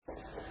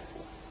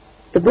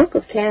The Book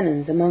of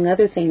Canons, among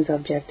other things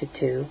objected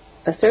to,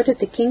 asserted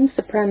the king's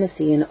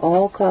supremacy in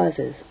all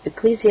causes,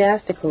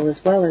 ecclesiastical as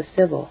well as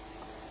civil,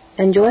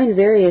 enjoined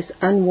various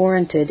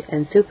unwarranted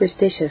and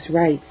superstitious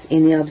rites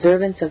in the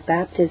observance of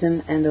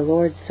baptism and the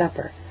Lord's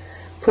Supper,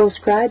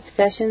 proscribed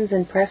sessions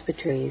and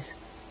presbyteries,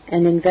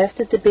 and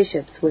invested the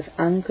bishops with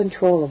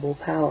uncontrollable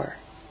power.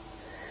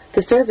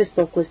 The service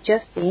book was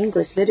just the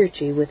English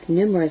liturgy with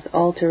numerous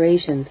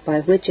alterations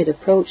by which it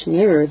approached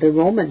nearer the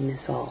Roman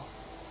Missal.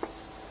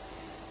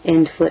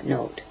 End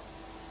footnote.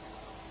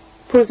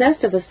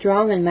 Possessed of a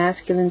strong and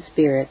masculine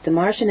spirit, the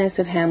Marchioness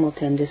of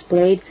Hamilton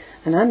displayed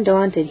an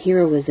undaunted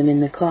heroism in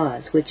the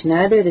cause, which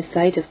neither the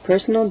sight of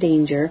personal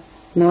danger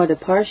nor the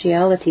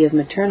partiality of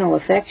maternal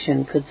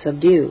affection could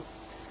subdue.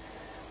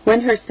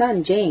 When her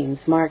son James,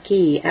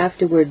 Marquis,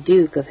 afterward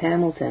Duke of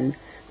Hamilton,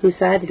 who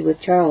sided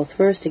with Charles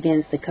I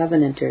against the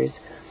Covenanters,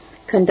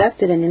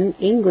 conducted an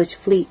English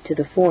fleet to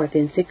the Forth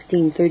in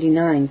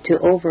 1639 to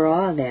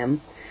overawe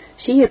them,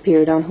 she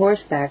appeared on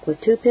horseback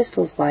with 2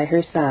 pistols by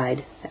her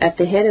side, at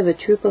the head of a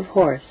troop of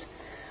horse,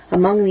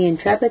 among the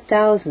intrepid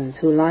thousands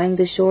who lined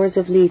the shores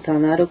of Leith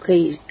on that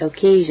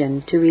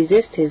occasion to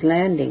resist his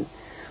landing,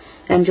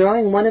 and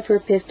drawing one of her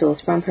pistols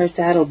from her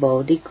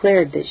saddle-bow,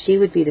 declared that she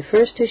would be the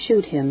first to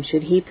shoot him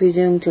should he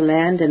presume to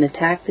land and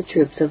attack the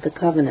troops of the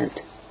Covenant.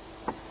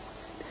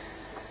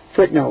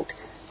 Footnote: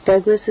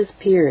 Douglas's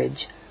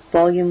Peerage,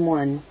 Volume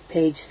 1,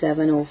 page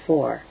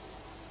 704.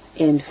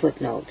 End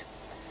footnote.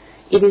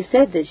 It is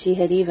said that she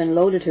had even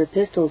loaded her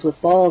pistols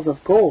with balls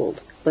of gold,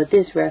 but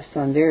this rests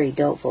on very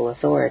doubtful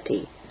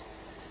authority.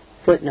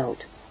 Footnote: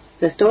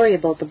 The story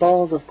about the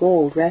balls of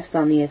gold rests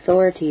on the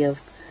authority of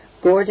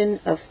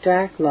Gordon of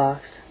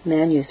Strathloch's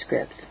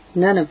manuscripts,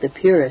 none of the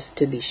purest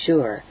to be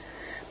sure,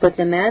 but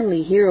the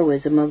manly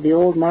heroism of the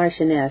old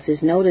Marchioness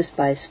is noticed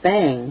by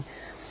Spang,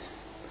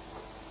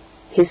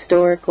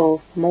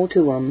 Historical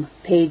Motuum,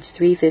 page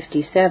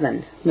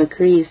 357,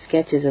 Macree's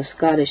Sketches of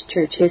Scottish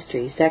Church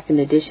History,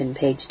 2nd edition,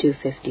 page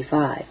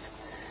 255.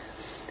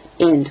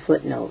 End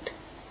footnote.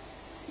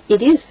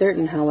 It is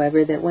certain,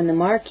 however, that when the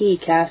Marquis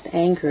cast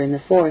anchor in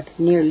the Forth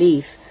near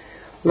Leith,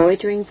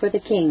 loitering for the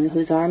king,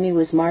 whose army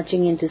was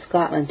marching into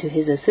Scotland to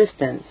his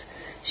assistance,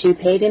 she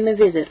paid him a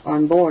visit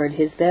on board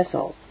his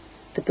vessel.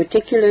 The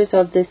particulars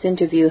of this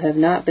interview have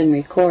not been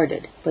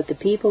recorded, but the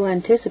people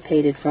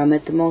anticipated from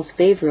it the most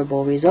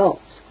favorable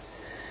results.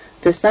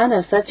 The son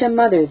of such a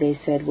mother, they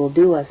said, will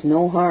do us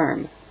no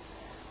harm.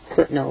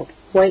 Footnote: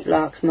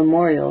 Whitelock's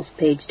Memorials,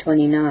 page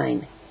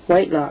 29.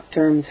 Whitelock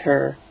terms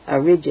her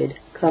a rigid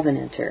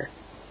Covenanter.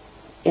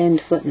 End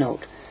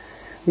footnote.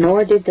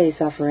 Nor did they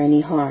suffer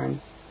any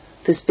harm.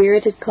 The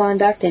spirited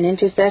conduct and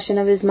intercession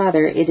of his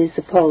mother, it is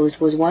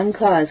supposed, was one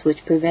cause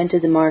which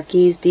prevented the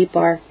Marquis's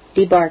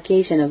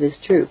debarkation of his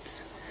troops.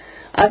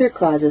 Other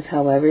causes,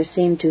 however,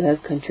 seem to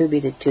have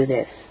contributed to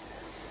this.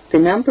 The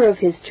number of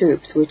his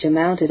troops, which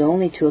amounted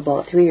only to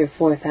about 3,000 or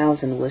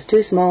 4,000, was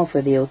too small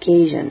for the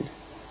occasion.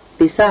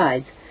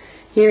 Besides,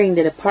 hearing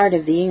that a part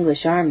of the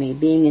English army,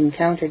 being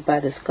encountered by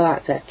the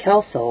Scots at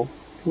Kelso,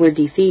 were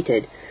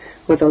defeated,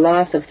 with a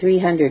loss of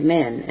 300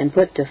 men, and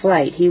put to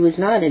flight, he was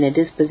not in a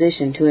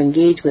disposition to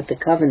engage with the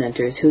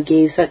Covenanters, who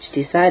gave such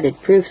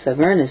decided proofs of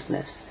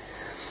earnestness,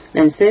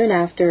 and soon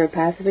after a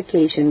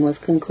pacification was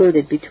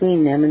concluded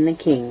between them and the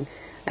king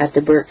at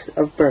the Burghs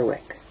of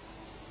Berwick.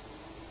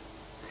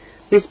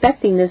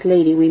 Respecting this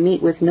lady we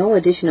meet with no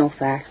additional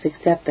facts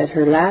except that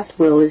her last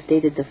will is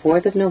dated the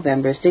 4th of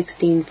November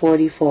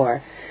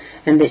 1644,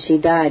 and that she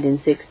died in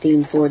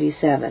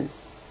 1647.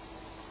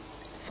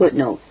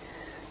 Footnote: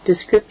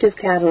 Descriptive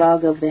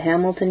Catalogue of the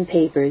Hamilton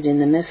Papers in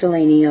the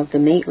Miscellany of the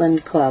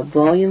Maitland Club,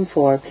 Volume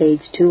 4,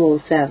 page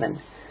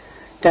 207.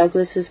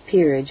 Douglas's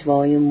Peerage,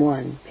 Volume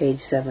 1, page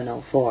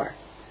 704.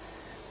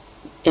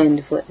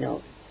 End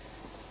footnote.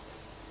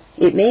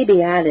 It may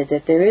be added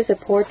that there is a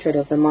portrait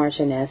of the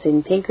Marchioness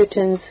in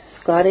Pinkerton's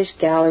Scottish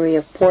Gallery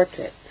of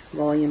Portraits,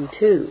 Volume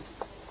 2.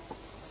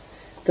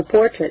 The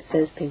portrait,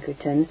 says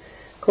Pinkerton,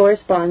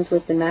 corresponds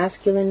with the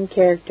masculine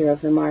character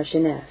of the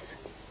Marchioness.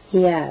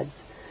 He adds,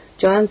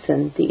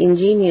 Johnson, the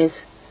ingenious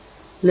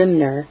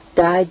limner,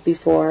 died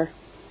before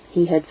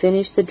he had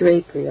finished the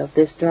drapery of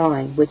this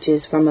drawing, which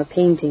is from a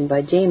painting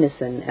by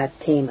Jameson at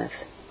Taymouth.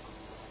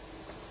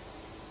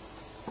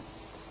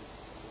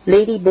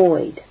 Lady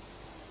Boyd.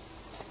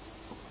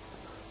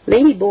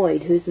 Lady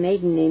Boyd, whose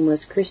maiden name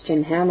was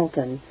Christian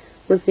Hamilton,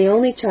 was the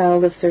only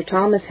child of Sir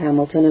Thomas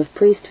Hamilton of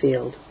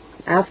Priestfield,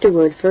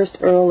 afterward first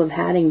Earl of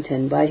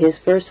Haddington by his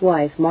first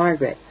wife,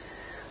 Margaret,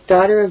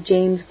 daughter of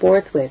James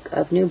Borthwick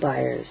of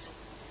Newbyres.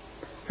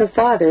 Her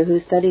father,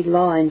 who studied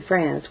law in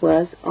France,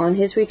 was, on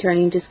his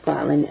returning to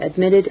Scotland,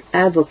 admitted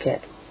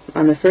advocate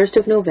on the 1st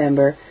of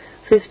November,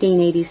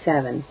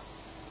 1587,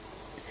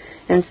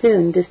 and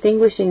soon,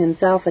 distinguishing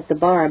himself at the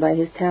bar by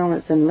his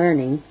talents and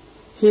learning,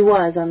 he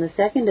was, on the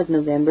 2nd of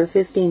November,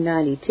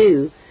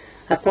 1592,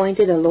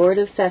 appointed a Lord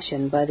of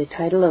Session by the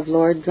title of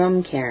Lord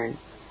Drumcairn.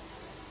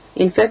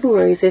 In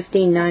February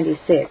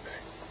 1596,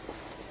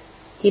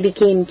 he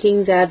became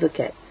King's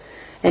Advocate,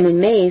 and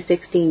in May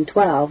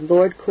 1612,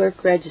 Lord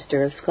Clerk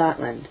Register of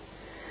Scotland.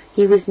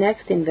 He was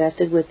next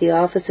invested with the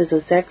offices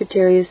of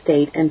Secretary of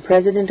State and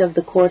President of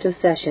the Court of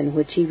Session,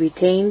 which he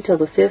retained till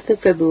the 5th of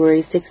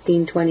February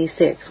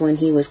 1626, when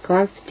he was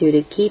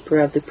constituted Keeper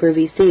of the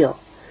Privy Seal.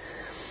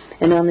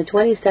 And on the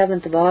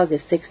 27th of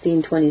August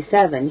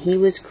 1627 he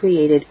was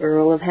created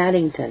Earl of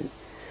Haddington.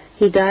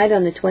 He died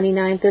on the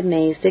 29th of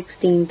May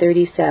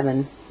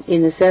 1637,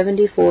 in the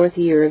 74th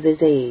year of his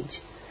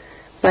age.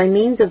 By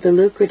means of the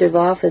lucrative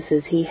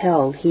offices he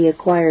held, he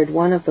acquired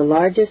one of the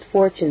largest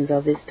fortunes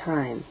of his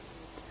time.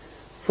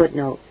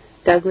 Footnote: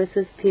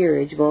 Douglas's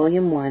Peerage,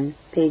 Volume 1,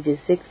 pages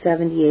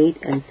 678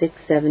 and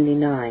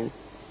 679.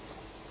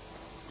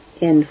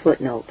 End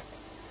footnote.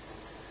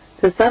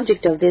 The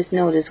subject of this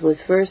notice was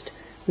first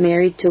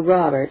married to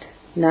Robert,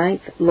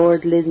 9th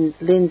Lord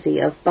Lindsay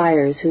of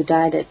Byres, who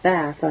died at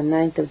Bath on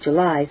 9th of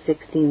July,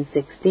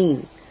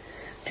 1616.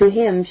 To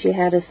him she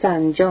had a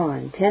son,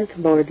 John, 10th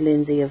Lord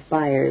Lindsay of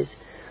Byres,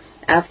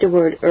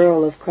 afterward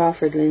Earl of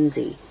Crawford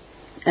Lindsay,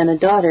 and a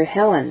daughter,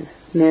 Helen,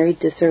 married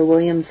to Sir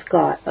William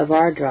Scott of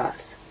Ardross.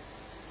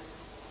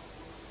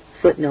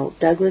 Footnote: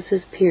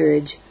 Douglas's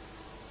Peerage,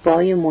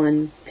 Volume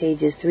 1,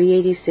 pages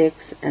 386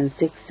 and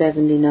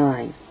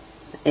 679.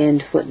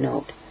 End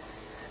footnote.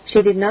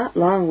 She did not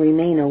long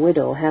remain a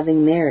widow,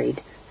 having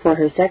married, for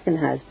her second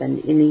husband,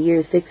 in the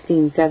year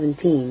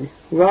 1617,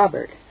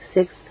 Robert,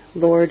 6th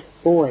Lord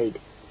Boyd.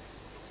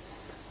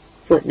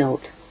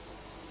 Footnote: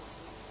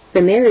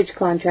 The marriage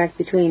contract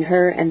between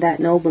her and that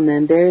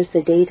nobleman bears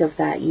the date of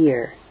that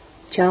year.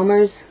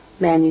 Chalmers'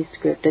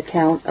 manuscript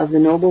account of the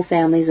noble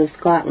families of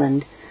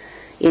Scotland,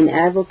 in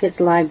Advocate's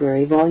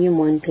Library, Volume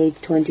 1, page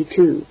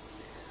 22.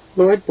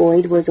 Lord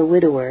Boyd was a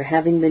widower,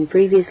 having been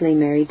previously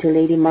married to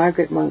Lady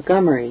Margaret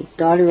Montgomery,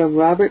 daughter of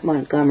Robert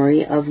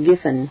Montgomery of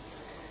Giffen,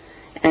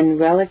 and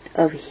relict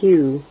of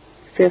Hugh,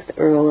 5th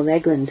Earl of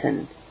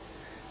Eglinton.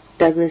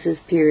 Douglas's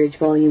Peerage,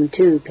 Volume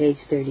 2, page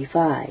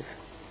 35.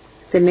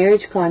 The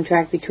marriage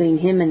contract between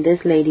him and this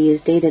lady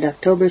is dated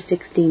October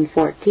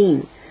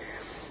 1614,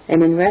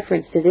 and in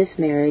reference to this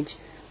marriage,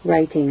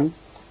 writing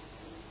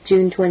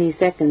June 22,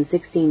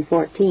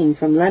 1614,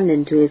 from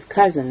London to his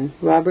cousin,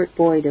 Robert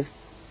Boyd of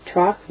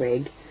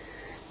Trochrig,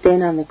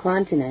 then on the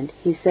Continent,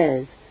 he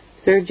says,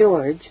 Sir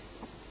George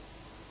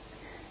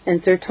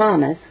and Sir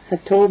Thomas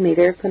have told me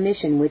their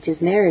commission, which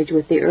is marriage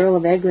with the Earl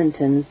of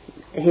Eglinton,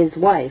 his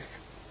wife,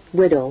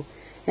 widow,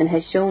 and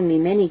has shown me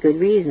many good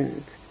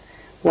reasons.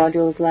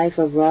 Wadrow's Life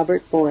of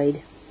Robert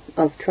Boyd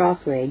of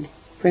Trochrig,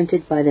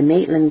 printed by the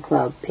Maitland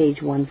Club,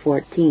 page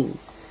 114.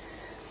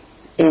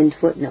 End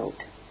footnote.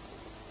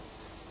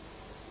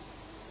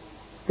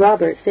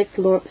 Robert,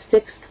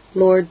 6th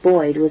Lord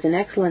Boyd, was an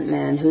excellent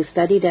man who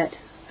studied at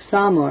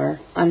Saumur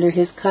under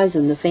his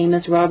cousin, the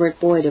famous Robert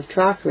Boyd of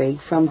Trochrig,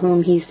 from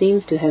whom he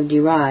seems to have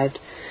derived,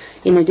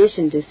 in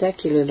addition to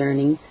secular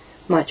learning,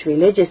 much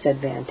religious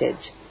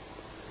advantage.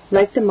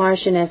 Like the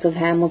Marchioness of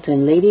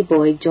Hamilton, Lady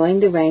Boyd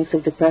joined the ranks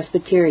of the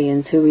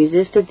Presbyterians who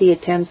resisted the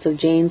attempts of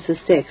James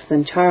VI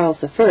and Charles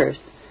I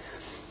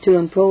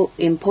to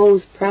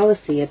impose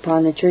prelacy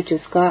upon the Church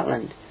of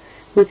Scotland.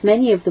 With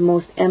many of the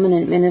most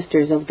eminent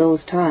ministers of those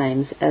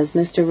times, as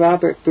Mr.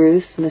 Robert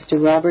Bruce, Mr.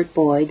 Robert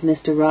Boyd,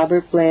 Mr.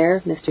 Robert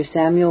Blair, Mr.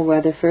 Samuel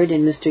Rutherford,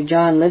 and Mr.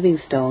 John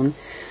Livingstone,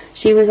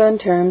 she was on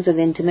terms of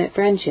intimate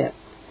friendship,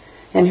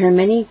 and her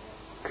many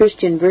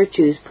Christian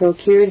virtues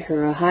procured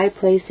her a high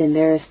place in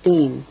their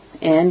esteem,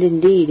 and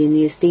indeed in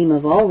the esteem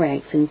of all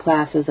ranks and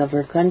classes of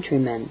her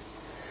countrymen.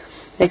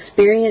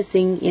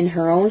 Experiencing in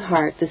her own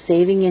heart the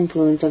saving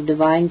influence of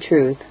divine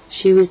truth,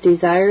 she was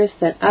desirous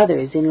that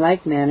others in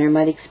like manner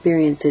might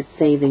experience its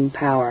saving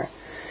power,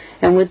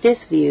 and with this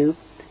view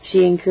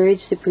she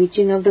encouraged the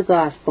preaching of the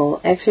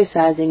gospel,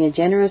 exercising a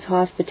generous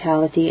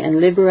hospitality and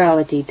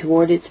liberality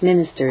toward its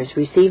ministers,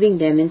 receiving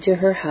them into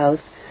her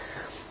house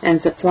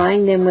and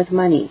supplying them with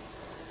money.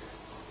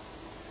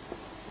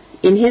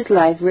 In his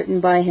life, written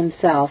by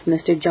himself,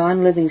 Mr.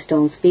 John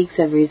Livingstone speaks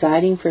of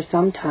residing for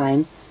some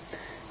time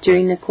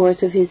during the course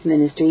of his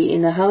ministry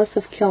in the house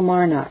of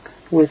Kilmarnock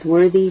with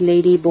worthy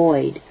Lady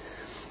Boyd,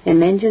 and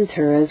mentions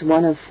her as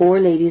one of 4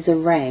 ladies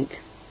of rank,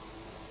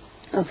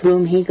 of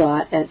whom he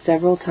got at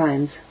several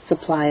times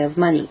supply of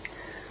money.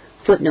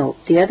 Footnote: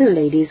 the other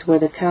ladies were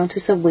the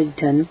Countess of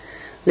Wigton,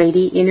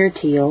 Lady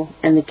Innertiel,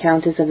 and the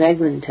Countess of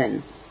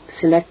Eglinton.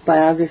 Select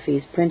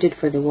biographies printed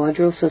for the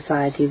Wadrow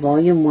Society,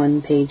 Volume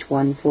 1, page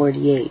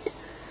 148.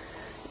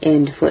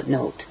 End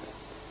footnote.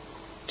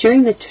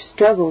 During the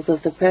struggles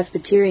of the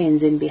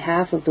Presbyterians in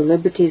behalf of the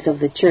liberties of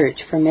the Church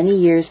for many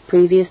years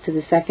previous to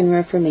the Second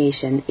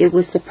Reformation, it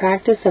was the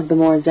practice of the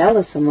more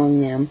zealous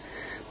among them,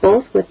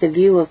 both with the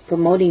view of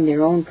promoting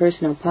their own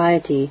personal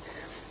piety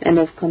and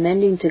of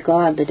commending to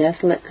God the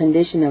desolate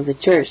condition of the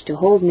Church, to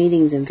hold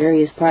meetings in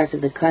various parts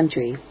of the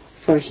country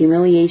for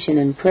humiliation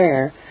and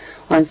prayer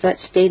on such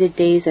stated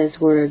days as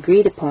were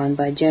agreed upon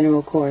by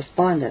general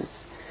correspondence,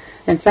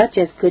 and such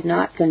as could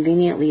not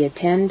conveniently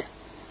attend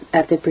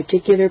at the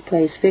particular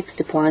place fixed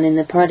upon in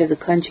the part of the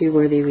country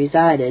where they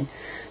resided,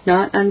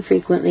 not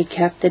unfrequently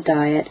kept a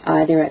diet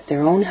either at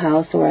their own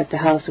house or at the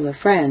house of a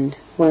friend,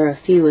 where a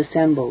few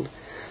assembled.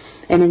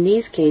 and in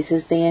these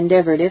cases they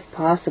endeavored, if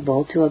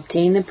possible, to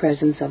obtain the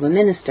presence of a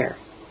minister.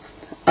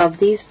 Of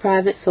these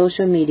private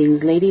social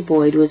meetings, Lady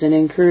Boyd was an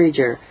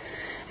encourager,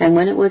 and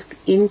when it was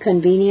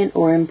inconvenient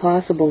or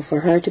impossible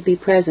for her to be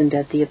present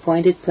at the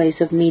appointed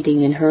place of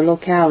meeting in her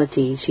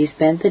locality, she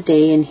spent the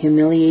day in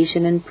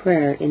humiliation and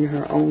prayer in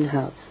her own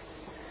house.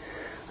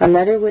 A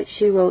letter which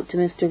she wrote to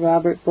Mr.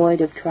 Robert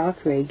Boyd of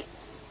Trochrig,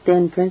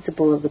 then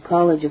principal of the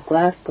College of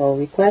Glasgow,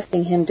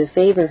 requesting him to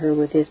favour her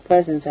with his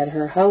presence at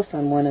her house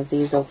on one of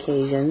these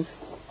occasions,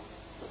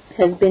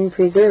 has been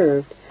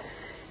preserved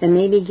and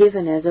may be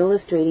given as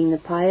illustrating the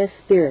pious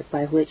spirit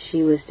by which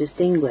she was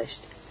distinguished.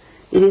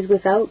 It is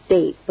without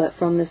date, but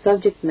from the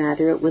subject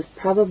matter it was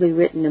probably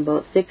written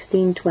about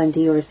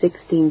 1620 or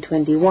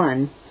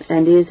 1621,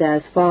 and is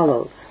as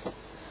follows.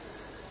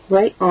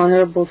 Right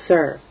Honourable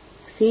Sir,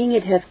 seeing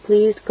it hath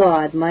pleased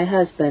God, my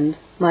husband,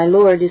 my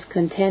Lord is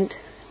content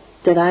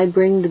that I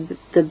bring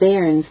the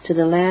bairns to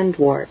the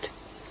landwort.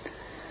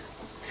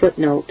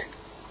 Footnote.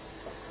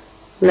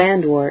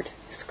 Landwort,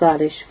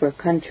 Scottish for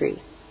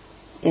country.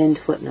 End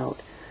footnote.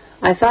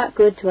 I thought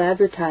good to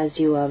advertise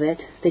you of it,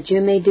 that you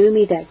may do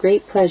me that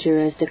great pleasure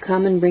as to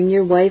come and bring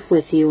your wife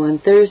with you on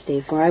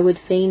Thursday, for I would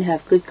fain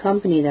have good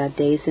company that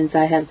day, since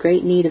I have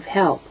great need of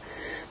help,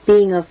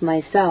 being of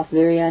myself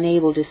very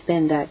unable to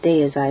spend that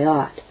day as I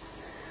ought.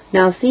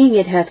 Now seeing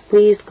it hath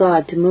pleased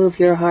God to move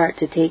your heart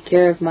to take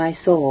care of my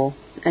soul,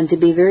 and to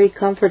be very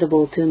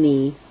comfortable to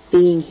me,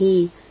 being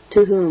He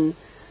to whom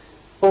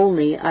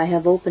only I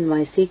have opened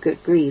my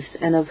secret griefs,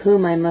 and of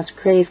whom I must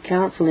crave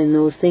counsel in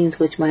those things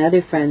which my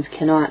other friends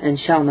cannot and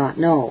shall not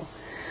know.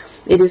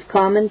 It is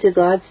common to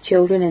God's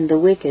children and the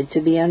wicked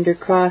to be under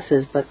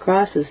crosses, but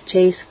crosses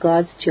chase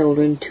God's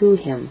children to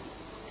Him.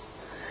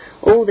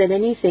 Oh, that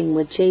anything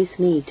would chase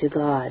me to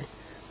God!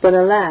 But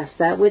alas,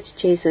 that which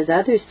chases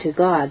others to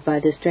God, by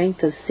the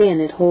strength of sin,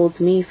 it holds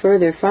me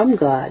further from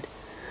God.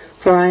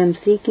 For I am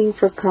seeking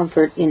for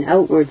comfort in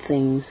outward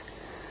things,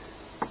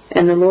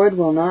 and the Lord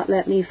will not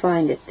let me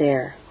find it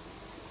there.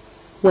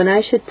 When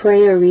I should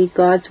pray or read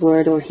God's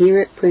word, or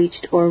hear it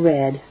preached or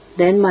read,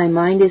 then my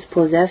mind is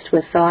possessed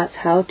with thoughts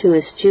how to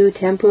eschew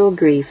temporal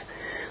grief,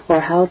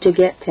 or how to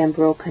get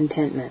temporal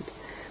contentment.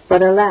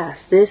 But alas,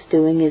 this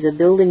doing is a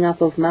building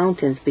up of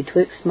mountains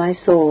betwixt my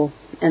soul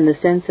and the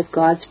sense of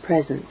God's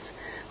presence,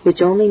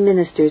 which only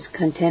ministers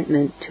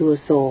contentment to a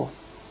soul.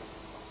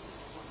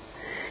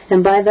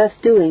 And by thus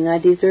doing I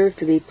deserve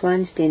to be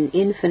plunged in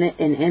infinite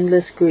and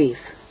endless grief.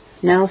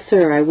 Now,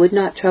 sir, I would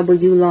not trouble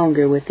you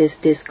longer with this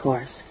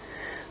discourse.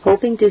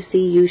 Hoping to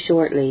see you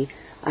shortly,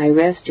 I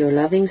rest your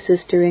loving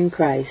sister in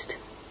Christ,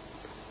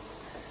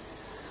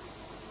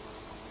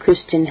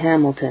 Christian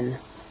Hamilton,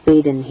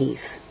 Badenheath.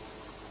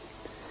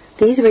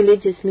 These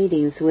religious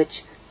meetings,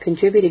 which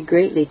contributed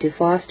greatly to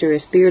foster a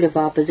spirit of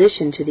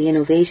opposition to the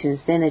innovations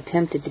then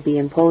attempted to be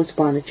imposed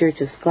upon the Church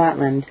of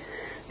Scotland,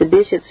 the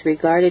bishops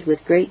regarded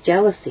with great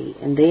jealousy,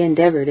 and they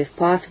endeavoured, if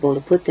possible,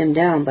 to put them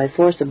down by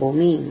forcible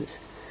means.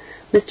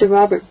 Mr.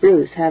 Robert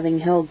Bruce, having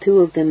held two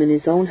of them in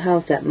his own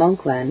house at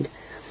Monkland,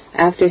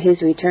 after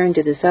his return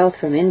to the south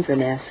from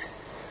Inverness,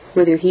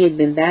 whither he had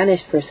been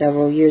banished for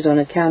several years on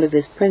account of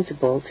his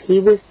principles, he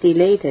was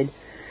delated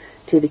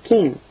to the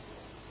king.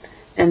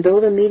 And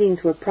though the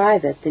meetings were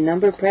private, the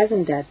number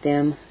present at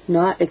them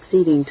not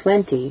exceeding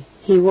 20,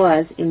 he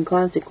was, in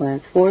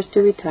consequence, forced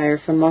to retire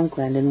from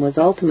Monkland, and was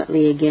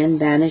ultimately again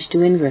banished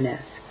to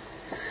Inverness.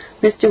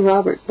 Mr.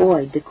 Robert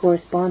Boyd, the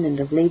correspondent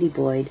of Lady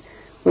Boyd,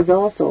 was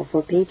also,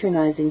 for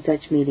patronizing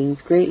such meetings,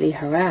 greatly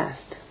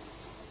harassed.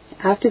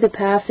 After the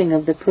passing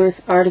of the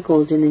Perth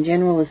Articles in the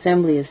General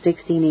Assembly of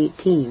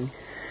 1618,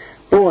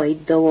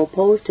 Boyd, though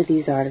opposed to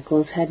these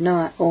articles, had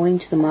not, owing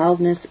to the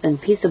mildness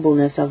and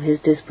peaceableness of his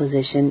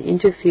disposition,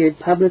 interfered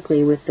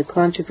publicly with the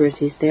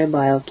controversies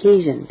thereby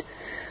occasioned,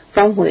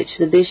 from which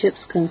the bishops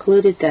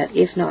concluded that,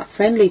 if not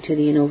friendly to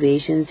the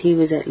innovations, he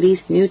was at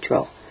least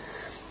neutral.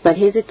 But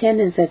his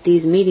attendance at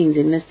these meetings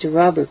in Mr.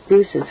 Robert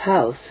Bruce's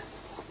house.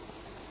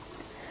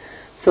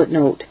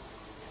 Footnote.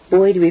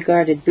 Boyd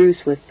regarded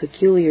Bruce with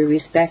peculiar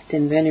respect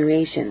and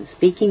veneration.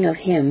 Speaking of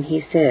him,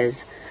 he says,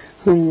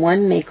 whom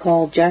one may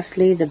call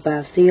justly the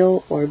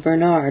Basile or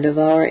Bernard of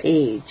our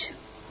age.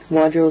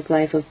 Wardrow's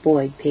Life of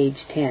Boyd, page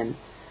 10.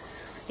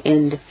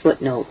 End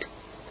footnote.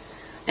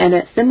 And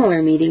at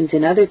similar meetings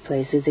in other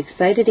places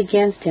excited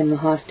against him the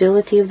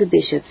hostility of the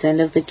bishops and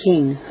of the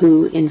king,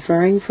 who,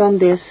 inferring from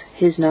this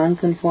his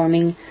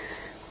nonconforming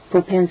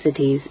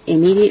propensities,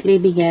 immediately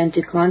began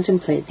to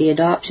contemplate the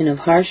adoption of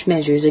harsh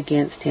measures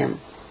against him.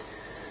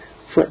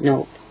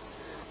 Footnote.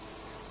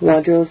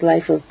 Wardrow's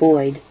Life of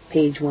Boyd,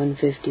 page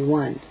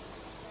 151.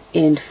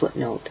 End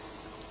footnote.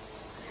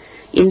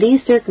 In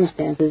these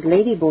circumstances,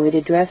 Lady Boyd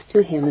addressed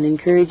to him an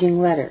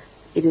encouraging letter.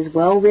 It is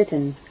well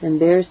written, and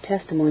bears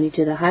testimony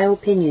to the high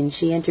opinion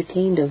she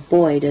entertained of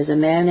Boyd as a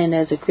man and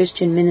as a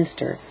Christian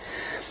minister,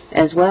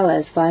 as well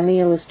as finally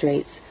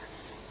illustrates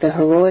the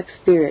heroic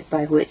spirit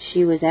by which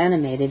she was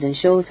animated, and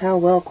shows how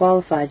well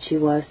qualified she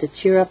was to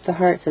cheer up the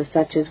hearts of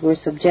such as were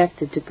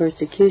subjected to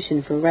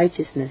persecution for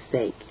righteousness'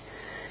 sake.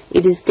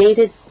 It is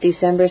dated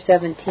December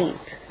 17th,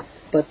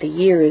 but the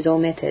year is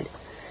omitted.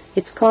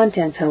 Its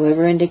contents,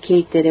 however,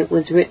 indicate that it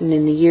was written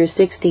in the year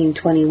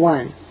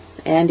 1621,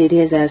 and it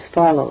is as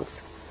follows.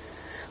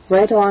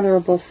 Right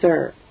Honourable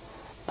Sir,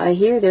 I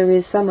hear there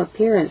is some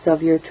appearance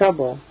of your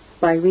trouble,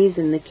 by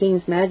reason the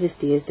King's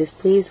Majesty is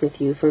displeased with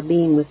you for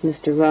being with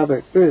Mr.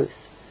 Robert Bruce.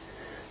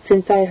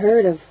 Since I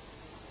heard of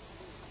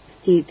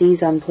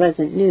these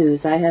unpleasant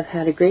news, I have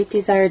had a great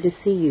desire to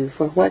see you,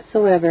 for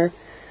whatsoever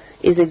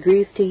is a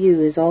grief to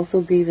you is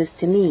also grievous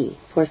to me,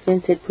 for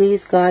since it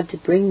pleased God to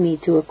bring me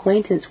to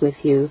acquaintance with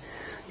you,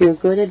 your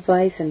good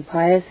advice and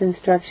pious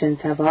instructions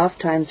have oft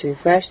times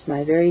refreshed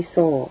my very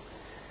soul.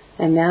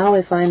 And now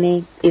if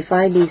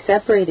I be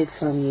separated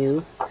from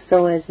you,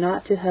 so as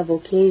not to have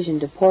occasion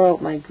to pour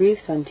out my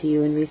griefs unto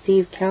you and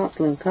receive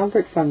counsel and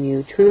comfort from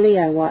you, truly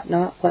I wot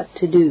not what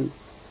to do.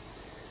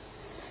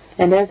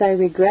 And as I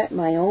regret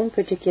my own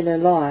particular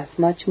loss,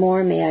 much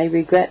more may I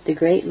regret the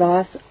great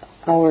loss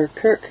our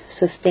Kirk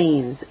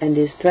sustains and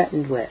is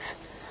threatened with.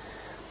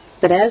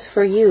 But as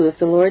for you, if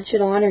the Lord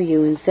should honour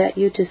you and set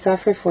you to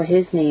suffer for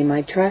His name,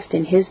 I trust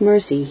in His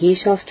mercy He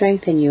shall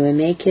strengthen you and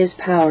make His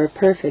power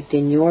perfect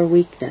in your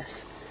weakness.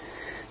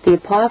 The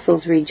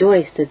apostles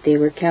rejoiced that they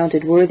were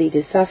counted worthy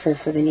to suffer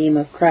for the name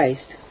of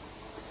Christ.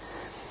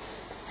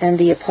 And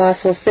the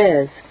apostle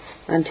says,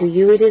 Unto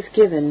you it is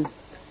given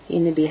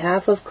in the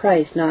behalf of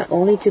Christ not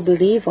only to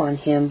believe on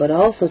Him, but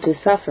also to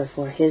suffer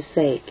for His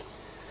sake.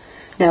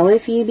 Now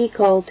if ye be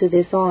called to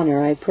this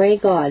honour, I pray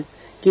God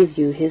give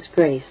you His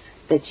grace,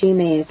 that ye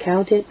may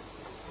account it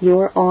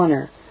your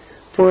honour.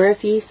 For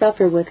if ye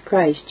suffer with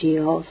Christ, ye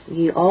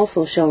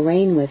also shall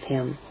reign with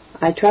Him.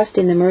 I trust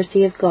in the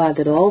mercy of God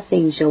that all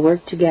things shall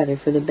work together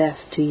for the best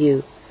to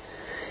you.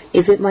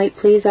 If it might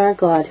please our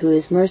God, who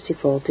is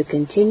merciful, to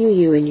continue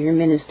you in your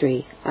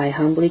ministry, I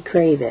humbly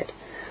crave it.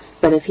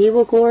 But if He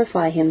will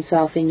glorify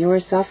Himself in your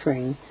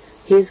suffering,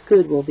 His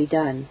good will be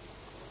done.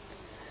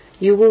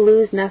 You will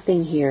lose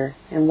nothing here,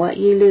 and what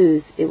ye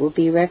lose, it will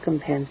be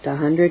recompensed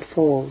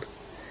 100-fold.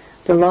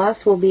 The loss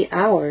will be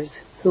ours,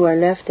 who are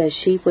left as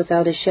sheep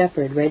without a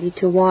shepherd, ready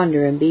to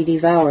wander and be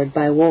devoured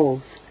by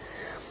wolves.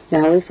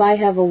 Now if I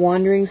have a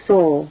wandering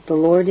soul, the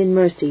Lord in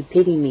mercy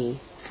pity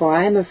me, for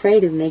I am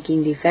afraid of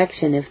making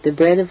defection if the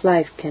bread of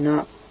life be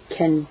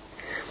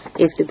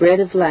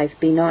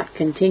not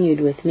continued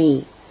with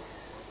me.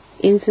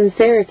 In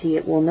sincerity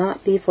it will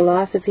not be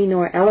philosophy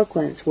nor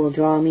eloquence will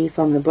draw me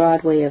from the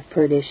broad way of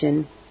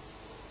perdition,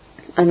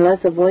 unless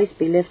a voice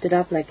be lifted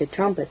up like a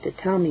trumpet to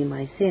tell me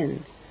my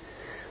sin.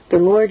 The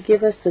Lord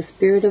give us the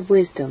spirit of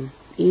wisdom,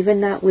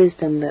 even that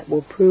wisdom that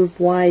will prove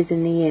wise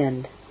in the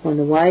end, when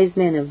the wise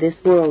men of this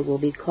world will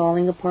be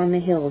calling upon the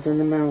hills and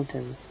the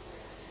mountains.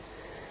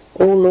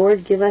 O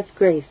Lord, give us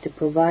grace to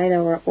provide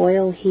our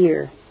oil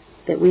here,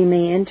 that we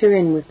may enter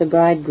in with the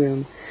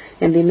bridegroom,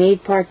 and be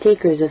made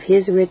partakers of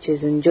His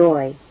riches and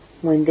joy,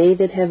 when they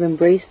that have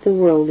embraced the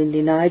world and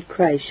denied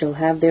Christ shall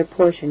have their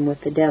portion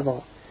with the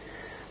devil.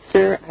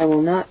 Sir, I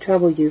will not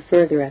trouble you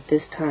further at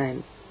this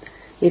time.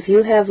 If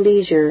you have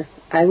leisure,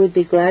 I would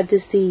be glad to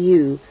see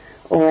you,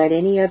 or at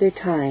any other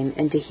time,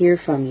 and to hear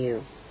from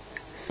you.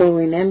 So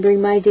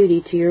remembering my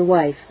duty to your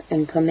wife,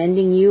 and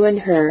commending you and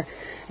her,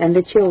 and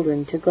the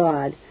children to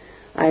God,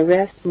 I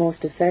rest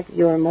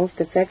your most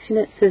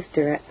affectionate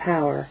sister at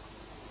Power,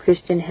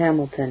 Christian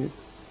Hamilton,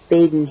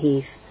 Baden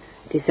Heath,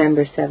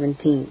 December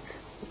 17th.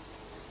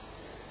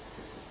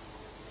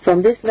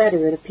 From this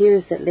letter it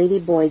appears that Lady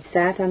Boyd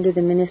sat under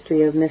the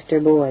ministry of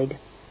Mr. Boyd.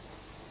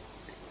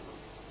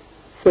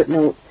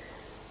 Footnote: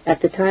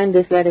 at the time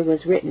this letter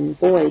was written,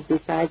 Boyd,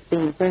 besides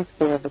being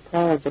principal of the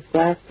College of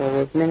Glasgow,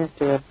 was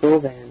minister of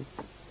Govan.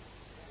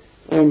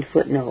 End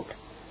footnote.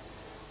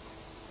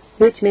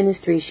 Which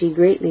ministry she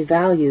greatly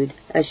valued,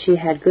 as she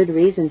had good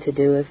reason to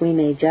do, if we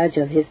may judge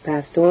of his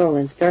pastoral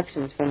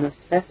instructions from the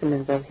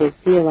specimens of his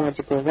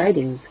theological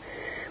writings,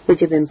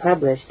 which have been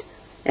published.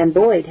 And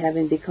Boyd,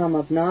 having become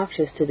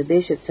obnoxious to the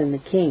bishops and the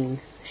king,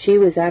 she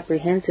was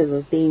apprehensive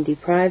of being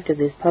deprived of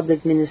his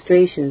public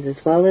ministrations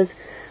as well as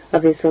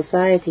of his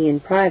society in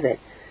private,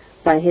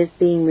 by his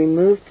being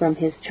removed from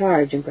his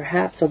charge and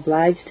perhaps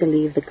obliged to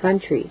leave the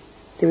country.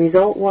 The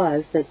result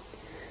was that,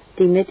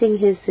 demitting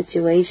his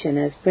situation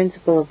as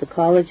principal of the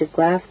College of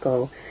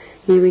Glasgow,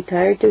 he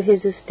retired to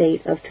his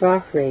estate of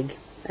Trachrig,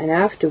 and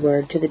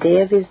afterward, to the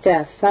day of his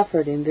death,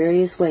 suffered in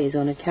various ways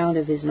on account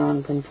of his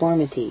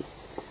nonconformity.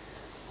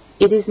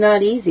 It is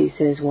not easy,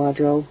 says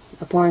Wadrow,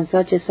 upon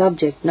such a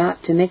subject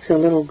not to mix a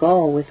little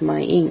gall with my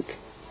ink.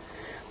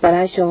 But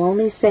I shall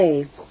only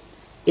say,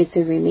 it's a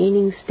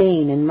remaining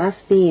stain, and must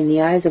be in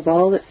the eyes of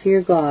all that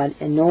fear God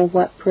and know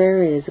what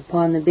prayer is,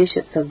 upon the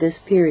bishops of this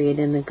period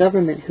and the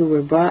government, who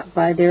were brought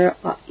by their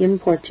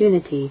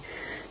importunity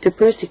to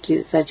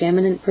persecute such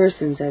eminent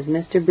persons as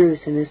Mr. Bruce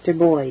and Mr.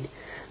 Boyd,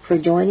 for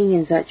joining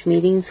in such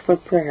meetings for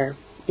prayer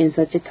in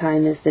such a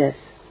time as this.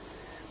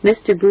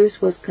 Mr.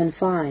 Bruce was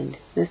confined,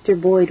 Mr.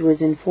 Boyd was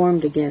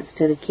informed against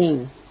to the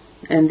king,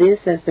 and this,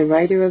 as the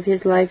writer of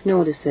his life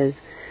notices,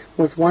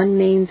 was one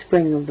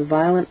mainspring of the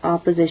violent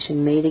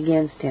opposition made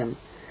against him,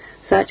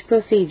 Such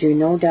procedure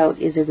no doubt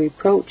is a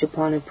reproach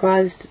upon a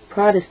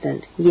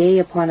Protestant, yea,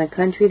 upon a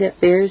country that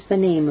bears the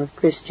name of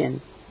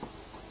Christian.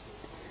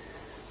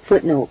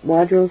 Footnote: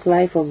 Wadrow's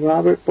Life of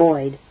Robert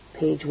Boyd,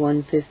 page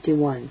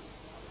 151.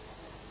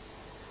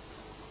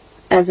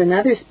 As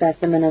another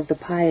specimen of the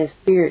pious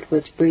spirit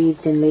which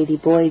breathed in Lady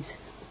Boyd's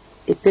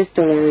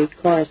epistolary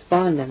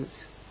correspondence,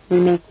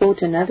 we may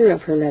quote another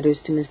of her letters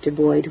to Mr.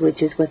 Boyd,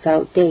 which is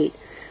without date,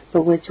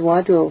 but which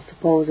Wadrow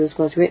supposes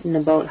was written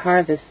about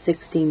harvest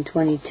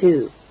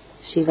 1622.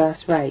 She thus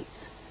writes: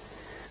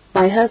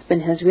 "My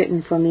husband has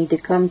written for me to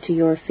come to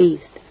your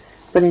feast,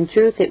 but in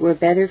truth it were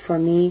better for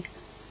me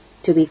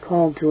to be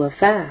called to a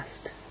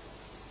fast.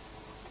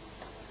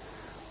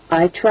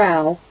 I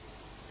trow,"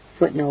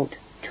 footnote,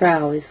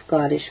 trow is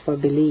Scottish for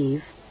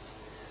believe,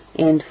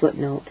 end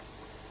footnote,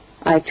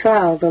 "I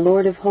trow the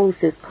Lord of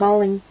hosts is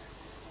calling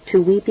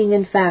to weeping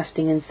and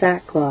fasting and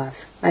sackcloth.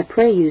 I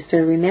pray you,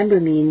 sir, remember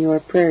me in your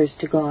prayers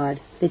to God,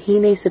 that he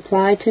may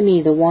supply to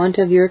me the want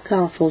of your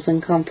counsels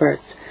and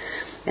comforts,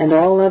 and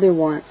all other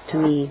wants to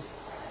me,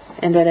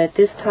 and that at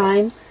this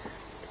time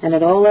and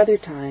at all other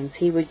times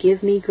he would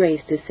give me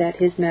grace to set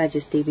his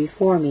majesty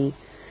before me,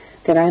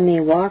 that I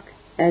may walk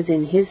as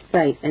in his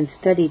sight and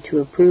study to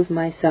approve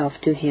myself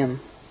to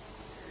him.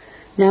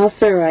 Now,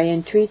 sir, I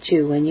entreat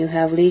you, when you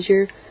have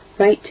leisure,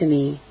 write to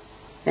me,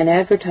 and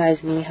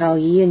advertise me how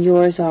ye and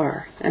yours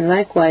are, and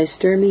likewise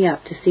stir me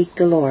up to seek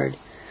the Lord.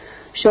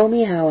 Show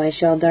me how I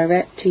shall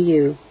direct to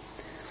you,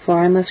 for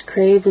I must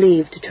crave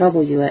leave to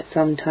trouble you at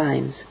some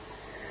times.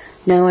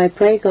 Now I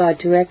pray God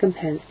to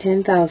recompense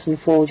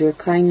 10,000-fold your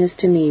kindness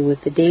to me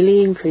with the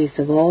daily increase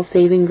of all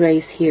saving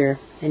grace here,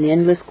 and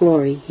endless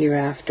glory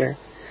hereafter.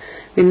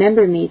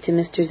 Remember me to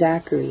Mr.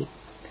 Zachary.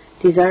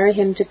 Desire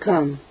him to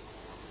come,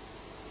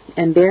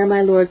 and bear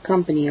my Lord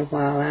company a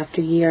while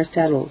after ye are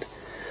settled.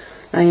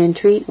 I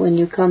entreat when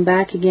you come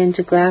back again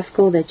to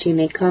Glasgow that ye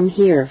may come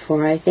here,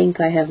 for I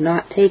think I have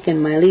not taken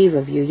my leave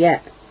of you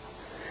yet.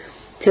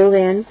 Till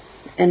then,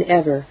 and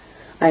ever,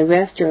 I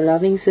rest your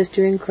loving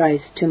sister in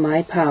Christ to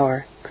my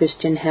power,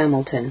 Christian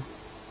Hamilton."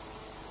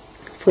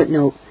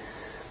 Footnote: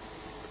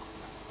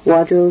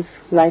 Wadrow's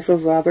Life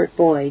of Robert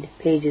Boyd,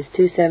 pages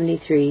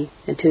 273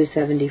 and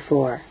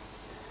 274.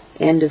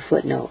 End of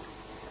footnote.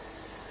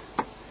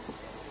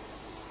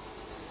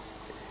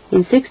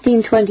 In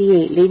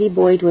 1628, Lady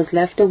Boyd was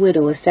left a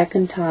widow a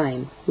second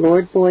time,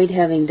 Lord Boyd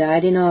having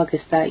died in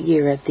August that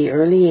year at the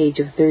early age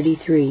of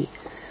 33.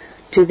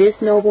 To this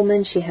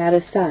nobleman she had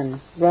a son,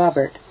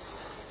 Robert,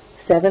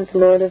 7th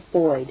Lord of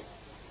Boyd,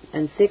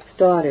 and 6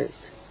 daughters.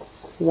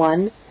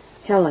 1.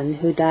 Helen,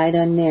 who died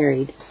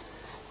unmarried.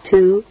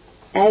 2.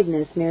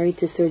 Agnes, married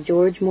to Sir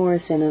George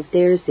Morrison of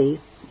Daresey,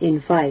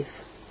 in Fife.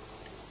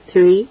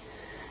 3.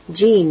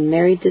 Jean,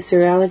 married to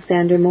Sir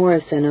Alexander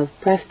Morrison of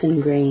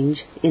Preston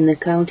Grange, in the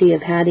county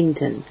of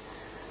Haddington.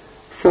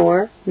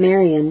 4.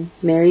 Marion,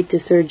 married to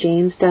Sir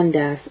James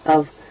Dundas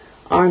of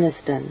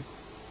Arniston.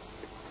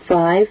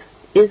 5.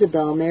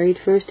 Isabel, married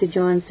first to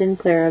John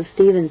Sinclair of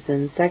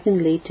Stevenson,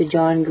 secondly to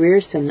John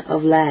Grierson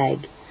of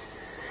Lag.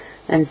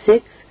 And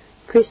 6.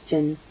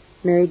 Christian,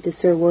 married to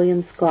Sir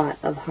William Scott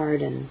of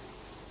Harden.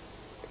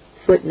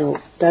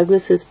 Footnote: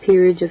 Douglas's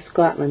Peerage of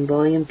Scotland,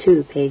 Volume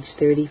 2, page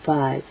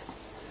 35.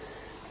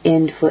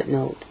 End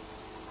footnote.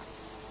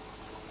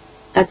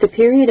 At the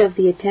period of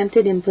the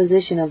attempted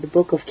imposition of the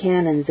Book of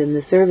Canons and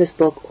the Service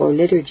Book or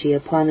Liturgy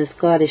upon the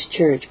Scottish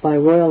Church by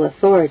royal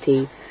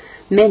authority,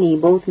 many,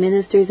 both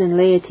ministers and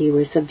laity,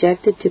 were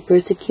subjected to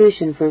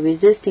persecution for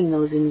resisting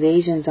those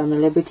invasions on the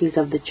liberties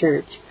of the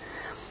Church,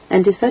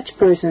 and to such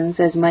persons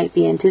as might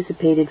be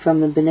anticipated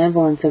from the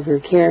benevolence of her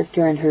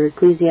character and her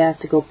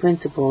ecclesiastical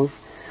principles,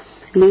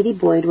 Lady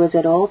Boyd was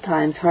at all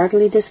times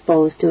heartily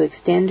disposed to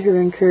extend her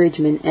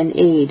encouragement and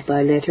aid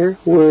by letter,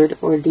 word,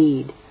 or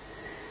deed.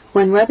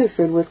 When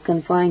Rutherford was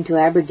confined to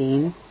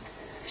Aberdeen,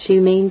 she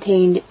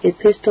maintained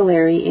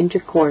epistolary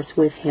intercourse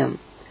with him,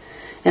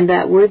 and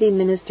that worthy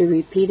minister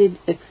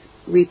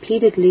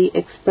repeatedly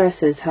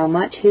expresses how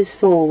much his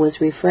soul was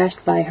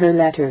refreshed by her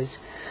letters,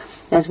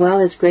 as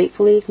well as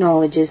gratefully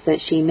acknowledges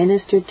that she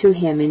ministered to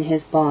him in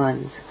his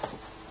bonds.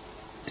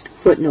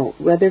 Footnote: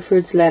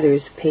 Rutherford's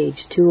Letters,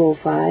 page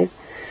 205,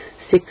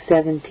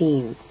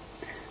 617.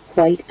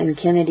 White and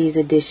Kennedy's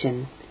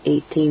edition,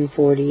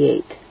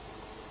 1848.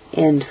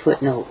 End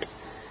footnote.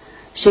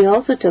 She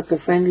also took a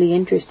friendly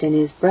interest in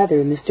his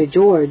brother, Mr.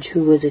 George,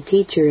 who was a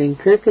teacher in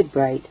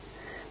Kirkcudbright,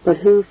 but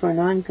who, for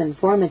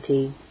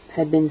nonconformity,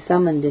 had been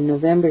summoned in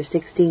November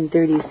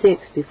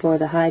 1636 before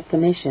the High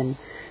Commission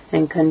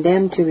and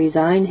condemned to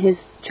resign his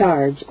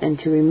charge and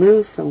to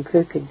remove from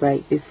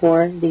Kirkcudbright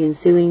before the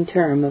ensuing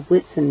term of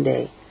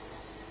Whitsunday.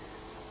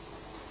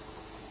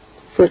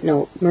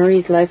 Footnote: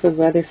 Murray's Life of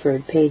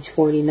Rutherford, page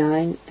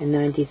 49 and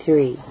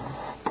 93.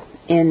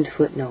 End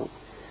footnote.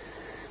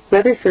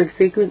 Rutherford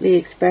frequently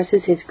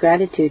expresses his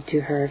gratitude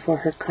to her for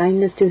her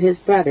kindness to his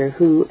brother,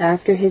 who,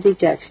 after his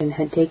ejection,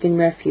 had taken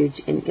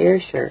refuge in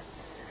Ayrshire.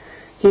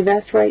 He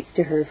thus writes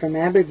to her from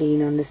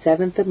Aberdeen on the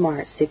 7th of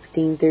March,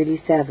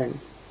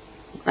 1637.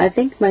 I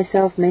think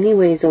myself many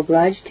ways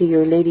obliged to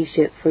your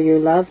ladyship for your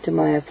love to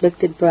my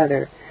afflicted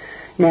brother,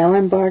 now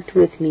embarked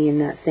with me in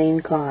that same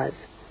cause.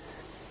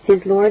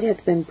 His Lord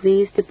hath been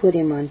pleased to put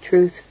him on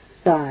truth's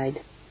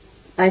side.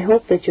 I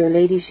hope that your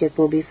ladyship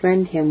will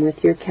befriend him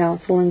with your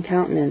counsel and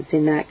countenance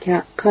in that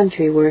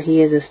country where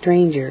he is a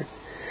stranger,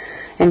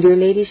 and your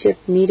ladyship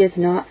needeth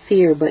not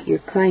fear but your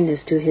kindness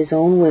to his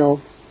own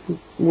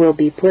will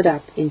be put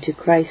up into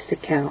Christ's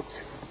accounts.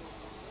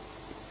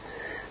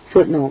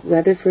 Footnote: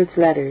 Rutherford's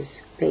Letters,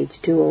 page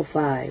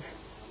 205.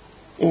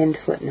 End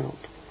footnote.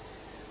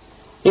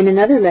 In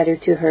another letter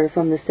to her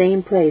from the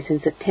same place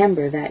in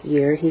September that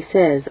year, he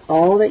says,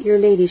 "All that your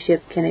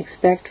ladyship can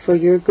expect for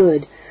your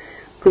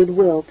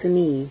goodwill to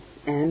me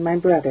and my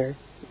brother,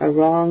 a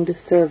wronged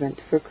servant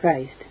for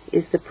Christ,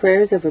 is the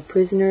prayers of a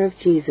prisoner of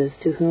Jesus,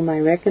 to whom I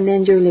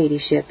recommend your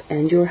ladyship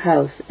and your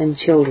house and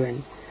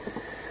children."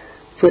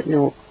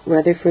 Footnote: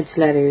 Rutherford's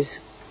Letters,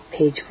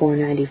 page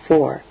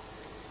 494.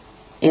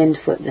 End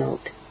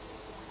footnote.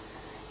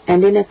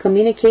 And in a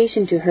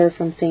communication to her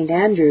from St.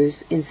 Andrews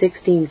in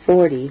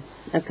 1640,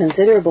 a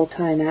considerable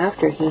time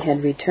after he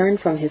had returned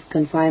from his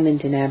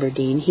confinement in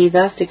Aberdeen, he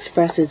thus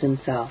expresses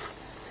himself: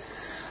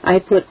 "I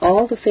put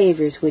all the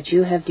favours which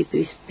you have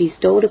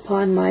bestowed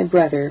upon my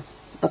brother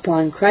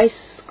upon Christ's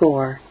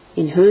score,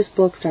 in whose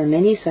books are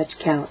many such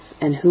counts,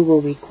 and who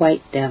will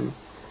requite them."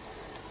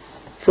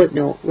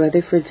 Footnote: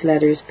 Rutherford's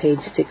Letters, page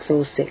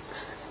 606.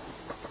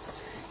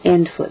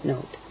 End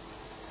footnote.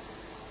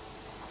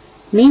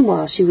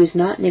 Meanwhile, she was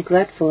not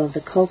neglectful of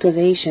the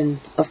cultivation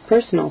of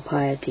personal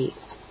piety.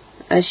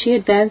 As she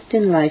advanced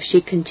in life,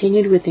 she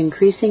continued with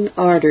increasing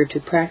ardor to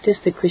practice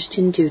the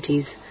Christian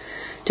duties,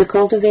 to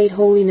cultivate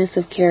holiness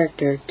of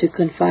character, to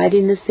confide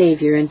in the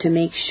Saviour, and to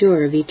make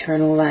sure of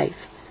eternal life.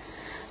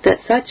 That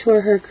such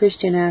were her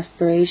Christian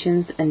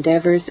aspirations,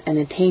 endeavours, and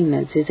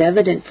attainments is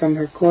evident from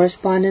her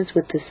correspondence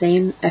with the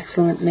same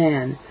excellent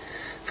man,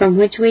 from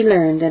which we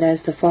learn that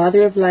as the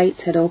Father of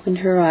Lights had opened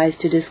her eyes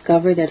to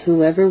discover that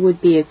whoever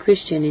would be a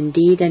Christian in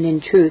deed and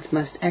in truth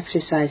must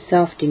exercise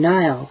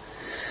self-denial,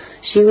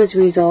 she was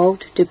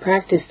resolved to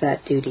practice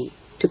that duty,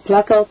 to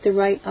pluck out the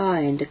right eye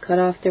and to cut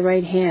off the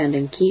right hand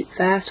and keep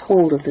fast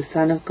hold of the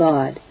Son of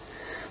God,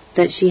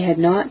 that she had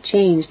not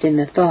changed in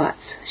the thoughts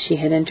she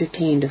had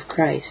entertained of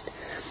Christ,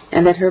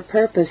 and that her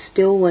purpose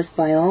still was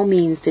by all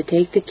means to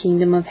take the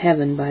kingdom of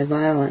heaven by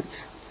violence.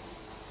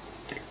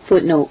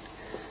 Footnote: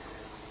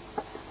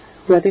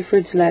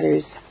 Rutherford's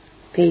Letters,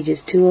 pages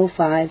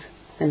 205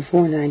 and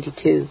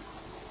 492.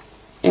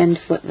 End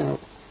footnote.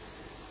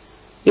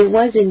 It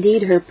was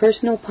indeed her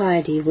personal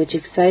piety which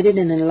excited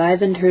and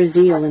enlivened her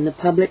zeal in the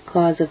public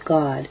cause of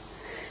God,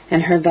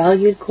 and her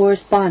valued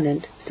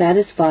correspondent,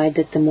 satisfied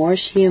that the more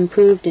she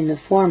improved in the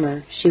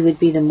former, she would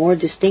be the more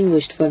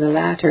distinguished for the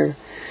latter,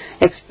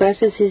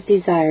 expresses his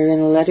desire in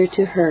a letter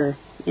to her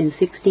in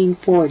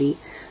 1640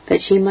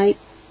 that she might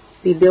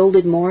be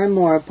builded more and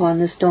more upon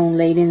the stone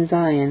laid in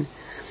Zion,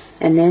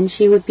 and then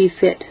she would be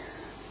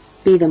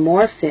the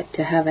more fit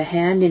to have a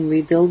hand in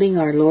rebuilding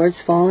our Lord's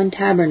fallen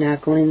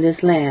tabernacle in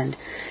this land,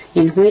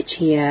 in which,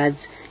 he adds,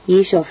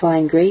 ye shall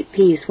find great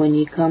peace when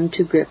ye come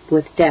to grip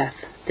with death,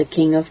 the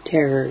King of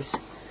terrors.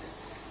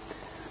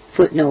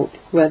 Footnote: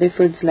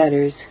 Rutherford's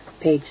Letters,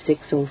 page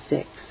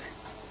 606.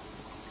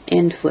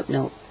 End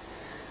footnote.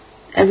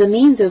 As a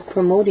means of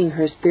promoting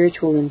her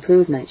spiritual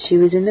improvement, she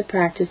was in the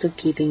practice of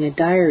keeping a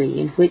diary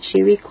in which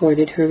she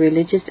recorded her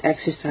religious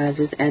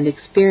exercises and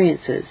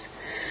experiences,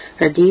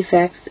 her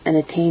defects and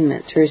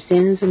attainments, her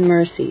sins and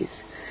mercies,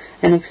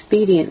 an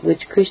expedient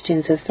which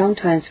Christians have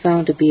sometimes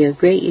found to be of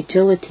great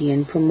utility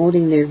in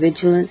promoting their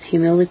vigilance,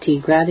 humility,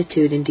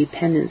 gratitude, and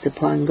dependence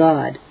upon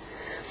God.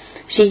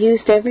 She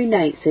used every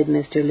night, said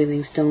Mr.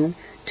 Livingstone,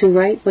 to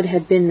write what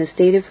had been the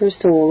state of her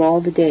soul all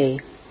the day,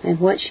 and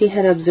what she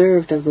had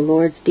observed of the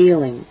Lord's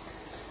dealing.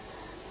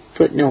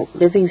 Footnote: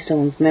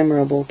 Livingstone's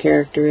memorable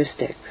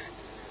characteristics.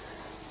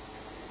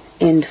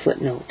 End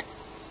footnote.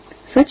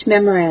 Such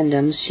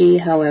memorandums she,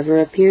 however,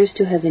 appears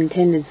to have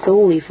intended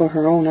solely for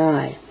her own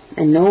eye,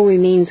 and no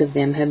remains of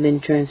them have been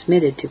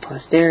transmitted to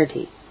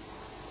posterity.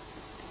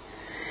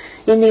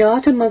 In the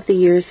autumn of the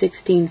year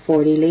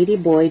 1640, Lady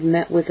Boyd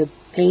met with a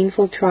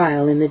painful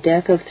trial in the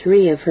death of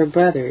 3 of her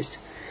brothers,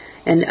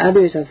 and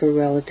others of her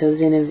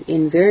relatives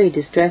in very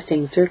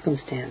distressing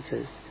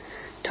circumstances.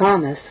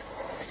 Thomas,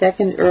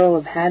 2nd Earl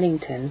of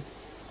Haddington,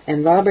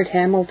 and Robert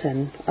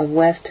Hamilton of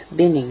West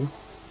Binning,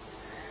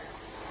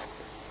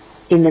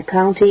 in the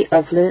county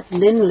of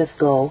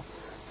Linlithgow,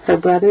 her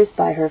brothers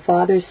by her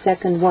father's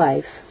second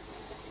wife.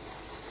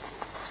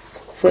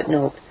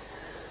 Footnote: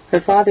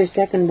 her father's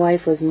second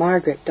wife was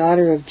Margaret,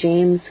 daughter of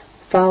James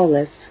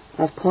Fowlis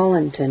of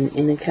Colinton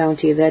in the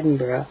county of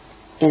Edinburgh.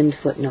 End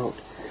footnote.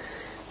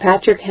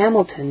 Patrick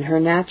Hamilton, her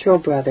natural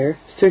brother,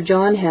 Sir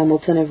John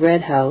Hamilton of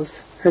Redhouse,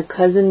 her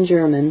cousin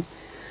German,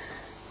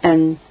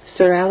 and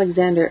Sir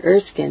Alexander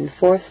Erskine,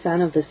 4th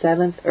son of the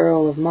 7th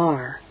Earl of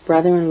Mar,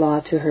 brother-in-law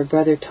to her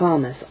brother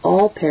Thomas,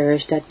 all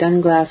perished at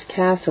Dunglass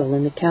Castle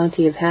in the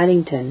county of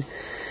Haddington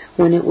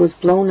when it was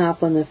blown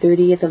up on the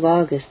 30th of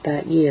August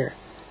that year.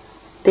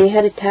 They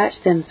had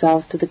attached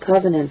themselves to the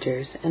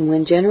Covenanters, and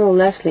when General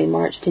Leslie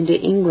marched into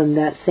England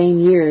that same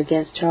year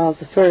against Charles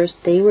I,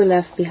 they were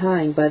left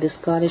behind by the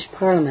Scottish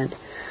Parliament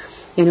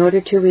in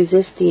order to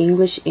resist the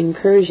English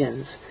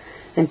incursions,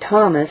 and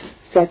Thomas,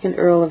 2nd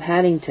Earl of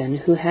Haddington,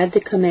 who had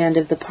the command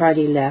of the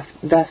party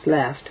thus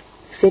left,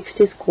 fixed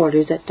his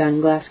quarters at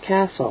Dunglass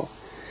Castle.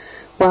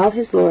 While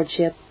his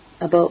lordship,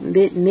 about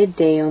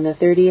midday on the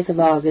 30th of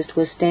August,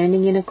 was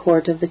standing in a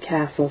court of the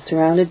castle,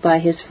 surrounded by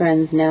his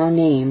friends now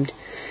named,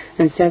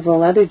 and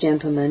several other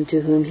gentlemen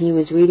to whom he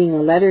was reading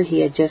a letter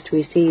he had just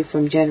received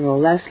from General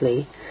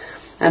Leslie,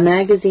 a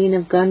magazine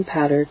of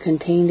gunpowder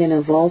contained in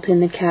a vault in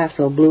the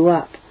castle blew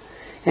up,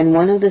 and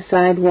one of the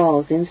side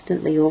walls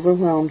instantly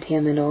overwhelmed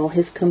him and all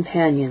his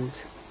companions,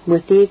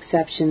 with the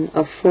exception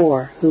of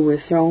 4 who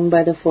were thrown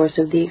by the force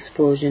of the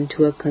explosion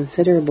to a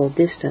considerable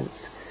distance.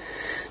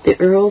 The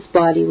Earl's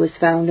body was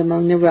found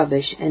among the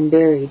rubbish and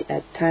buried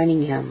at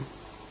Tyningham.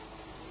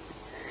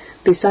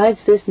 Besides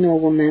this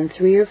nobleman,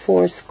 3 or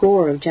 4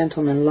 score of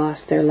gentlemen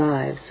lost their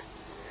lives.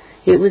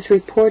 It was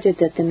reported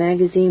that the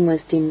magazine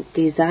was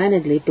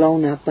designedly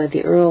blown up by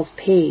the Earl's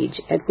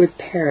page, Edward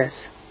Paris,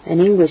 an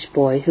English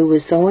boy who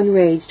was so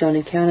enraged on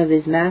account of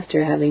his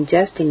master having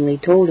jestingly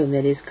told him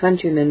that his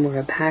countrymen were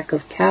a pack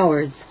of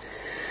cowards,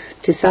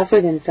 to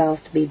suffer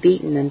themselves to be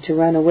beaten and to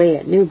run away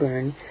at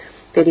Newburn,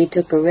 that he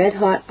took a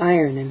red-hot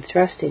iron and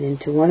thrust it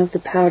into one of the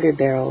powder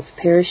barrels,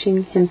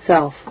 perishing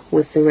himself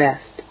with the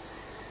rest.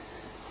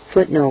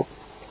 Footnote: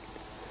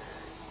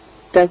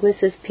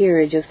 Douglas's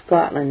Peerage of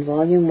Scotland,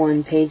 Volume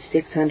 1, page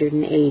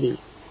 680.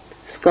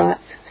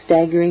 Scott's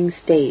Staggering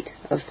State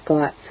of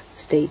Scott's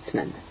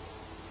Statesmen.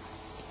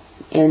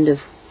 End of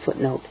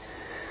footnote.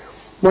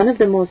 One of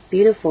the most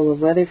beautiful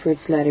of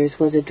Rutherford's letters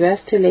was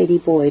addressed to Lady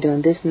Boyd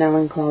on this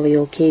melancholy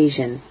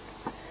occasion.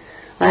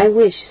 "I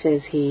wish,"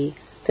 says he,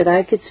 "that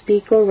I could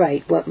speak or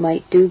write what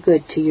might do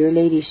good to your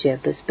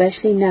ladyship,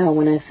 especially now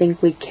when I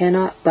think we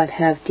cannot but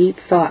have deep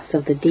thoughts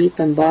of the deep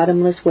and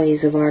bottomless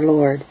ways of our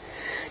Lord,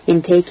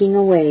 in taking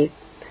away,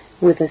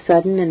 with a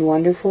sudden and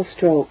wonderful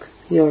stroke,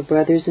 your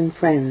brothers and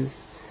friends.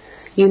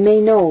 You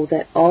may know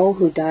that all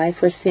who die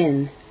for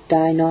sin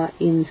die not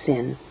in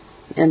sin,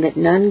 and that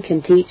none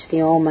can teach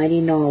the Almighty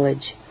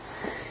knowledge.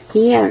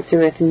 He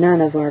answereth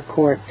none of our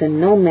courts, and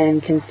no man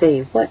can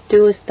say, What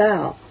doest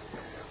thou?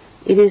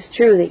 It is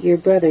true that your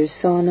brothers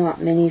saw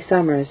not many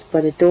summers,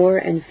 but adore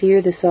and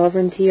fear the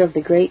sovereignty of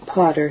the great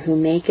potter who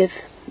maketh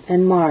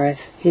and marreth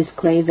his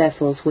clay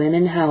vessels when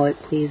and how it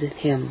pleaseth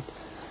him.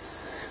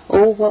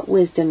 Oh, what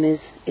wisdom is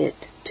it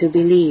to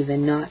believe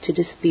and not to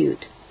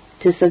dispute,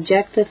 to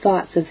subject the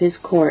thoughts of his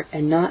court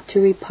and not to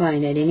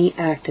repine at any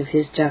act of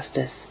his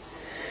justice.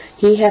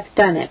 He hath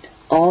done it,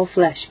 all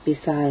flesh be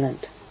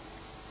silent.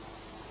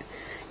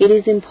 It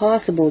is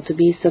impossible to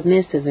be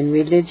submissive and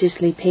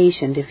religiously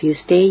patient if you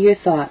stay your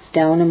thoughts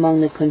down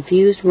among the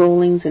confused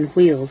rollings and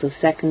wheels of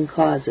second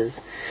causes,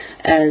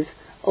 as,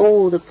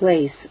 oh, the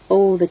place,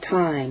 oh, the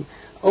time,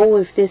 oh,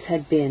 if this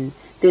had been,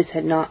 this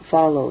had not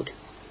followed,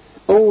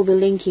 oh, the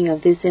linking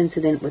of this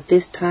incident with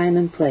this time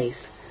and place.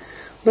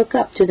 Look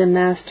up to the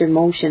master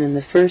motion and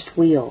the first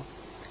wheel.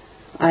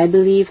 I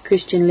believe,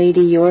 Christian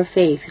lady, your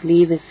faith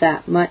leaveth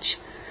that much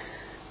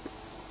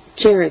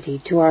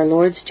charity to our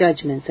Lord's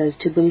judgments as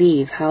to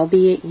believe,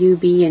 howbeit you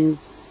be in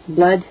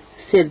blood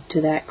sibbed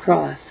to that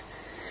cross,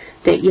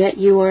 that yet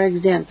you are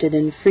exempted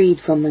and freed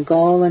from the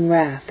gall and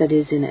wrath that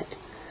is in it.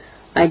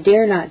 I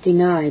dare not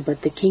deny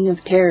but the King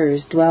of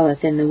Terrors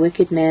dwelleth in the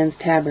wicked man's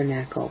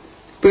tabernacle.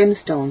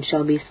 Brimstone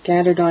shall be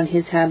scattered on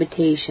his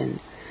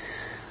habitation.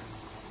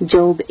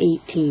 Job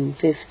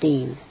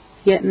 18:15.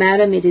 Yet,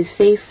 madam, it is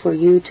safe for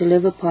you to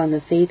live upon the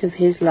faith of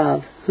his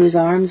love, whose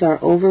arms are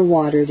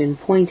overwatered and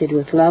pointed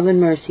with love and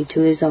mercy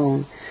to his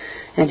own,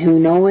 and who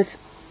knoweth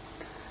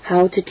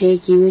how to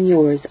take you and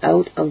yours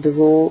out of the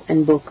roll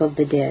and book of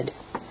the dead.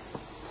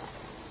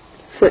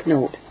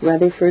 Footnote: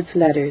 Rutherford's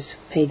Letters,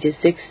 pages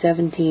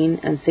 617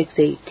 and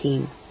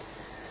 618.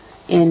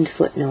 End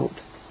footnote.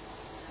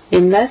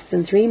 In less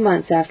than 3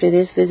 months after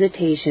this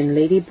visitation,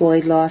 Lady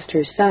Boyd lost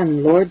her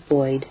son, Lord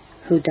Boyd,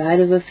 who died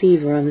of a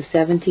fever on the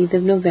 17th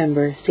of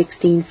November,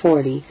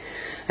 1640,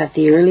 at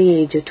the early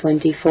age of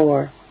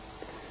 24.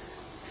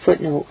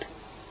 Footnote: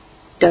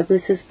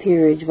 Douglas's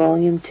Peerage,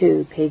 Volume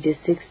 2, pages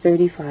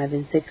 635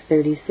 and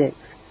 636.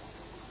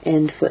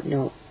 End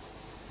footnote.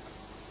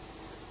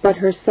 But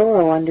her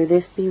sorrow under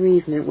this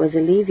bereavement was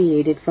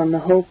alleviated from the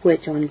hope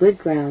which, on good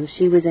grounds,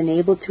 she was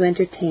enabled to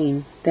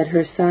entertain, that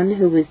her son,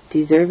 who was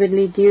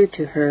deservedly dear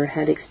to her,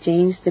 had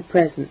exchanged the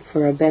present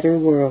for a better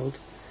world.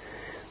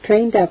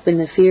 Trained up in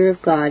the fear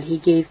of God, he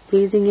gave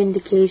pleasing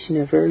indication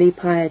of early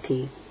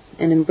piety,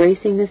 and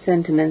embracing the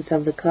sentiments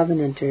of the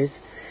Covenanters,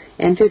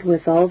 entered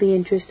with all the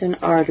interest and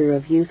ardor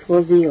of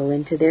youthful zeal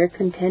into their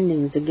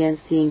contendings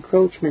against the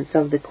encroachments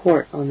of the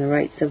court on the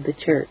rights of the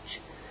Church.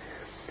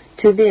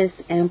 To this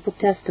ample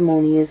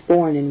testimony is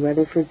borne in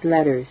Rutherford's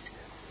letters.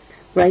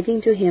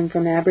 Writing to him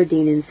from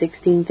Aberdeen in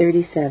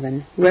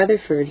 1637,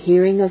 Rutherford,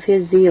 hearing of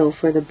his zeal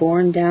for the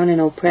borne down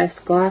and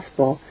oppressed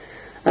gospel,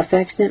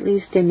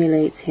 affectionately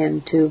stimulates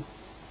him to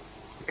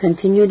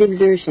continued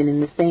exertion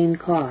in the same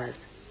cause,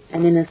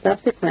 and in a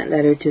subsequent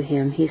letter to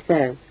him he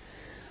says,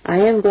 I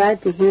am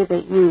glad to hear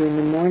that you, in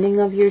the morning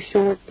of your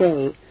short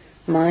day,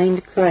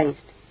 mind Christ,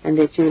 and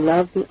that you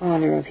love the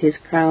honor of his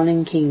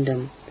crowning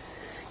kingdom.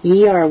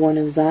 Ye are one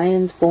of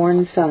Zion's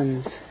born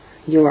sons.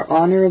 Your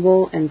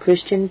honorable and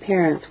Christian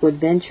parents would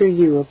venture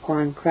you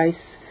upon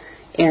Christ's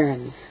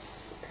errands.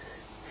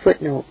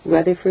 Footnote,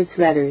 Rutherford's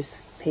Letters,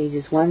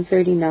 pages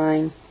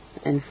 139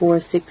 and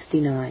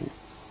 469.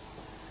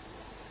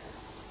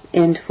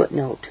 End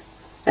footnote.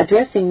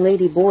 Addressing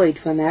Lady Boyd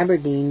from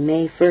Aberdeen,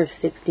 May 1,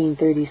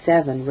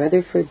 1637,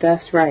 Rutherford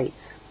thus writes,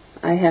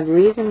 I have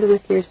reasoned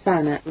with your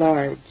son at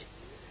large.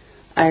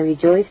 I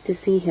rejoice to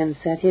see him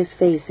set his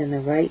face in the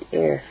right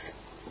earth.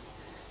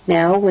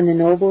 Now, when the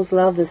nobles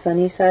love the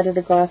sunny side of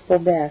the gospel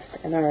best,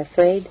 and are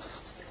afraid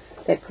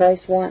that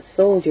Christ wants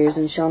soldiers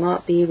and shall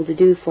not be able to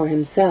do for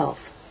himself.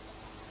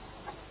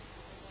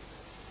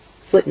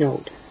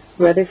 Footnote,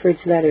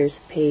 Rutherford's Letters,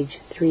 page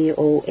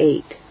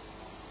 308.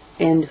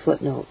 End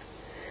footnote.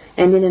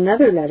 And in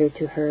another letter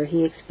to her,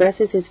 he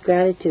expresses his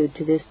gratitude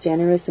to this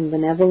generous and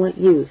benevolent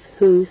youth,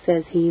 who,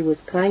 says he, was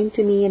kind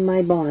to me in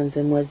my bonds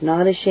and was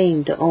not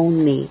ashamed to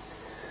own me.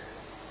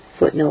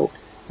 Footnote,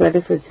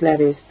 Rutherford's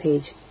Letters,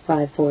 page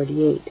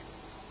 548.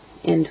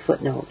 End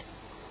footnote.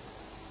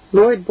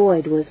 Lord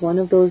Boyd was one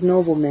of those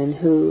noblemen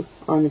who,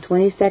 on the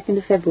 22nd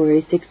of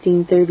February,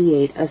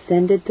 1638,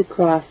 ascended the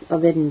cross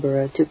of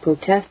Edinburgh to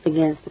protest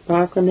against the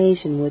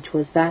proclamation which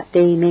was that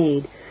day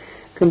made,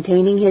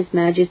 containing His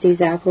Majesty's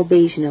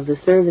approbation of the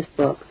service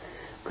book,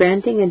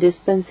 granting a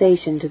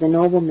dispensation to the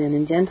noblemen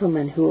and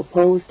gentlemen who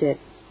opposed it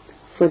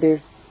for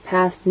their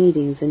past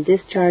meetings, and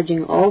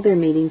discharging all their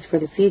meetings for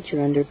the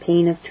future under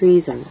pain of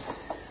treason.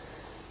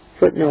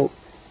 Footnote,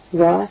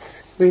 Roth's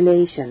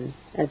Relation,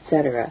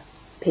 etc.,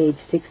 page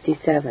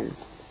 67.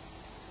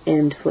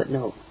 End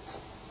footnote.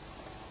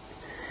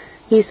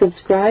 He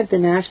subscribed the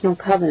National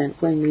Covenant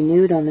when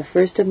renewed on the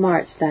 1st of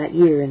March that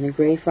year in the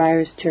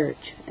Greyfriars Church,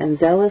 and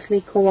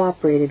zealously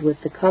cooperated with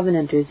the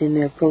Covenanters in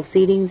their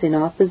proceedings in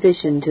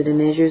opposition to the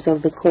measures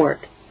of the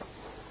court.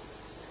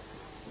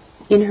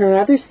 In her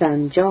other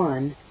son,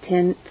 John,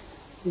 10th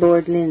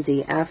Lord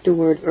Lindsay,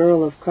 afterward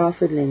Earl of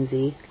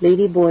Crawford-Lindsay,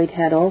 Lady Boyd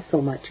had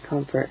also much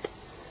comfort.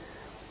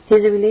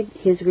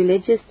 His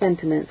religious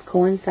sentiments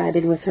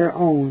coincided with her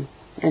own,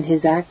 and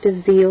his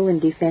active zeal in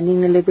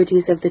defending the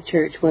liberties of the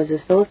Church was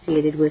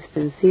associated with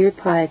sincere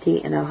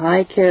piety and a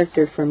high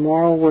character for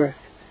moral worth,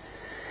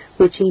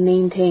 which he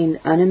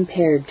maintained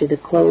unimpaired to the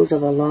close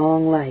of a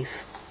long life.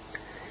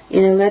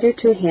 In a letter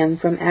to him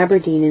from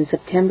Aberdeen in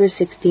September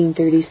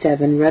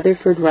 1637,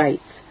 Rutherford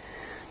writes,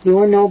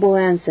 Your noble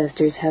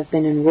ancestors have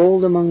been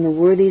enrolled among the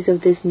worthies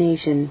of this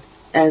nation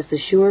as the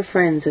sure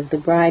friends of the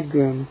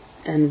bridegroom,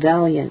 and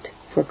valiant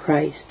for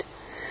Christ.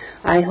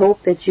 I hope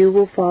that you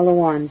will follow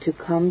on to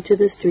come to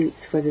the streets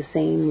for the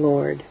same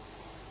Lord.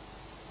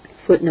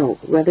 Footnote,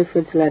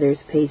 Rutherford's Letters,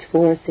 page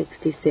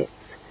 466.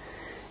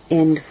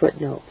 End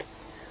footnote.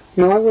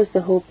 Nor was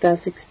the hope thus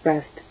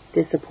expressed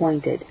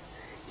disappointed.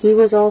 He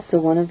was also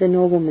one of the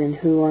noblemen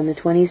who, on the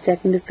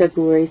 22nd of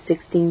February,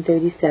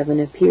 1637,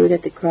 appeared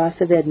at the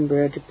Cross of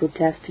Edinburgh to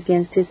protest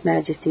against His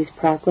Majesty's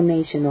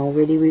proclamation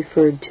already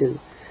referred to.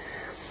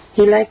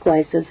 He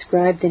likewise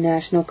subscribed the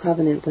National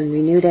Covenant when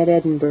renewed at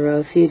Edinburgh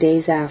a few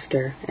days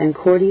after, and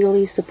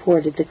cordially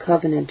supported the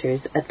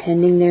Covenanters,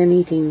 attending their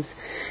meetings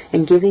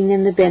and giving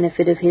them the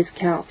benefit of his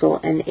counsel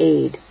and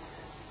aid.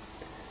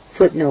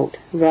 Footnote,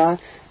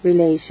 Roth's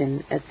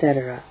Relation,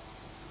 etc.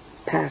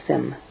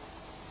 Passam.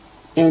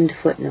 End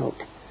footnote.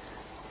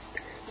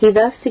 He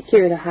thus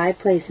secured a high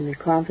place in the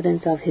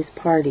confidence of his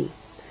party.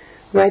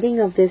 Writing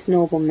of this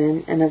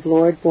nobleman and of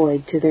Lord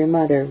Boyd to their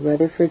mother,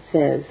 Rutherford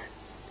says,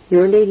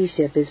 Your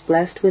ladyship is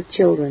blessed with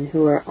children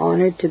who are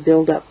honoured to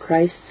build up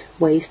Christ's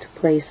waste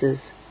places.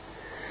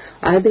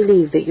 I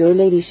believe that your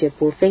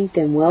ladyship will think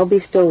them well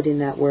bestowed in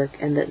that work,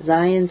 and that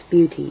Zion's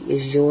beauty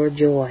is your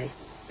joy.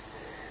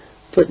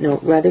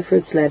 Footnote,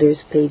 Rutherford's Letters,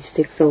 page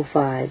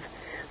 605.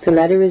 The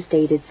letter is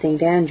dated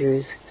St.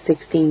 Andrews,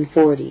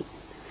 1640.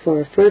 For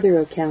a further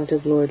account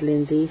of Lord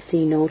Lindsay,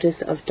 see notice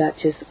of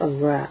Duchess of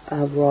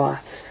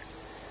Roths.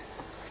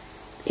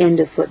 End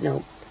of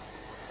footnote.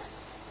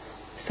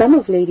 Some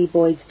of Lady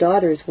Boyd's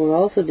daughters were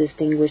also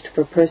distinguished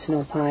for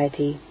personal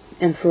piety,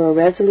 and for a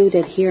resolute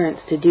adherence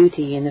to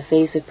duty in the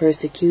face of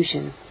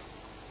persecution.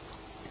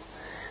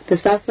 The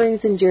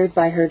sufferings endured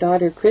by her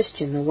daughter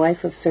Christian, the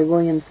wife of Sir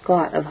William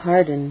Scott of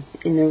Harden,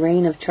 in the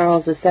reign of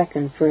Charles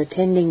II for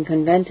attending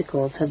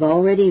conventicles have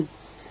already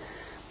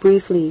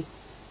briefly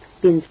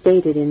been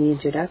stated in the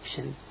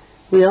introduction.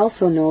 We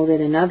also know that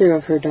another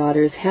of her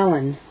daughters,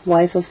 Helen,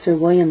 wife of Sir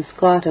William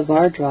Scott of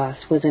Ardross,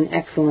 was an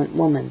excellent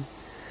woman.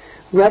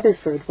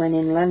 Rutherford, when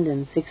in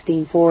London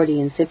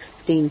 1640 and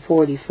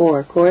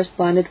 1644,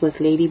 corresponded with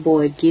Lady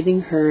Boyd,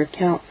 giving her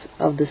accounts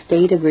of the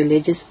state of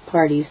religious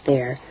parties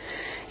there,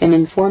 and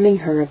informing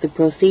her of the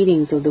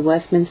proceedings of the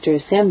Westminster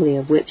Assembly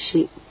of which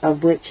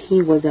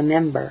he was a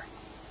member.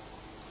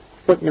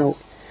 Footnote,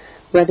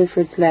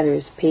 Rutherford's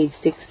Letters, page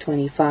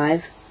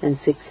 625 and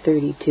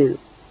 632.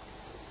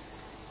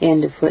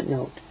 End of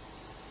footnote.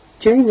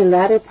 During the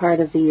latter part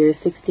of the year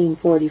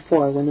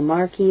 1644, when the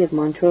Marquis of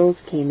Montrose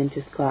came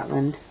into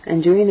Scotland,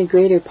 and during the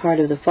greater part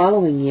of the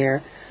following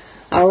year,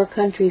 our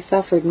country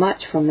suffered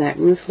much from that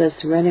ruthless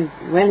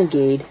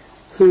renegade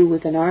who,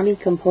 with an army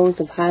composed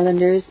of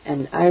Highlanders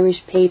and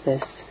Irish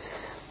Papists,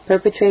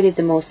 perpetrated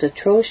the most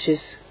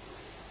atrocious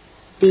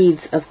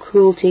deeds of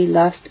cruelty,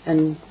 lust,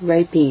 and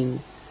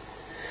rapine.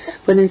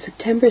 But in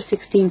September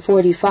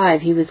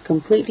 1645 he was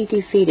completely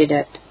defeated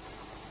at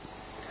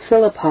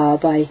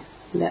Philiphaugh by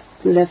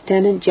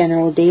Lieutenant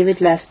General David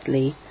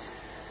Leslie,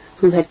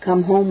 who had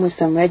come home with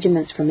some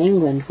regiments from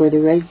England where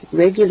the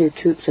regular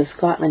troops of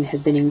Scotland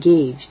had been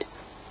engaged.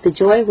 The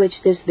joy which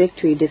this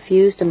victory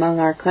diffused among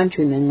our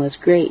countrymen was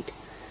great.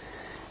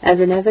 As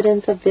an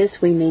evidence of this,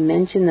 we may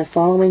mention the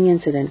following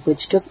incident,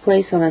 which took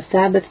place on a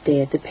Sabbath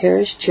day at the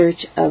parish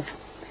church of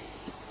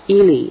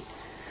Ely,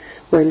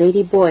 where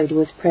Lady Boyd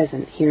was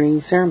present,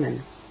 hearing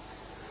sermon.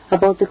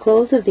 About the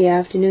close of the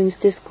afternoon's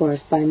discourse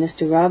by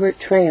Mr. Robert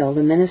Trail,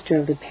 the minister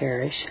of the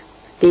parish,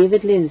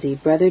 David Lindsay,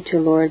 brother to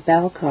Lord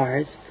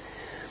Balcarres,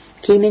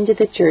 came into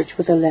the church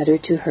with a letter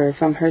to her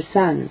from her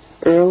son,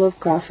 Earl of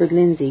Crawford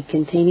Lindsay,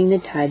 containing the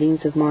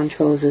tidings of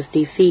Montrose's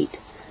defeat.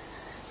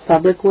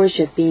 Public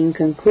worship being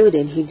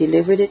concluded, he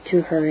delivered it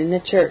to her in the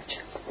church,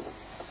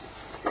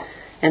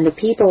 and the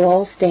people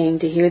all staying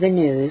to hear the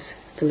news,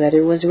 the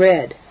letter was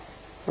read.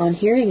 On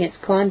hearing its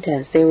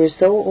contents, they were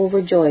so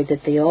overjoyed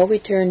that they all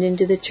returned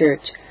into the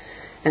church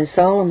and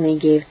solemnly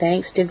gave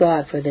thanks to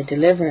God for the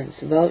deliverance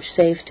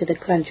vouchsafed to the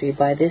country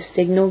by this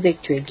signal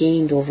victory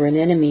gained over an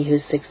enemy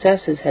whose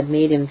successes had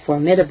made him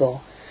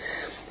formidable,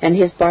 and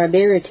his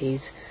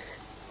barbarities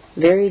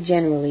very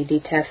generally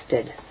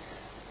detested.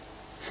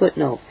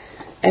 Footnote.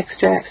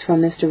 Extracts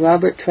from Mr.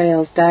 Robert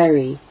Trail's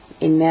diary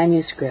in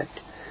manuscript.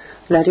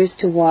 Letters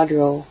to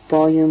Wadrow,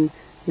 Volume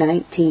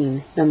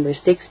 19, number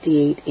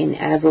 68 in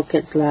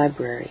Advocate's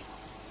Library.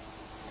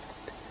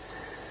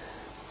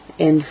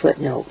 End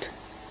footnote.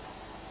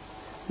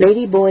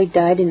 Lady Boyd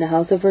died in the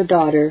house of her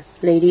daughter,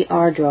 Lady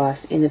Ardross,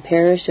 in the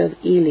parish of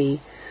Ely,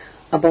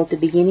 about the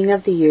beginning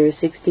of the year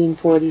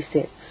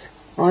 1646.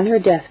 On her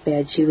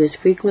deathbed she was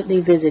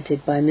frequently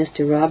visited by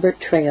Mr. Robert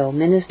Trail,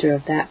 minister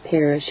of that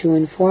parish, who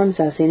informs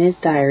us in his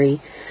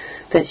diary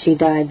that she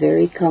died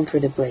very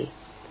comfortably.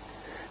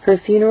 Her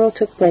funeral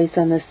took place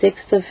on the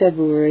 6th of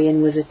February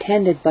and was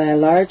attended by a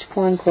large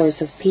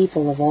concourse of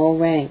people of all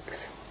ranks.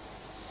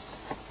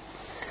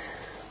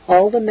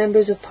 All the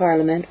members of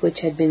Parliament which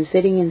had been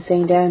sitting in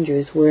St.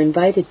 Andrews were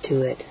invited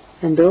to it,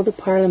 and though the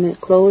Parliament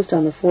closed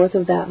on the 4th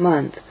of that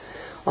month,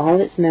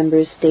 all its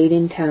members stayed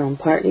in town,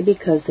 partly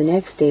because the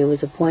next day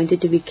was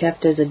appointed to be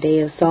kept as a day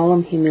of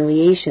solemn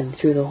humiliation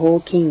through the whole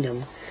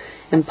kingdom,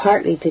 and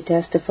partly to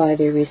testify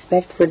their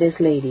respect for this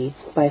lady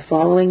by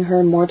following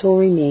her mortal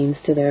remains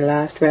to their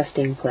last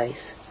resting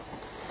place.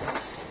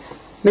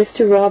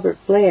 Mr. Robert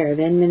Blair,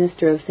 then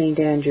minister of St.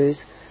 Andrews,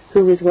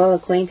 who was well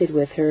acquainted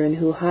with her and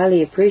who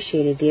highly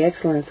appreciated the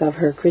excellence of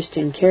her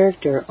Christian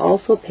character,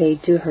 also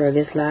paid to her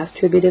this last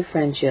tribute of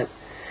friendship,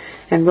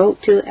 and wrote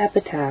two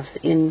epitaphs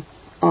in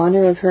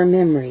honor of her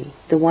memory,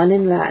 the one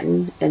in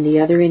Latin and the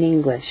other in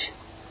English.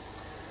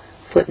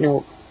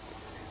 Footnote.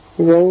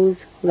 Rose,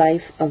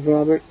 Life of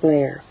Robert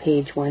Blair,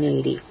 page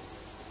 180.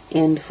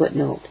 End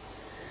footnote.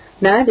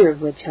 Neither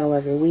of which,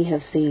 however, we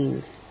have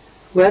seen.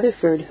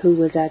 Rutherford, who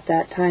was at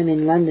that time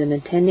in London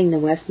attending the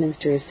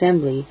Westminster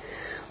Assembly,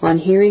 on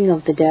hearing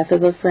of the death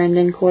of a friend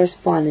and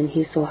correspondent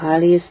he so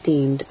highly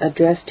esteemed,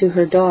 addressed to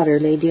her daughter,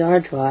 Lady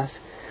Ardross,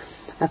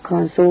 a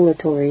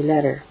consolatory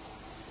letter.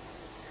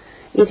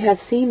 It hath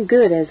seemed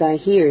good, as I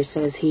hear,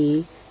 says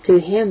he, to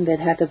him that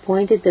hath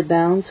appointed the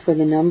bounds for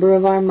the number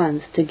of our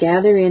months, to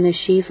gather in a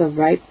sheaf of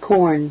ripe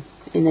corn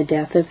in the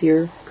death of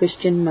your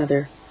Christian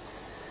mother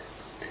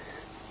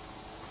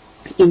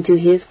into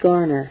his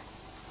garner.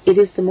 It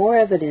is the more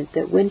evident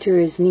that winter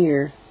is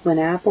near, when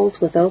apples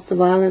without the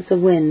violence of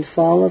wind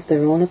fall of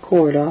their own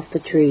accord off the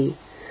tree.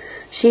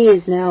 She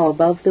is now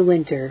above the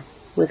winter,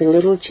 with a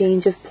little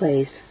change of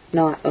place,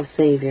 not of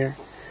Saviour.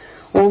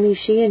 Only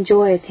she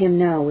enjoyeth him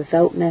now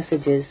without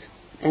messages,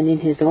 and in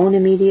his own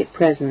immediate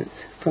presence,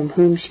 from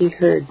whom she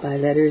heard by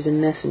letters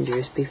and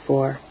messengers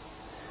before.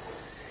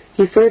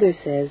 He further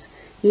says,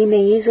 Ye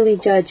may easily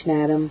judge,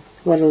 madam,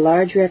 what a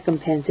large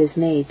recompense is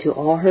made to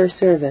all her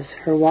service,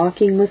 her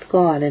walking with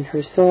God, and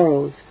her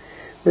sorrows,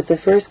 with the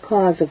first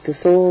cause of the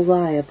soul's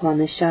eye upon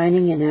the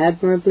shining and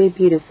admirably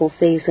beautiful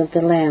face of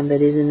the Lamb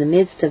that is in the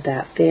midst of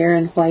that fair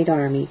and white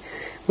army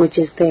which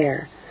is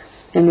there,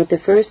 and with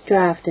the first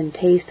draught and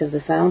taste of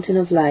the fountain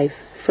of life,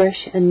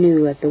 fresh and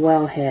new at the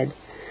wellhead,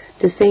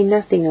 to say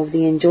nothing of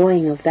the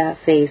enjoying of that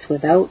face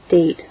without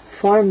date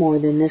far more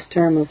than this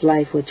term of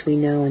life which we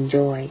now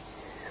enjoy.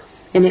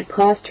 And it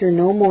cost her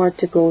no more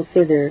to go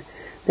thither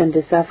than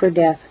to suffer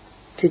death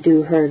to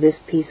do her this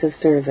piece of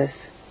service.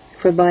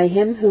 For by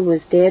him who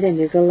was dead and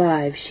is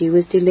alive she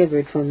was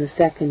delivered from the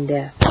second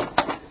death.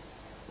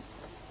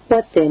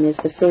 What then is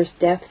the first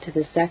death to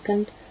the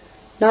second?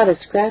 Not a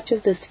scratch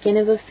of the skin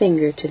of a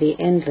finger to the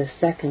endless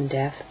second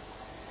death.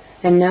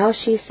 And now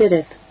she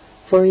sitteth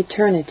for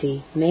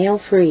eternity, male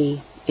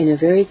free, in a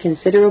very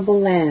considerable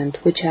land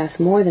which hath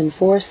more than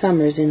 4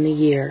 summers in the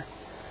year.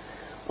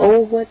 Oh,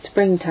 what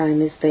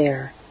springtime is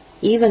there!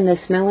 Even the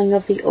smelling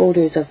of the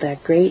odors of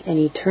that great and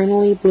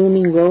eternally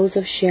blooming rose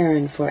of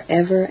Sharon for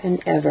ever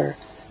and ever.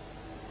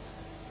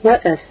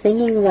 What a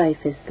singing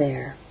life is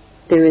there!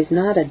 There is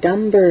not a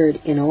dumb bird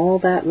in all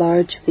that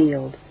large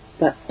field,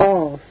 but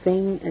all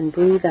sing and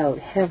breathe out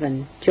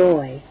heaven,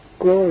 joy,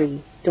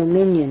 glory,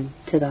 dominion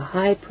to the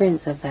high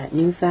prince of that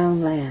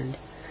new-found land.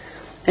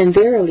 And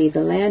verily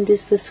the land is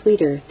the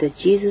sweeter that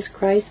Jesus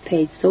Christ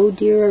paid so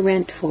dear a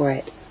rent for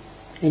it,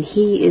 and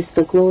he is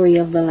the glory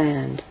of the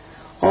land.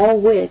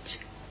 All which,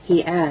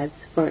 he adds,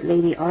 for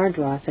Lady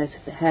Ardross, as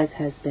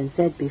has been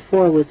said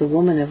before, was a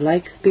woman of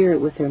like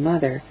spirit with her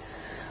mother,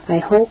 I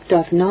hope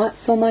doth not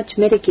so much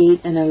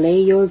mitigate and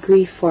allay your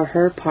grief for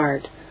her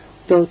part,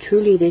 though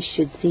truly this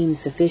should seem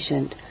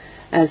sufficient,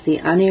 as the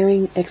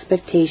unerring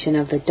expectation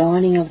of the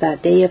dawning of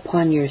that day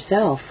upon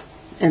yourself,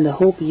 and the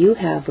hope you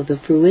have of the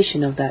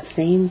fruition of that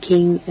same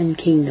King and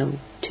Kingdom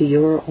to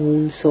your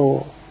own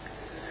soul.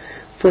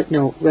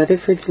 Footnote,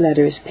 Rutherford's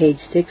Letters, page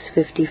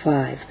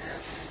 655.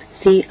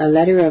 See a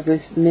letter of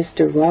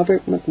Mr.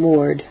 Robert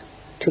McWard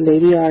to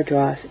Lady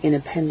Ardross in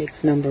Appendix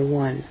No.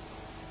 1.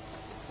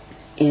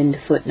 End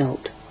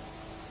footnote.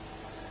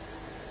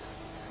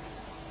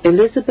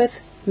 Elizabeth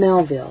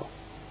Melville,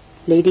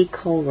 Lady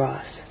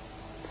Culross.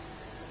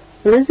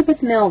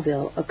 Elizabeth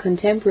Melville, a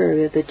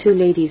contemporary of the 2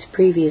 ladies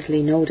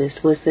previously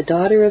noticed, was the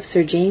daughter of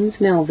Sir James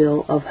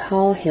Melville of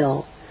Hull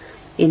Hill,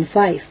 in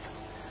Fife.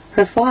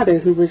 Her father,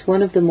 who was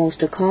one of the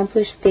most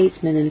accomplished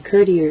statesmen and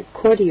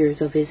courtiers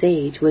of his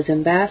age, was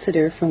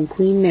ambassador from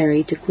Queen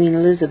Mary to Queen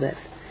Elizabeth,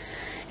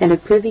 and a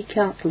privy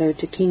councillor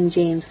to King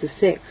James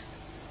VI.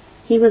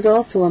 He was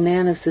also a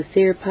man of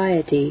sincere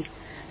piety,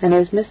 and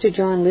as Mr.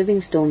 John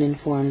Livingstone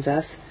informs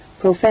us,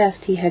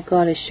 professed he had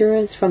got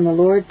assurance from the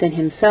Lord that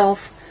himself,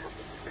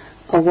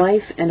 a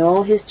wife, and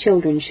all his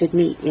children should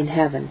meet in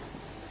heaven.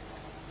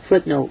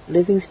 Footnote,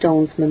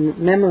 Livingstone's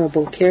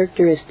memorable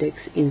characteristics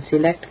in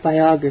Select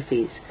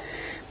Biographies,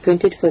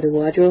 printed for the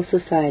Wadrael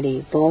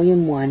Society,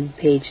 Volume 1,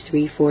 page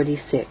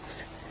 346.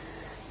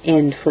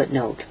 End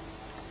footnote.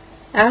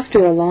 After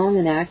a long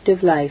and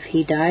active life,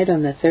 he died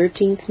on the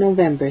 13th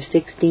November,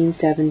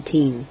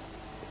 1617.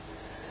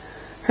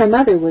 Her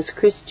mother was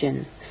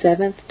Christian,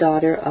 7th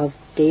daughter of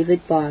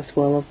David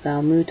Boswell of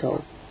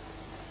Balmuto.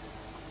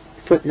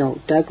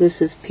 Footnote,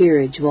 Douglas's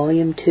Peerage,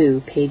 Volume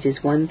 2, pages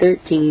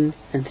 113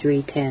 and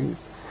 310.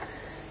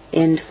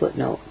 End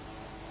footnote.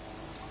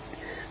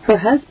 Her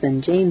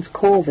husband, James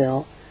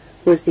Colville,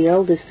 was the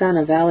eldest son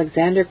of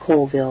Alexander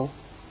Colville,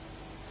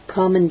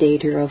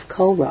 Commendator of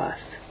Culross.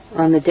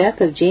 On the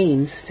death of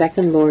James,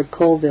 2nd Lord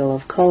Colville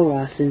of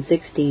Culross in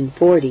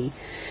 1640,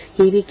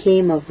 he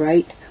became of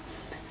right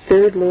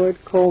 3rd Lord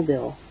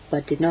Colville,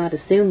 but did not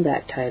assume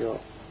that title.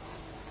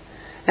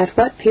 At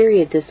what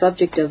period the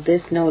subject of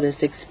this notice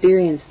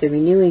experienced the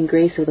renewing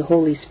grace of the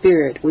Holy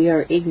Spirit we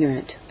are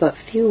ignorant, but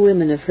few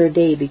women of her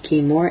day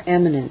became more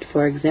eminent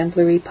for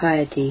exemplary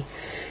piety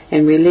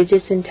and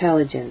religious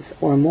intelligence,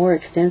 or more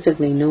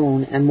extensively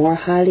known and more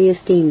highly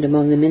esteemed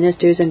among the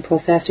ministers and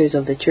professors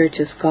of the Church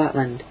of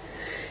Scotland,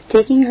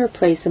 taking her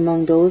place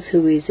among those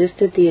who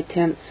resisted the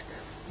attempts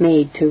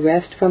made to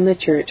wrest from the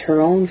Church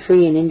her own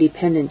free and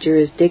independent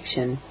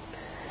jurisdiction,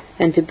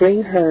 and to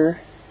bring her,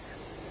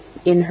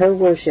 in her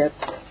worship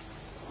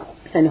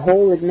and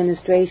whole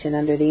administration,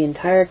 under the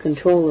entire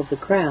control of the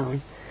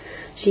Crown.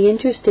 She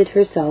interested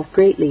herself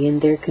greatly in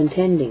their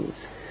contendings.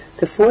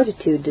 The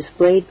fortitude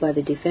displayed by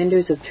the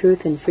defenders of truth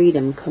and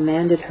freedom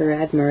commanded her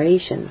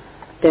admiration.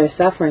 Their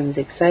sufferings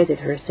excited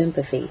her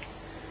sympathy.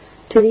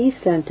 To these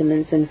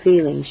sentiments and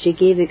feelings she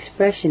gave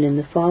expression in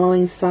the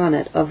following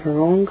sonnet of her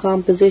own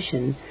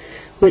composition,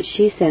 which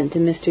she sent to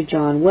Mr.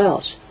 John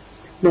Welsh,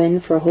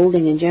 when, for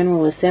holding a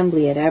General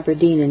Assembly at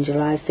Aberdeen in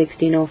July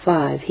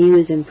 1605, he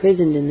was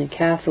imprisoned in the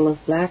Castle of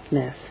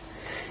Blackness,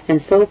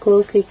 and so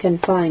closely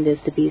confined as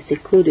to be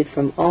secluded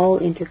from all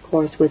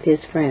intercourse with his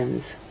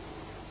friends.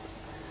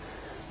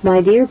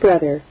 My dear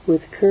brother,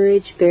 with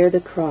courage bear the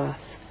cross.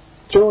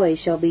 Joy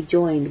shall be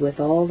joined with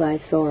all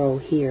thy sorrow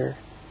here.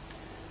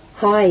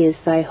 High is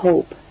thy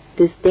hope,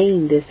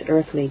 disdain this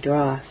earthly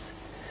dross.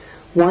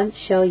 Once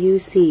shall you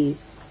see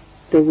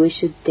the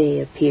wished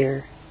day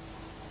appear.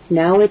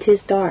 Now it is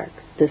dark,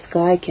 the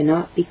sky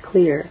cannot be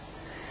clear.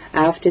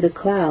 After the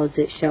clouds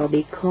it shall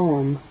be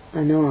calm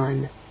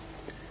anon.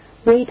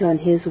 Wait on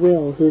his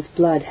will whose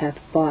blood hath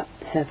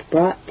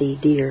brought thee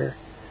dear.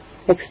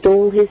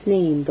 Extol his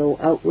name though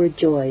outward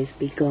joys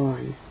be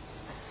gone.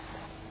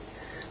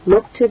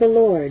 Look to the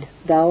Lord,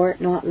 thou art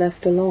not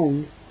left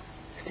alone.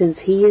 Since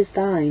he is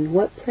thine,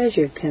 what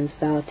pleasure canst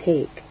thou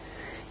take?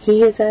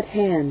 He is at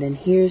hand and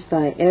hears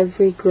thy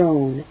every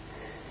groan.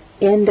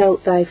 End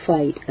out thy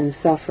fight and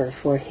suffer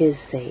for his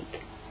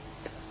sake.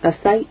 A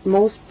sight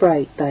most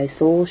bright thy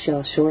soul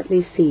shall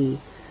shortly see,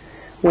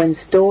 when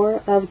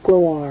store of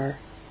gloire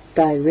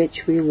thy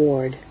rich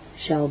reward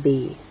shall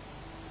be.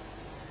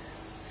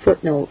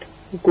 Footnote,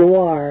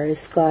 gloire is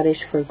Scottish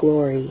for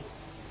glory.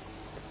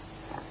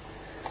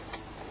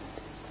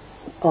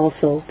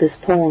 Also, this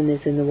poem is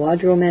in the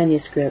Wadrow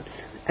Manuscripts,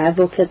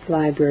 Advocates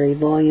Library,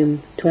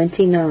 Volume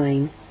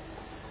 29,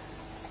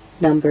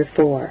 Number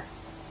 4.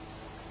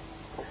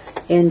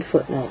 End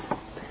footnote.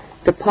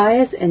 The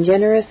pious and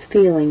generous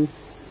feeling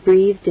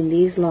breathed in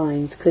these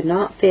lines could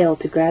not fail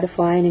to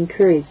gratify and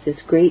encourage this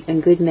great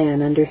and good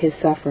man under his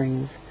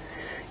sufferings.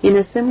 In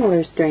a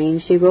similar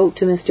strain she wrote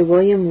to Mr.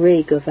 William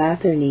Rigg of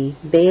Atherny,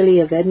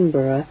 Baillie of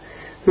Edinburgh,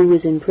 who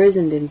was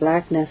imprisoned in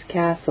Blackness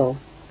Castle.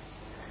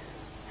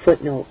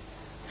 Footnote.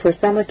 For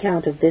some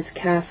account of this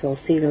castle,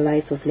 see the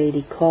Life of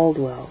Lady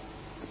Caldwell.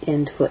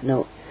 End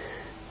footnote.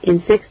 In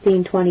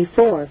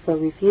 1624, for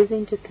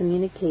refusing to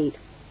communicate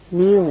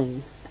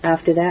kneeling,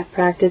 after that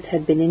practice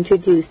had been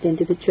introduced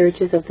into the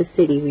churches of the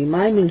city,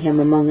 reminding him,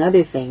 among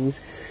other things,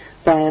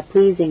 by a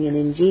pleasing and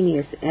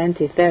ingenious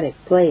antithetic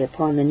play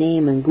upon the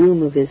name and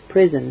gloom of his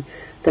prison,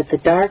 that the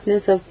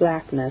darkness of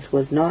blackness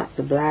was not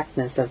the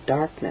blackness of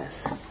darkness.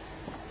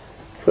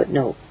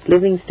 Footnote.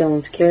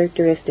 Livingstone's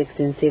Characteristics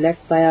in Select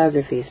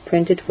Biographies,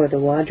 printed for the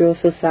Wadrow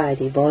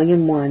Society,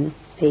 Volume 1,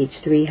 page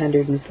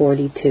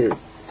 342.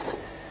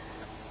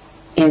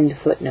 End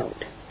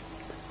footnote.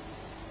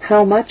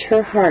 How much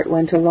her heart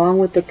went along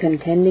with the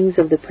contendings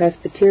of the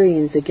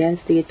Presbyterians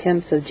against the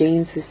attempts of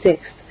James VI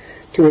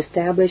to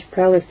establish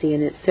prelacy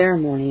in its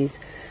ceremonies,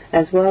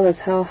 as well as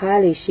how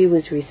highly she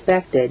was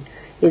respected,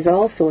 is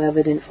also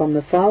evident from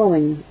the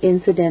following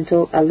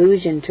incidental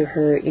allusion to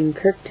her in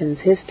Kirkton's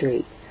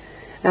History.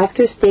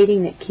 After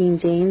stating that King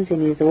James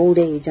in his old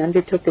age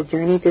undertook a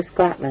journey to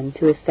Scotland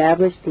to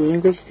establish the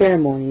English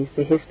ceremonies,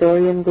 the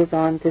historian goes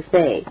on to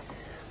say,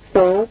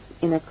 so,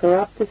 in a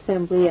corrupt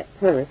assembly at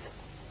Perth,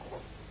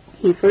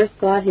 he first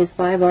got his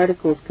 5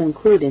 articles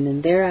concluded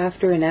and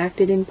thereafter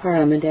enacted in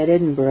Parliament at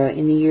Edinburgh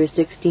in the year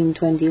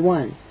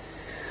 1621.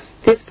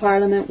 This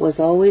Parliament was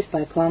always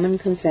by common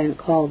consent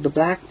called the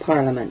Black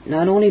Parliament,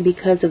 not only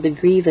because of the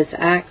grievous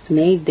acts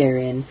made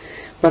therein,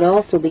 but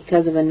also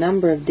because of a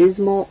number of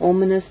dismal,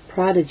 ominous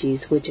prodigies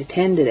which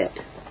attended it.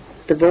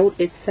 The vote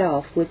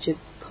itself, which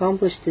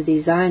accomplished the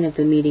design of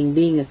the meeting,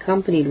 being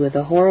accompanied with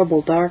a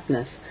horrible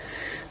darkness,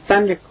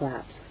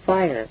 thunderclaps,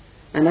 fire,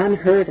 an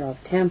unheard-of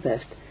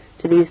tempest,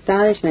 to the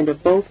astonishment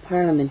of both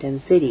Parliament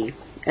and city,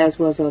 as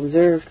was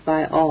observed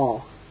by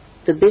all.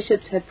 The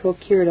bishops had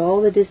procured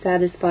all the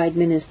dissatisfied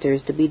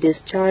ministers to be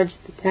discharged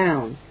the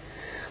town.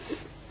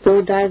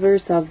 So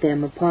divers of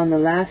them, upon the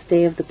last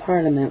day of the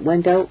Parliament,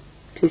 went out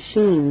to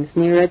Sheen's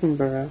near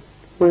Edinburgh,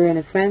 where in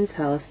a friend's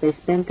house they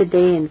spent the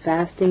day in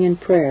fasting and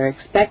prayer,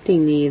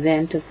 expecting the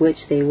event of which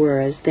they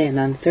were as then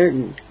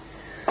uncertain.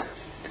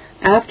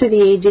 After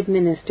the aged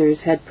ministers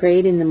had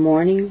prayed in the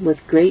morning with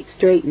great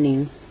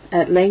straightening,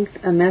 at length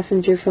a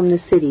messenger from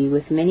the city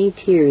with many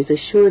tears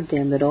assured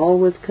them that all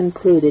was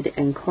concluded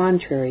and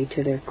contrary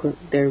to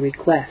their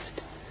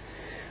request.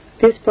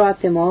 This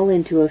brought them all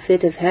into a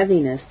fit of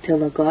heaviness,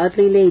 till a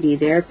godly lady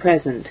there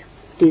present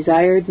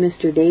desired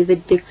Mr.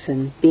 David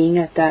Dixon, being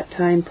at that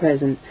time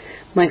present,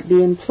 might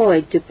be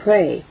employed to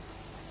pray.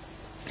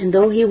 And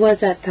though he was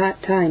at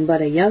that time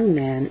but a young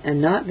man,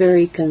 and not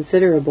very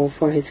considerable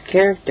for his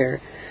character,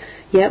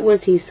 yet was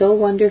he so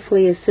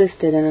wonderfully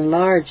assisted and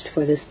enlarged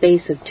for the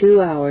space of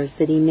 2 hours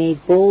that he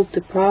made bold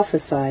to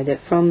prophesy that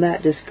from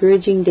that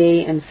discouraging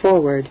day and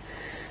forward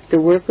the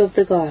work of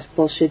the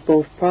gospel should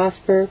both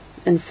prosper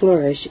and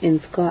flourish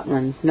in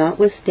Scotland,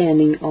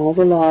 notwithstanding all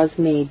the laws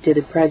made to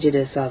the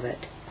prejudice of it.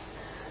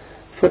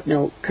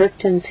 Footnote.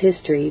 Kirkton's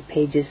History,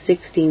 pages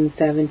 16,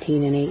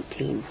 17, and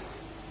 18.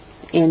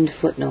 End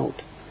footnote.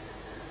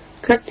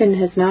 Kirkton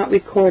has not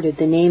recorded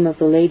the name of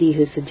the lady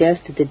who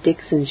suggested that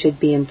Dixon should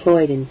be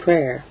employed in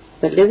prayer,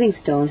 but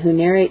Livingstone, who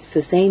narrates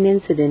the same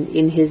incident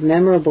in his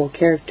memorable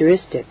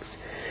Characteristics,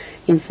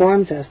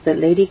 informs us that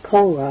Lady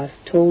Culross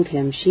told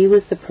him she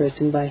was the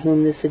person by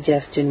whom the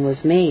suggestion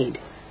was made.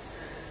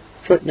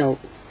 Footnote.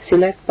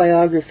 Select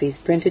Biographies,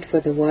 printed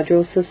for the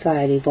Wadrow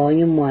Society,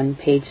 Volume 1,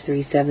 page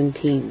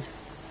 317.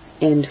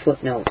 End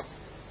footnote.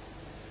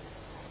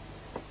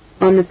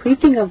 On the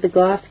preaching of the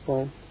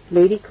Gospel,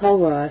 Lady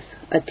Culross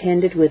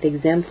attended with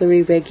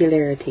exemplary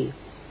regularity.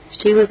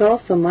 She was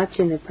also much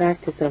in the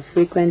practice of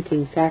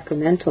frequenting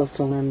sacramental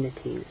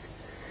solemnities.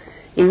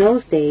 In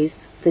those days,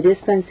 the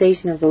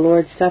dispensation of the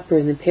Lord's Supper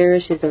in the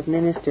parishes of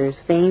ministers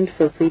famed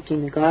for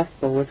preaching the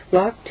Gospel was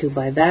flocked to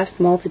by vast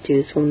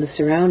multitudes from the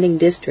surrounding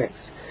districts,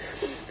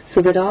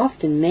 so that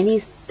often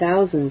many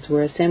thousands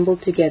were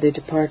assembled together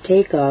to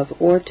partake of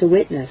or to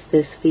witness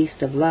this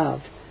feast of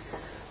love.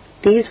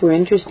 These were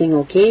interesting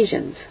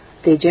occasions.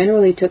 They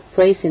generally took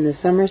place in the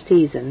summer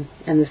season,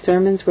 and the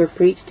sermons were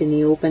preached in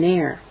the open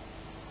air.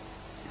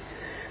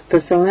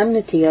 The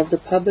solemnity of the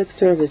public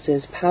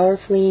services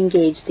powerfully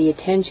engaged the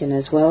attention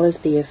as well as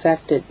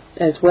affected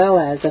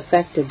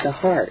the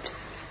heart.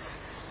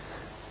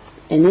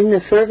 And in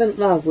the fervent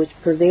love which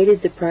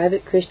pervaded the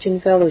private Christian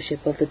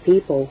fellowship of the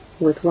people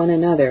with one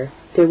another,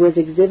 there was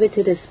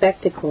exhibited a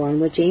spectacle on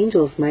which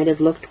angels might have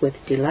looked with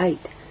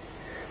delight.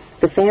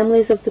 The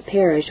families of the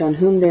parish, on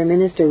whom their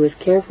minister was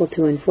careful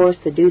to enforce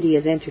the duty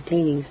of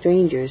entertaining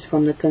strangers,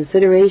 from the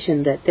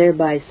consideration that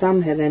thereby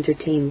some have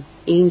entertained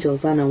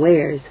angels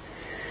unawares,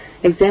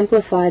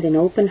 exemplified an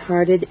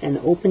open-hearted and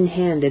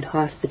open-handed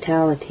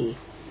hospitality.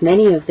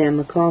 Many of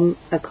them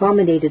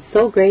accommodated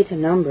so great a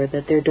number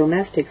that their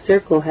domestic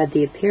circle had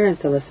the appearance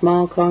of a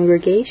small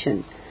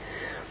congregation,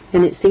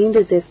 and it seemed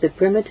as if the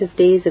primitive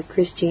days of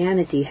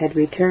Christianity had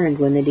returned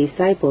when the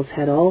disciples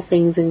had all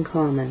things in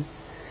common.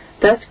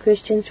 Thus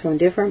Christians from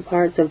different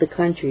parts of the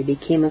country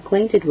became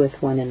acquainted with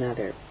one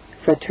another.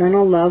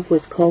 Fraternal love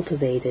was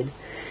cultivated,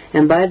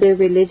 and by their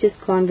religious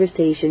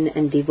conversation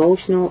and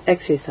devotional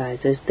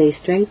exercises they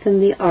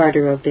strengthened the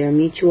ardor of their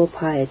mutual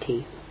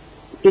piety.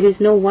 It is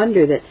no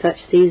wonder that such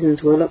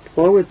seasons were looked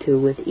forward to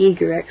with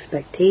eager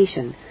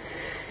expectation,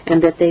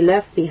 and that they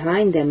left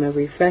behind them a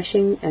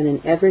refreshing and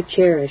an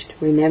ever-cherished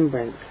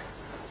remembrance.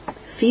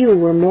 Few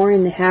were more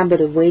in the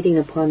habit of waiting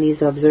upon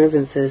these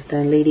observances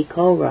than Lady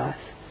Culross,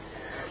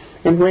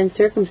 and when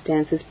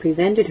circumstances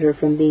prevented her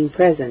from being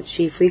present,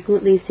 she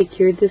frequently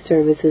secured the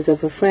services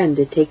of a friend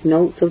to take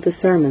notes of the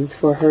sermons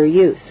for her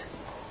use.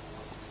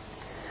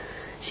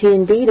 She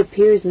indeed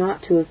appears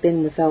not to have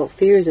been without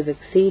fears of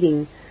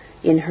exceeding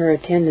in her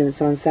attendance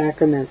on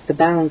sacraments the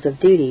bounds of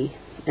duty,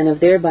 and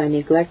of thereby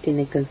neglecting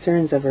the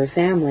concerns of her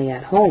family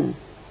at home.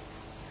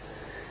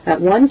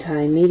 At one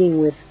time, meeting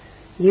with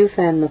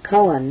Euphan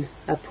McCullen,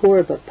 a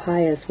poor but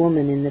pious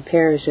woman in the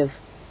parish of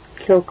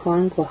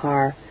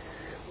Kilconquhar,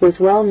 was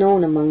well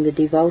known among the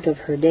devout of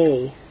her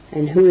day,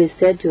 and who is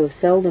said to have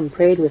seldom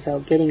prayed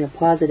without getting a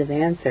positive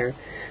answer,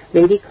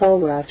 Lady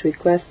Culross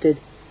requested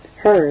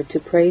her to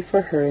pray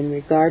for her in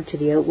regard to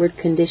the outward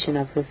condition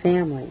of her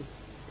family.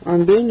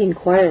 On being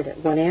inquired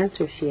at what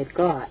answer she had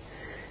got,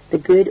 the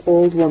good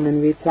old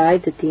woman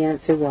replied that the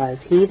answer was,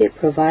 "He that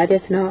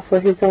provideth not for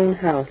his own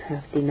house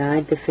hath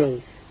denied the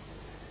faith."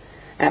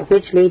 At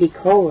which Lady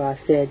Culross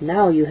said,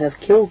 "Now you have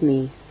killed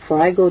me, for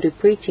I go to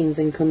preachings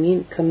and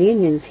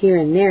communions here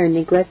and there,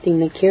 neglecting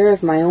the care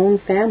of my own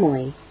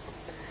family."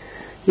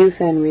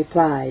 Euphan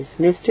replies,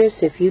 "Mistress,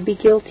 if you be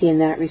guilty in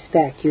that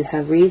respect, you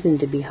have reason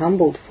to be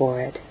humbled for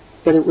it.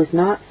 But it was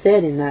not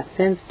said in that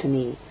sense to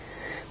me.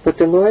 But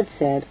the Lord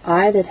said,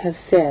 I that have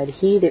said,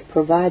 he that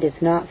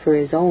provideth not for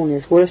his own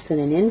is worse than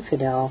an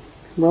infidel.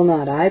 Will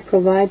not I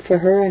provide for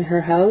her and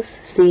her house,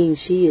 seeing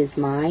she is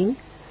mine?"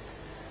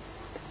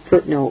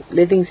 Footnote: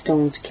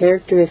 Livingstone's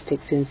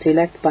Characteristics in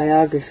Select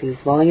Biographies,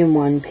 Volume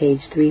 1,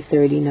 page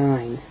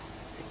 339.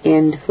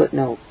 End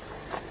footnote.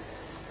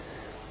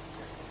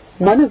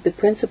 One of the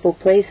principal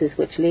places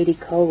which Lady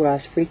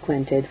Culross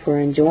frequented for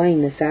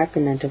enjoying the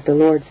sacrament of the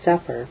Lord's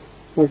Supper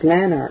was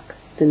Lanark,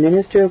 the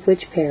minister of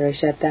which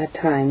parish at that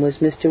time was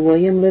Mr.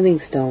 William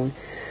Livingstone,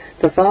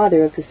 the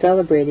father of the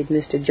celebrated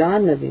Mr.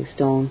 John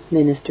Livingstone,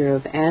 minister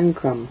of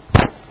Ancram.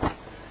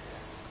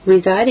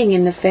 Residing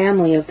in the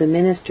family of the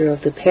minister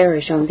of the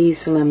parish on these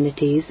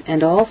solemnities,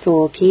 and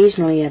also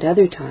occasionally at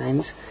other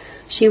times,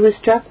 she was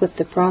struck with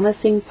the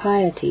promising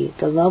piety,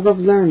 the love of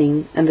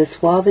learning, and the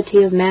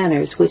suavity of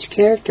manners which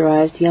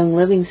characterized young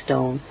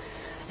Livingstone,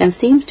 and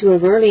seems to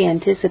have early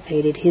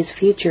anticipated his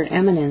future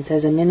eminence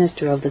as a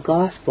minister of the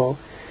gospel,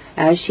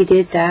 as she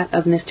did that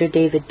of Mr.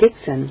 David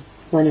Dixon,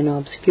 when an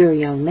obscure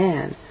young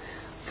man,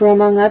 for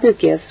among other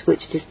gifts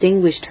which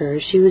distinguished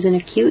her, she was an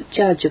acute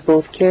judge of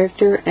both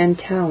character and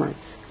talents.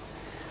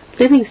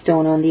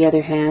 Livingstone, on the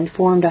other hand,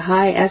 formed a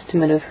high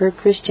estimate of her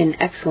Christian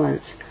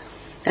excellence,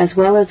 as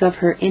well as of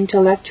her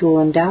intellectual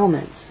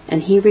endowments,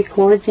 and he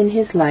records in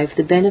his life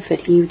the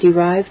benefit he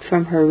derived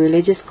from her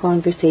religious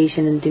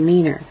conversation and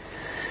demeanor,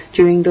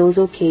 during those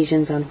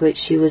occasions on which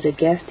she was a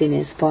guest in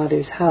his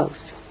father's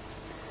house.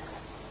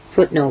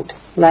 Footnote: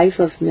 Life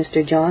of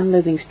Mr. John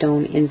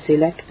Livingstone in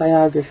Select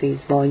Biographies,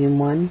 Volume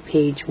 1,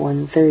 page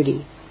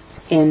 130.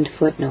 End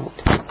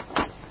footnote.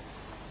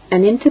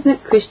 An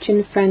intimate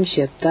Christian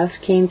friendship thus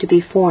came to be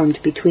formed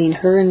between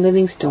her and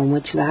Livingstone,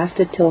 which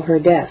lasted till her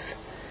death,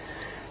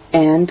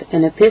 and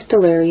an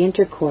epistolary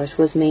intercourse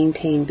was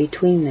maintained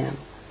between them.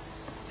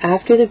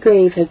 After the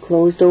grave had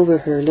closed over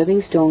her,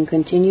 Livingstone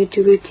continued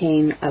to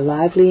retain a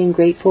lively and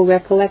grateful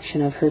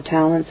recollection of her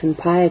talents and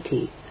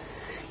piety.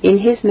 In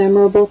his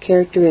memorable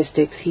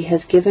characteristics he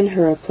has given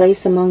her a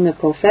place among the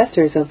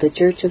professors of the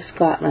Church of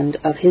Scotland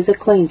of his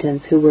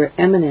acquaintance who were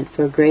eminent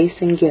for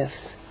grace and gifts.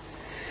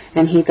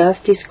 And he thus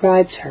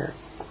describes her: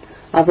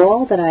 "Of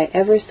all that I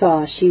ever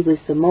saw, she was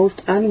the most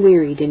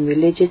unwearied in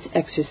religious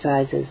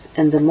exercises,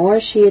 and the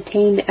more she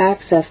attained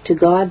access to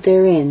God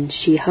therein,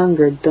 she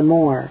hungered the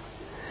more.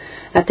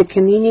 At the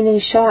communion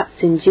in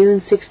Shotts in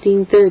June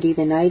 1630,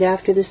 the night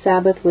after the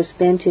Sabbath was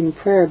spent in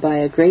prayer by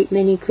a great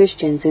many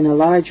Christians in a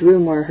large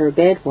room where her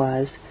bed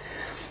was,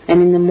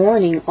 and in the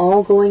morning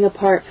all going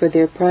apart for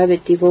their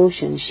private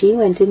devotion, she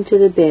went into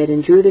the bed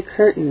and drew the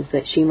curtains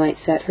that she might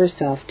set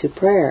herself to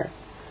prayer.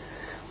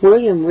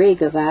 William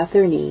Rigg of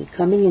Atherny,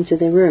 coming into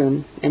the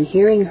room, and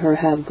hearing her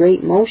have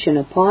great motion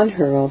upon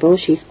her, although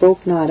she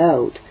spoke not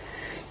out,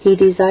 he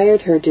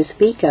desired her to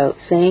speak out,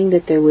 saying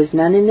that there was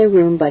none in the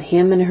room but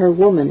him and her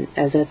woman,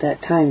 as at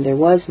that time there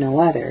was no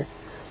other.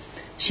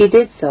 She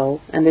did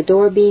so, and the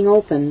door being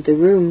opened, the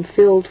room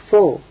filled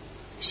full.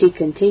 She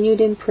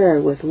continued in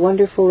prayer with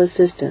wonderful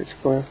assistance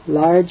for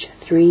large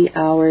 3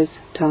 hours'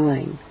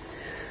 time.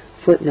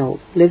 Footnote: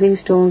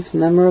 Livingstone's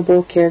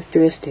Memorable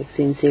Characteristics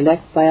in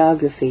Select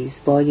Biographies,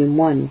 Volume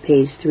 1,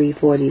 page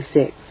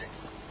 346.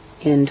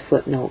 End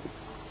footnote.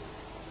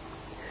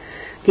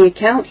 The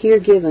account here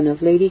given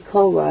of Lady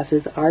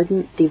Culross's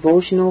ardent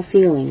devotional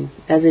feeling,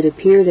 as it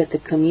appeared at the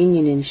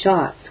communion in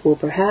Shotts, will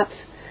perhaps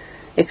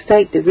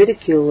excite the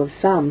ridicule of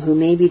some who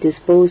may be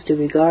disposed to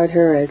regard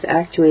her as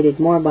actuated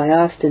more by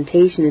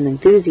ostentation and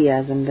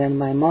enthusiasm than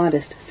by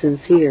modest,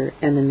 sincere,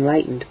 and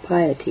enlightened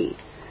piety.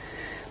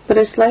 But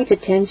a slight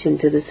attention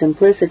to the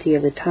simplicity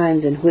of the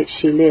times in which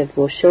she lived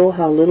will show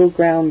how little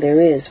ground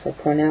there is for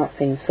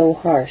pronouncing so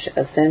harsh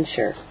a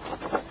censure.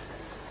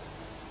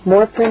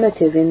 More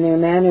primitive in their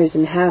manners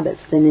and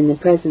habits than in the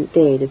present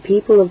day, the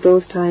people of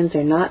those times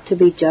are not to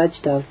be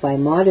judged of by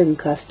modern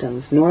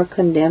customs, nor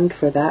condemned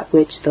for that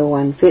which, though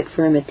unfit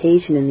for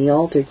imitation in the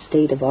altered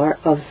state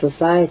of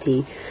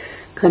society,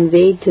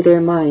 conveyed to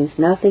their minds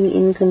nothing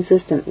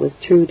inconsistent with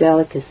true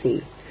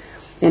delicacy.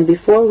 And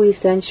before we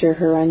censure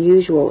her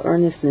unusual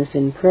earnestness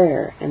in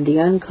prayer, and the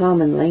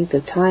uncommon length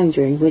of time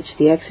during which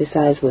the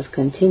exercise was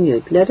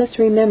continued, let us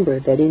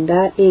remember that in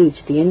that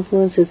age the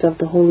influences of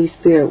the Holy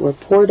Spirit were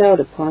poured out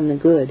upon the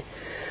good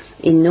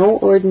in no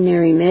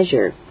ordinary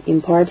measure,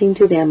 imparting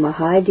to them a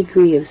high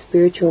degree of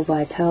spiritual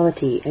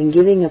vitality and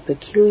giving a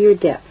peculiar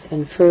depth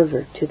and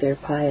fervor to their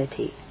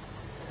piety.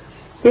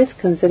 This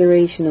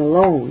consideration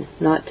alone,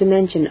 not to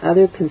mention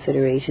other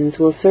considerations,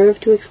 will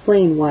serve to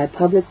explain why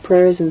public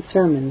prayers and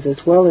sermons,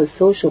 as well as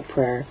social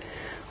prayer,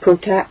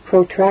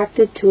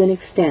 protracted to an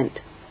extent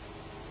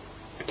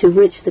to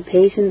which the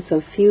patience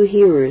of few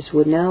hearers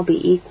would now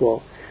be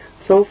equal,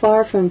 so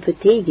far from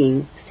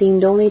fatiguing,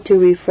 seemed only to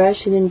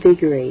refresh and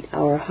invigorate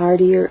our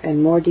hardier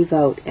and more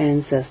devout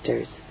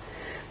ancestors.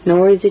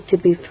 Nor is it to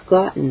be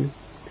forgotten,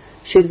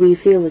 should we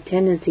feel a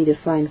tendency to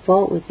find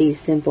fault with these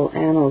simple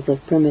annals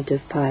of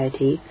primitive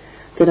piety,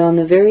 that on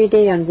the very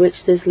day on which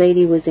this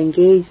lady was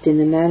engaged in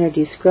the manner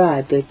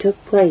described, there took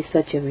place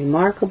such a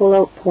remarkable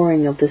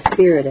outpouring of the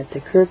Spirit at the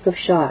Kirk of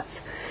Shotts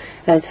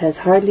as has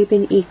hardly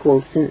been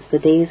equalled since the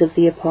days of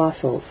the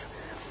Apostles.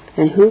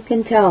 And who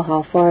can tell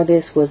how far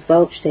this was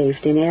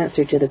vouchsafed in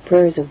answer to the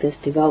prayers of this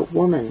devout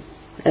woman,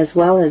 as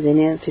well as in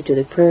answer to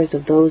the prayers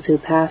of those who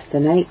passed the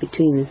night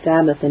between the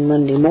Sabbath and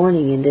Monday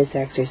morning in this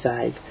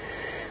exercise,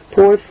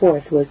 poured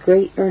forth with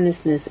great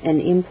earnestness and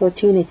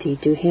importunity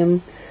to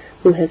Him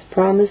who has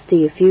promised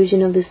the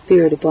effusion of the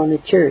Spirit upon the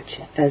Church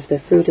as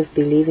the fruit of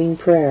believing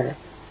prayer.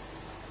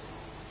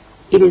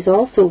 It is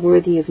also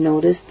worthy of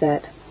notice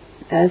that,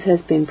 as has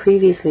been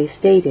previously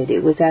stated,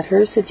 it was at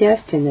her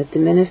suggestion that the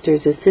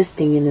ministers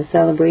assisting in the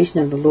celebration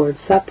of the Lord's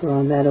Supper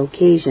on that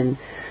occasion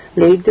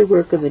laid the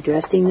work of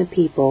addressing the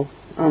people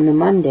on the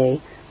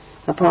Monday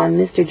upon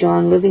Mr.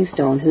 John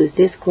Livingstone, whose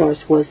discourse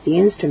was the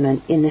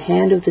instrument in the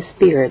hand of the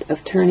Spirit of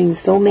turning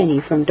so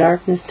many from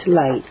darkness to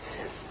light,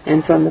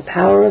 and from the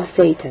power of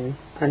Satan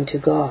unto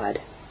God.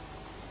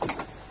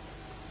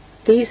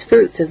 These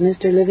fruits of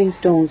Mr.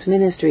 Livingstone's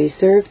ministry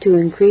served to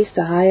increase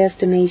the high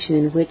estimation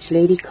in which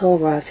Lady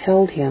Culross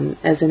held him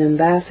as an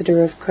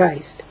ambassador of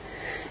Christ,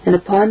 and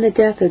upon the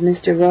death of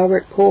Mr.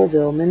 Robert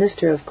Colville,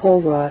 minister of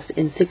Culross,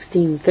 in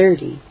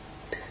 1630,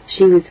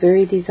 she was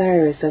very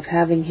desirous of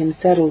having him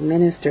settled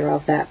minister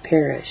of that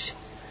parish.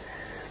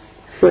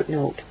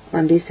 Footnote: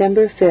 on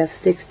December 5,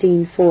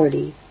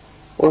 1640,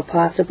 or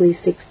possibly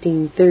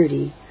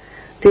 1630,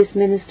 this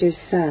minister's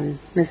son,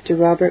 Mr.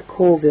 Robert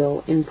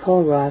Colville, in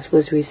Culross,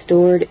 was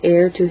restored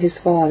heir to his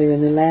father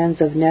in the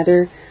lands of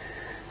Nether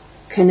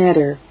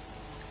Canetter,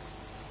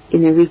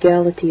 in the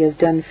regality of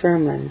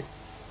Dunfermline.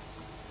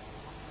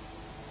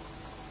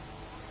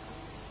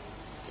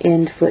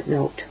 End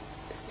footnote.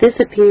 This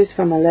appears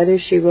from a letter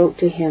she wrote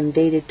to him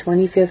dated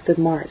 25th of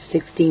March,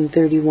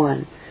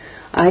 1631.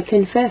 "I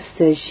confess,"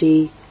 says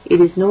she,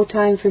 "it is no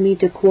time for me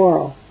to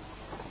quarrel."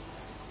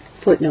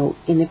 Footnote: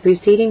 in the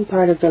preceding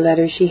part of the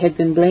letter she had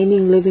been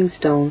blaming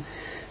Livingstone,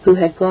 who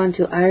had gone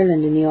to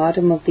Ireland in the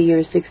autumn of the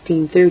year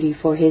 1630,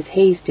 for his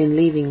haste in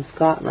leaving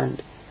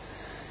Scotland.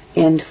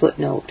 End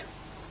footnote.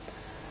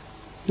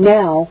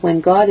 Now, when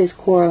God is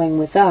quarreling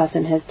with us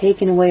and has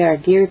taken away our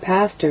dear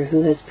pastor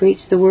who has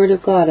preached the word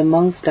of God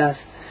amongst us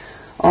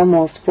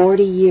almost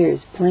 40 years,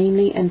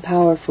 plainly and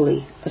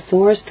powerfully, a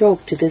sore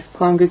stroke to this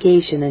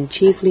congregation, and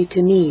chiefly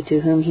to me,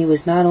 to whom he was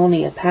not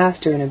only a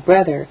pastor and a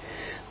brother,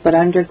 but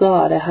under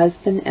God a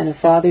husband and a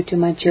father to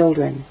my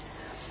children.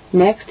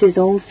 Next his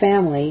own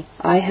family,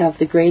 I have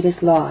the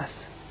greatest loss.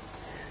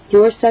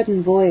 Your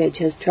sudden voyage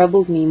has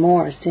troubled me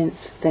more since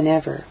than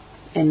ever,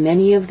 and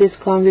many of this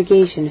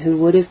congregation who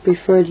would have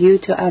preferred you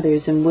to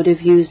others and would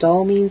have used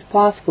all means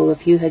possible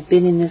if you had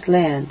been in this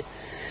land.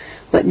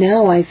 But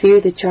now I fear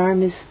the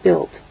charm is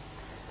spilt.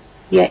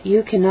 Yet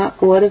you cannot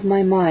go out of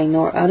my mind,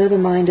 nor out of the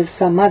mind of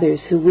some others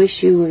who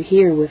wish you were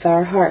here with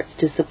our hearts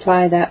to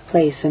supply that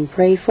place and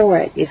pray for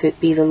it, if it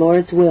be the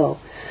Lord's will,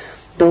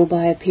 though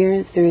by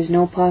appearance there is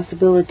no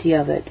possibility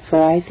of it,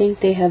 for I think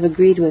they have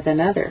agreed with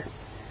another.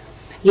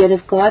 Yet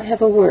if God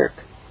have a work,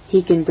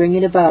 he can bring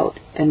it about,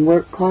 and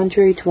work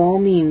contrary to all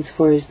means,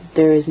 for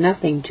there is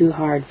nothing too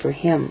hard for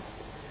him.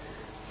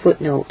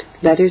 Footnote: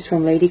 Letters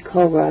from Lady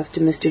Culross to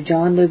Mr.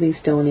 John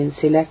Livingstone in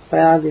Select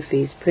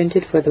Biographies,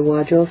 printed for the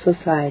Wadrow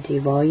Society,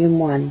 Volume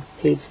 1,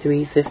 page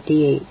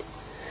 358.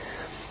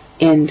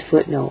 End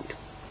footnote.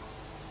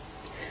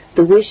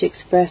 The wish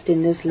expressed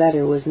in this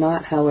letter was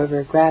not,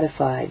 however,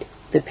 gratified.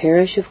 The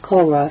parish of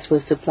Culross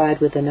was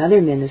supplied with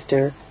another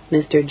minister,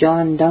 Mr.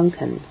 John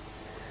Duncan.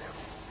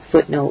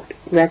 Footnote: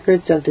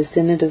 Records of the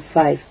Synod of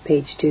Fife,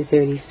 page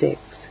 236.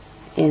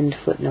 End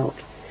footnote.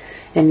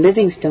 And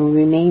Livingstone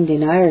remained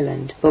in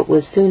Ireland, but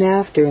was soon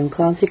after, in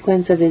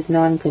consequence of his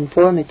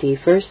nonconformity,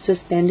 first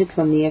suspended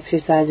from the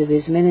exercise of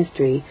his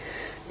ministry,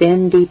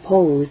 then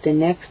deposed, and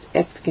next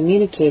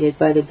excommunicated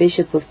by the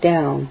Bishop of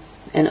Down,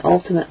 and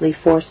ultimately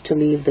forced to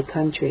leave the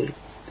country.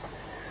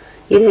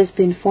 It has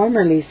been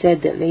formerly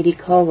said that Lady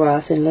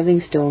Culross and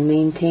Livingstone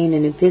maintained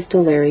an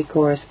epistolary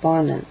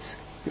correspondence.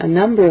 A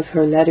number of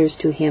her letters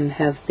to him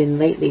have been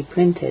lately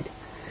printed.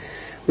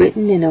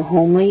 Written in a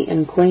homely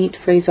and quaint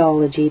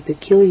phraseology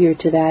peculiar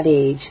to that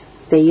age,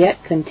 they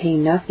yet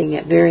contain nothing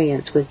at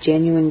variance with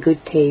genuine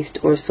good taste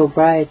or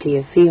sobriety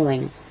of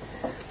feeling.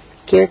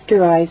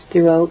 Characterized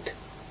throughout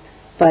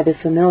by the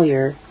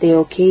familiar, they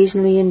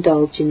occasionally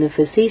indulge in the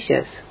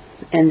facetious,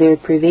 and their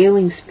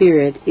prevailing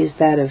spirit is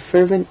that of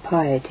fervent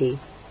piety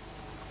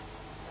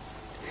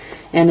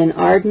and an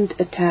ardent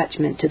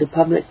attachment to the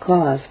public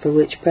cause for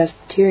which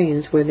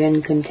Presbyterians were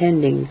then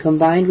contending,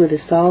 combined with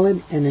a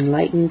solid and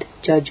enlightened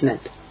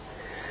judgment.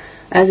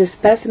 As a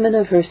specimen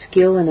of her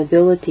skill and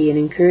ability in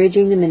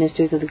encouraging the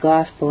ministers of the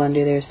gospel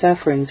under their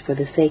sufferings for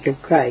the sake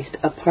of Christ,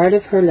 a part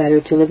of her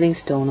letter to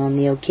Livingstone on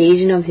the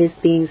occasion of his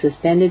being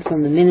suspended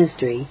from the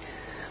ministry,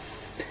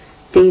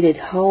 dated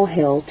Hull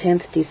Hill,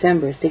 10th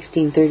December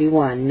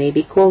 1631, may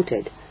be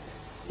quoted.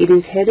 It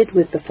is headed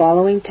with the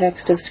following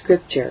text of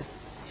Scripture: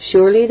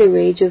 Surely the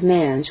rage of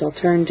man shall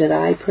turn to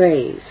thy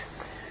praise.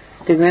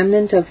 The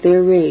remnant of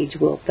their rage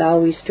wilt thou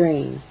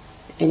restrain.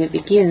 And it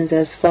begins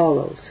as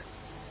follows: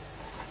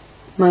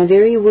 My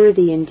very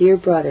worthy and dear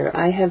brother,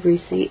 I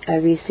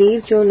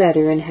received your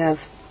letter and have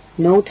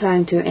no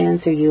time to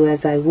answer you as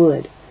I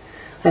would.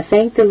 I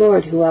thank the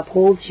Lord who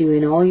upholds you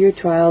in all your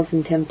trials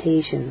and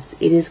temptations.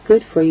 It is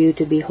good for you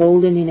to be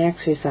holden in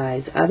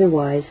exercise,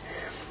 otherwise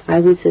I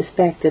would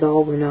suspect that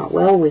all were not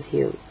well with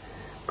you.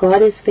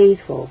 God is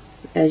faithful,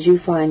 as you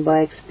find by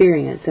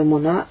experience, and will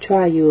not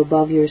try you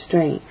above your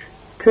strength.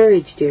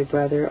 Courage, dear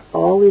brother,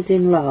 all is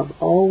in love,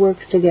 all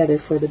works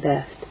together for the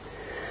best.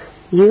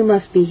 You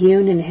must be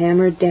hewn and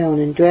hammered down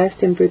and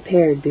dressed and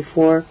prepared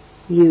before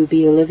you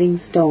be a living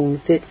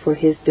stone fit for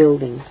his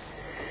building.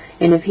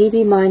 And if he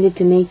be minded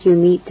to make you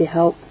meet to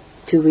help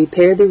to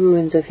repair the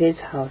ruins of his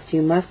house,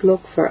 you must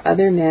look for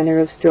other manner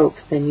of strokes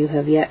than you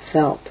have yet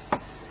felt.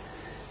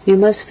 You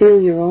must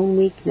feel your own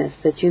weakness,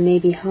 that you may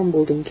be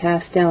humbled and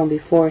cast down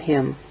before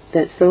him,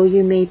 that so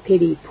you may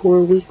pity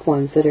poor weak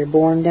ones that are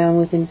borne down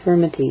with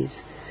infirmities.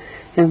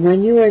 And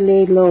when you are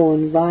laid low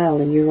and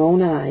vile in your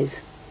own eyes,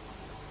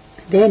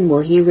 then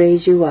will he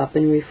raise you up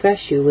and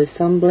refresh you with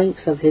some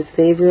blinks of his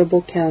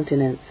favourable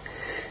countenance,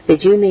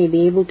 that you may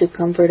be able to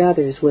comfort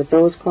others with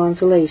those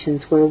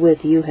consolations wherewith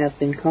you have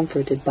been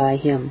comforted by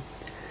him.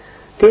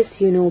 This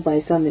you know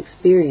by some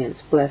experience,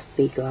 blessed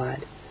be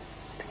God.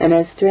 And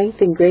as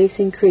strength and grace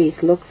increase,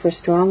 look for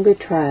stronger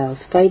trials,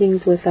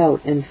 fightings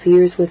without and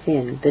fears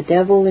within, the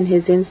devil and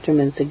his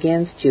instruments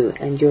against you,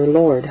 and your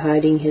Lord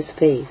hiding his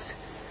face.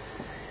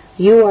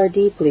 You are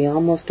deeply,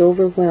 almost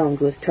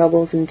overwhelmed with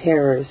troubles and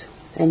terrors,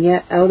 and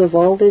yet out of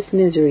all this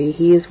misery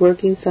he is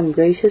working some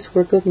gracious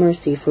work of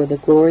mercy for the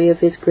glory of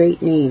his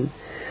great name,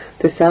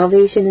 the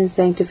salvation and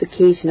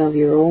sanctification of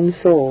your own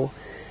soul,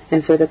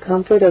 and for the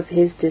comfort of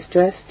his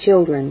distressed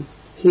children,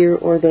 here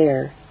or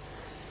there,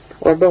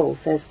 or both,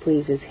 as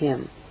pleases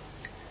him.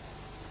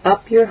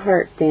 Up your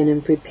heart then,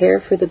 and prepare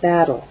for the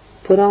battle.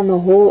 Put on the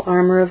whole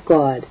armour of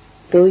God.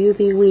 Though you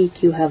be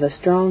weak, you have a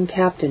strong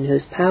captain,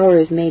 whose power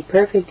is made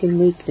perfect in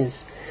weakness,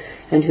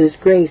 and whose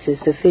grace is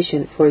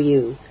sufficient for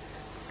you.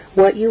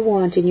 What you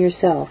want in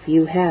yourself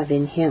you have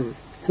in him,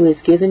 who is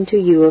given to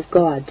you of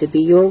God to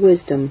be your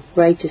wisdom,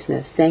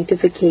 righteousness,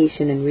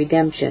 sanctification, and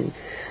redemption,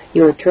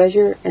 your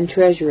treasure and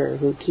treasurer,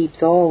 who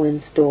keeps all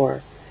in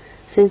store.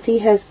 Since he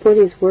has put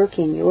his work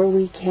in your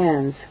weak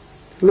hands,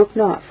 look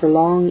not for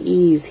long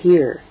ease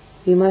here.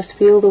 You must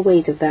feel the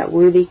weight of that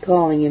worthy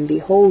calling, and be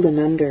holden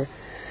under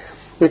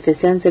with the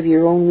sense of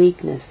your own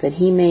weakness, that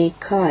he may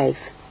kythe.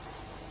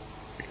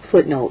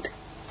 Footnote: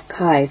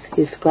 kythe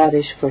is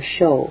Scottish for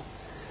show.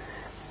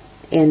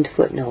 End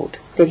footnote.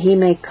 That he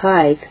may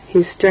kythe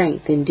his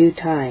strength in due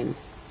time.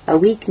 A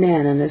weak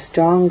man and a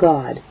strong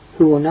God,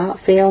 who will not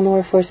fail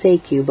nor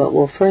forsake you, but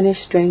will furnish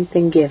strength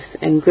and gifts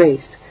and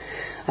grace,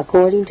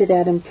 according to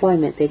that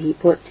employment that he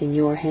puts in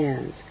your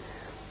hands.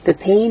 The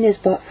pain is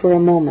but for a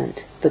moment,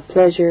 the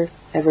pleasure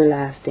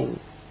everlasting.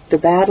 The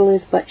battle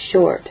is but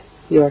short,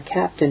 your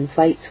captain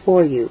fights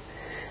for you.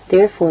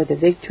 Therefore the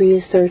victory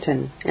is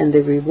certain, and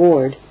the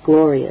reward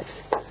glorious.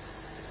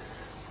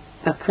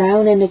 A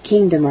crown and a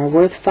kingdom are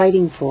worth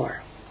fighting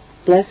for.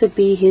 Blessed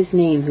be his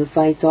name who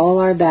fights all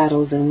our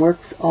battles and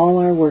works all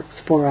our works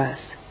for us.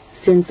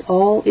 Since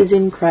all is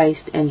in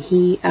Christ and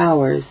he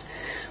ours,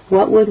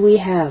 what would we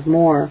have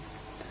more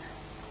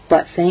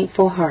but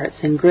thankful hearts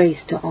and grace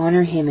to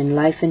honor him in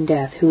life and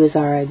death, who is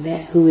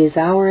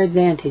our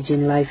advantage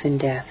in life and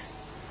death,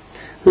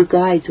 who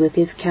guides with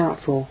his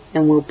counsel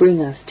and will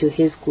bring us to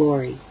his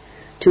glory.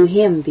 To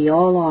him be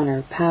all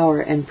honor,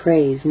 power, and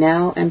praise,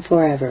 now and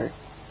forever.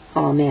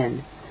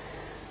 Amen.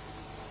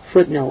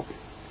 Footnote.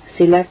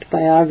 Select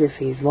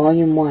Biographies,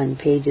 Volume 1,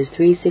 pages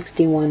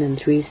 361 and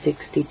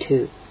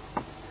 362.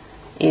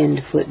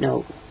 End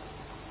footnote.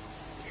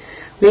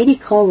 Lady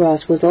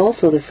Culross was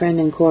also the friend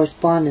and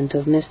correspondent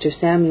of Mr.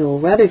 Samuel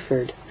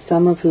Rutherford,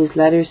 some of whose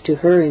letters to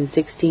her in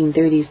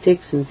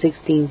 1636 and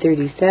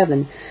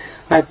 1637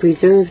 are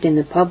preserved in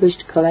the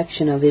published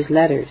collection of his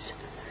letters.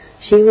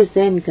 She was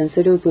then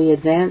considerably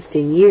advanced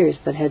in years,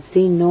 but had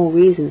seen no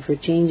reason for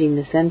changing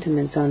the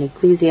sentiments on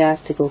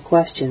ecclesiastical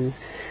questions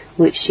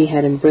which she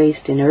had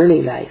embraced in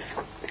early life,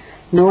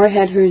 nor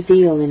had her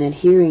zeal in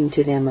adhering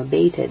to them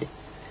abated.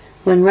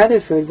 When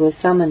Rutherford was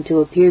summoned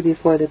to appear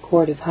before the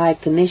Court of High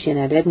Commission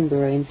at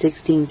Edinburgh in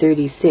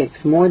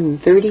 1636, more than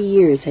 30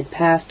 years had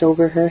passed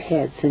over her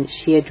head since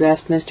she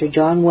addressed Mr.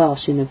 John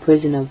Welsh in the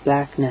prison of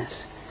Blackness.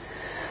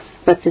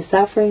 But the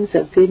sufferings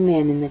of good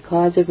men in the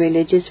cause of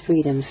religious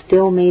freedom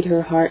still made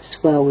her heart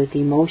swell with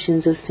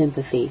emotions of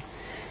sympathy,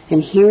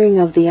 and hearing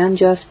of the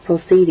unjust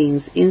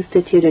proceedings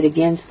instituted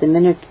against the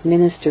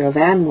minister of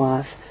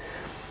Anwath,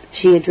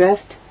 she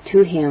addressed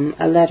to him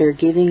a letter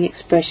giving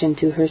expression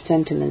to her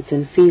sentiments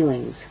and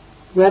feelings.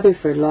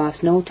 Rutherford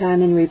lost no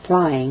time in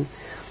replying,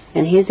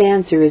 and his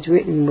answer is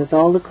written with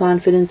all the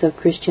confidence of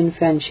Christian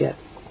friendship.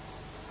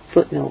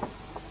 Footnote.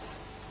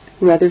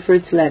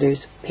 Rutherford's Letters,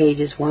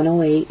 pages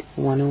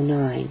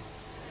 108-109.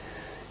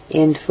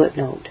 End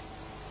footnote.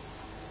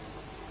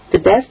 The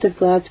best of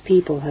God's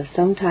people have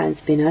sometimes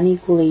been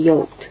unequally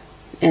yoked,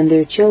 and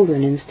their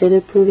children, instead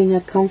of proving a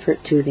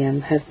comfort to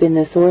them, have been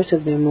the source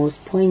of their most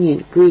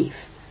poignant grief.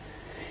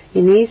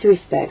 In these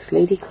respects,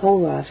 Lady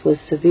Culross was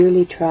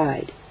severely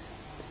tried.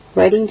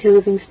 Writing to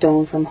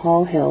Livingstone from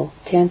Hall Hill,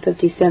 10th of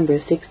December,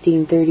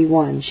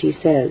 1631, she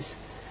says,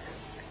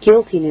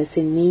 "Guiltiness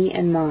in me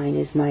and mine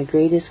is my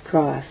greatest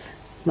cross.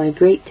 My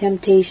great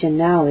temptation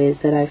now is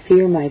that I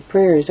fear my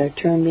prayers are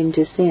turned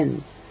into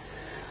sin.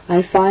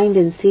 I find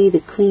and see the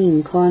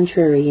clean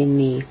contrary in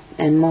me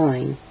and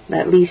mine,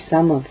 at least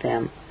some of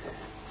them."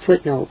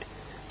 Footnote.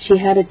 She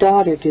had a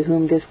daughter to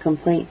whom this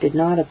complaint did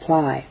not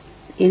apply.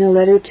 In a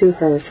letter to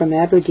her from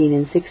Aberdeen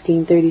in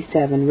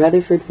 1637,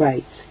 Rutherford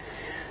writes,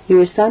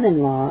 "Your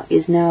son-in-law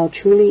is now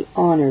truly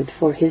honoured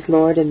for his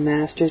Lord and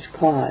Master's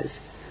cause.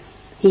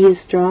 He is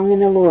strong in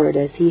the Lord,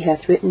 as he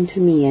hath written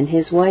to me, and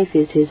his wife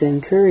is his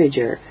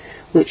encourager,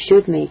 which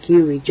should make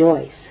you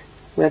rejoice."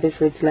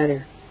 Rutherford's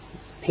letter,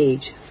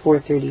 page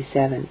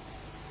 437.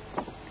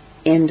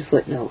 End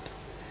footnote.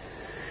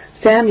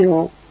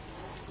 Samuel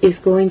is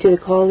going to the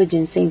college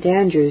in St.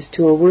 Andrews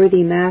to a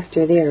worthy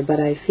master there,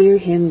 but I fear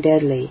him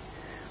deadly.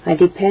 I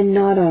depend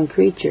not on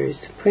creatures.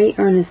 Pray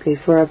earnestly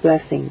for a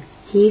blessing.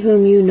 He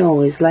whom you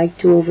know is like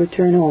to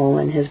overturn all,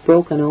 and has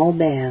broken all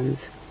bands.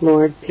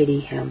 Lord,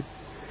 pity him.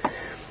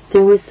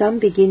 There was some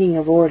beginning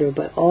of order,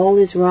 but all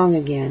is wrong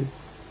again.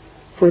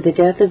 For the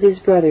death of his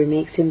brother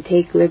makes him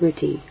take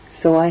liberty,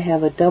 so I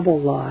have a double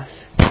loss.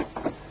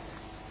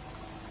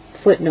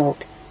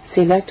 Footnote.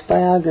 Select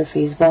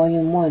Biographies,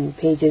 Volume 1,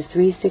 pages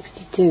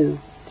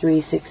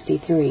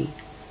 362-363.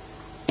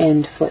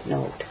 End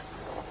footnote.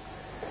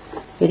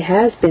 It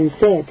has been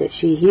said that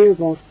she here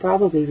most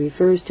probably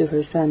refers to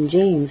her son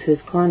James,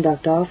 whose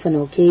conduct often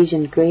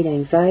occasioned great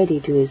anxiety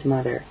to his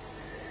mother.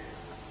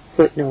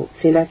 Footnote.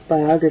 Select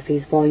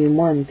Biographies, Volume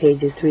 1,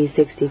 pages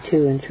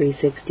 362 and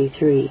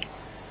 363.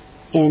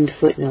 End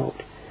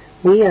footnote.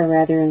 We are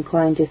rather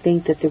inclined to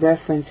think that the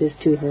reference is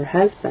to her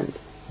husband.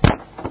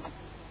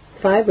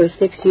 5 or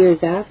 6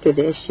 years after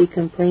this, she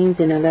complains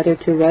in a letter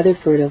to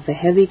Rutherford of the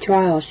heavy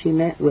trial she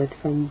met with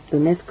from the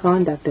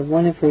misconduct of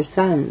one of her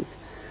sons,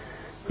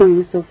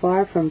 who, so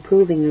far from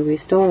proving a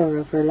restorer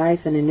of her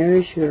life and a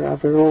nourisher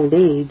of her old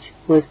age,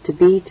 was to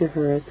be to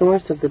her a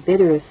source of the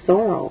bitterest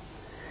sorrow.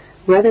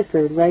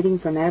 Rutherford, writing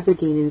from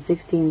Aberdeen in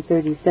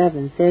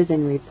 1637, says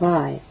in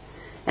reply,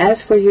 "As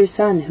for your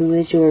son, who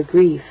is your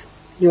grief,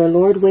 your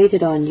Lord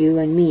waited on you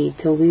and me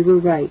till we were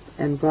ripe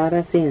and brought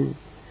us in.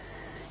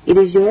 It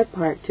is your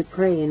part to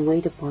pray and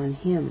wait upon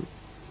him.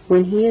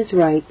 When he is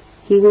ripe,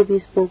 he will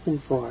be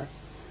spoken for.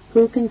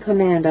 Who can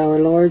command our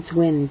Lord's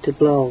wind to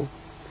blow?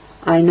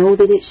 I know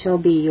that it shall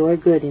be your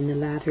good in the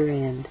latter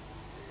end.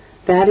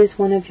 That is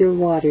one of your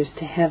waters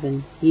to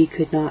heaven ye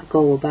could not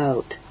go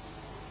about.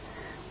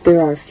 There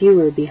are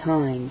fewer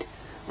behind.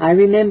 I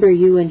remember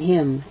you and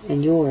him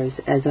and yours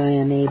as I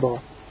am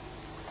able."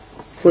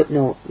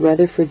 Footnote.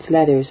 Rutherford's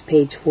Letters,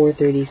 page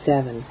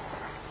 437.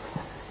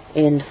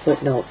 End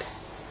footnote.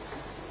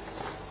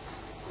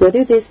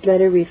 Whether this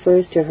letter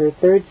refers to her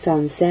third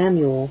son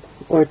Samuel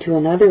or to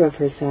another of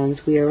her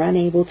sons, we are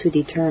unable to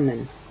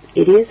determine.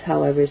 It is,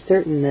 however,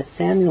 certain that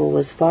Samuel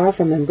was far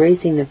from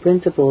embracing the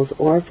principles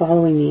or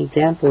following the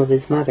example of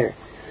his mother.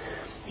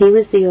 He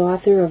was the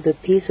author of the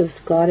piece of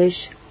Scottish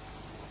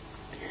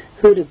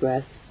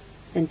Hudibras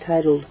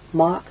entitled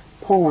Mock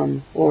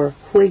Poem or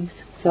Whig's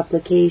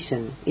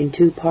Supplication in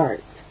 2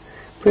 parts,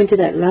 printed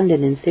at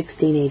London in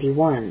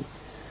 1681,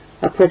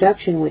 a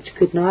production which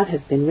could not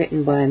have been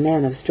written by a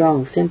man of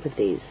strong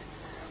sympathies.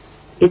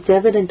 Its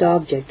evident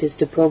object is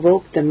to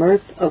provoke the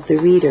mirth of the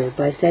reader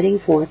by setting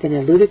forth in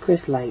a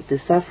ludicrous light the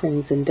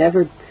sufferings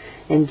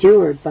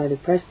endured by the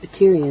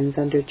Presbyterians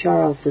under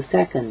Charles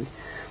II,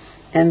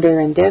 and their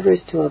endeavours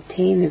to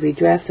obtain the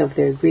redress of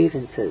their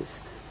grievances.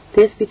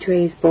 This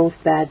betrays both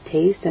bad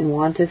taste and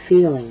want of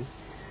feeling.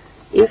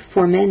 If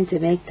for men to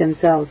make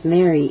themselves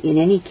merry in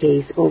any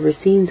case over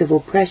scenes of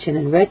oppression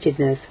and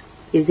wretchedness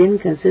is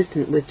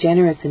inconsistent with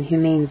generous and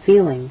humane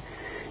feeling,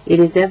 it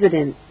is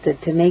evident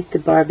that to make the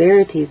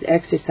barbarities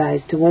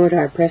exercised toward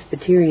our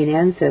Presbyterian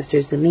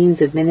ancestors the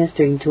means of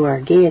ministering to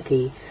our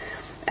gaiety,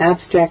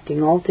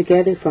 abstracting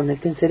altogether from the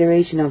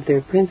consideration of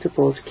their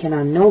principles, can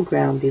on no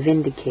ground be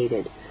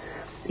vindicated.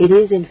 It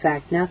is, in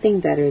fact, nothing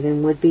better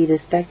than would be the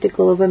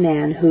spectacle of a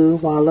man who,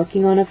 while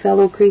looking on a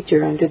fellow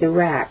creature under the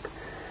rack,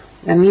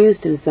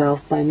 amused himself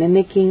by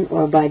mimicking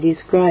or by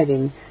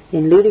describing,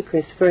 in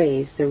ludicrous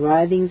phrase, the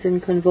writhings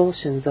and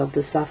convulsions of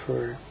the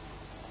sufferer.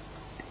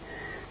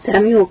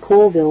 Samuel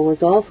Colville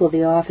was also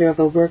the author of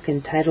a work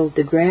entitled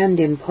The Grand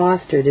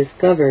Impostor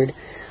Discovered,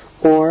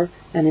 or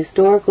An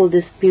Historical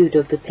Dispute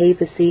of the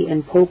Papacy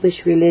and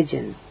Popish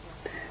Religion.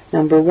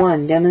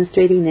 1.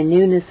 Demonstrating the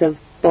newness of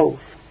both.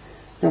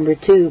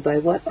 2. By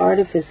what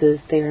artifices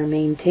they are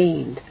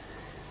maintained.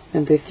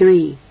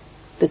 3.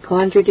 The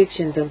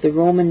contradictions of the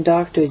Roman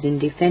doctors in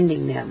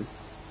defending them.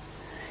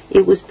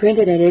 It was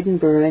printed at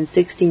Edinburgh in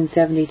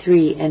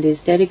 1673 and is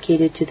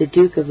dedicated to the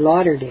Duke of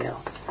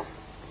Lauderdale.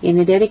 In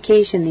the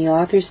dedication, the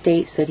author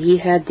states that he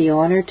had the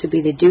honour to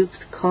be the Duke's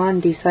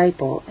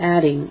condisciple,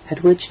 adding,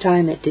 at which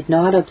time it did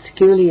not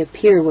obscurely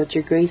appear what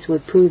your Grace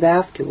would prove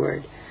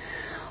afterward.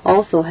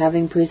 Also,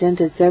 having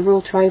presented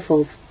several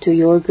trifles to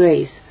your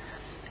Grace,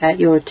 at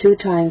your 2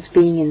 times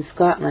being in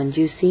Scotland,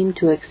 you seemed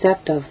to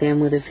accept of them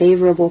with a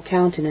favourable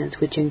countenance,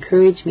 which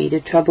encouraged me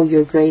to trouble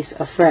your Grace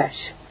afresh.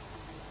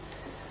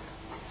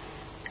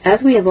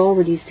 As we have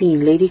already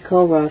seen, Lady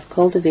Culross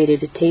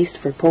cultivated a taste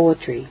for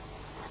poetry.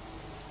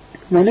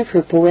 One of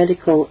her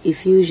poetical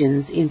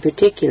effusions, in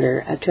particular,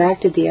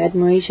 attracted the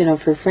admiration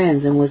of her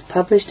friends and was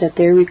published at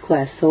their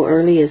request so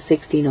early as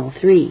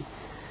 1603.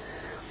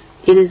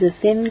 It is a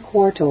thin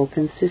quarto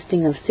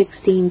consisting of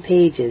 16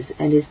 pages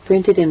and is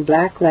printed in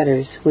black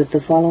letters with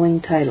the following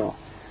title: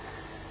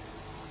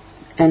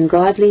 An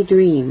Godly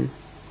Dream,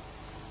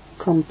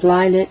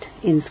 Complilet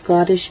in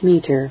Scottish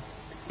metre,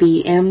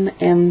 be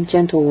M.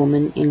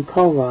 Gentlewoman in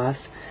Culross,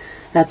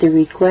 at the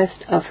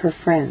request of her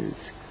friends.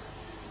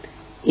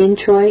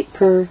 Introit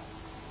per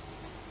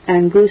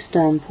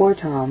angustam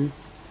portam,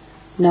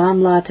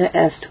 nam lata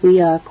est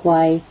via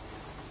quae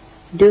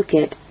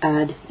ducet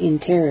ad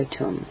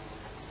interitum.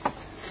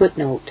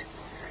 Footnote.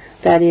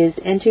 That is,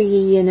 enter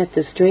ye in at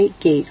the strait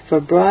gate,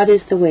 for broad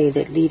is the way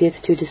that leadeth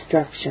to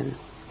destruction.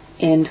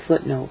 End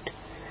footnote.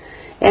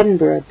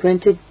 Edinburgh,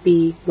 printed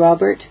B.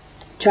 Robert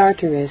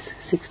Charteris,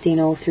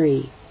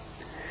 1603.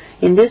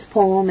 In this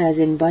poem, as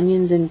in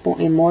Bunyan's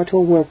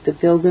immortal work, The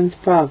Pilgrim's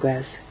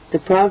Progress, the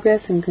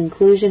progress and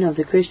conclusion of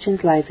the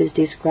Christian's life is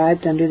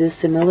described under the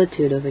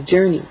similitude of a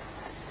journey.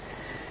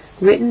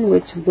 Written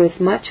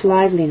with much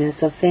liveliness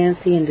of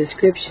fancy and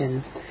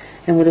description,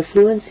 and with a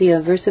fluency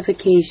of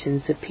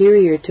versification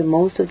superior to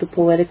most of the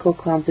poetical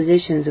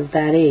compositions of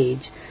that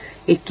age,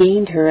 it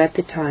gained her at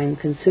the time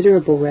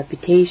considerable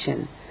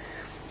reputation,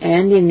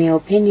 and in the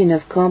opinion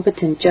of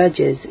competent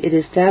judges it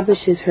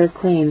establishes her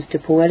claims to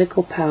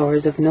poetical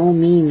powers of no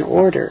mean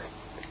order.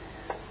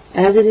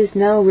 As it is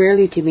now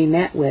rarely to be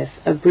met with,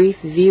 a brief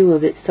view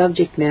of its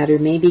subject matter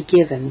may be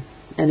given,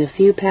 and a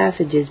few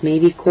passages may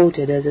be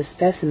quoted as a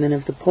specimen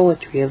of the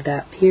poetry of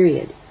that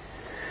period.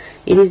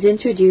 It is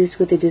introduced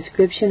with a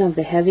description of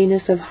the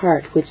heaviness of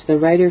heart which the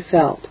writer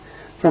felt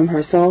from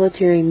her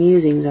solitary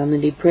musings on the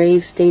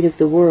depraved state of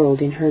the world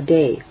in her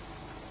day,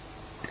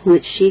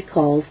 which she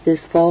calls this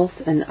false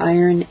and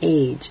iron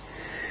age,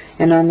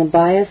 and on the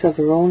bias of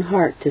her own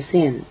heart to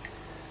sin.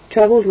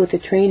 Troubled with a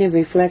train of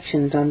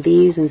reflections on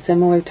these and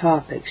similar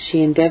topics,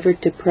 she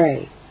endeavoured to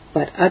pray,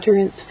 but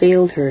utterance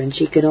failed her, and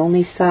she could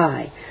only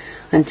sigh,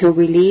 until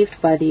relieved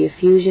by the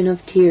effusion of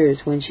tears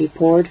when she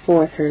poured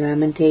forth her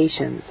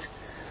lamentations.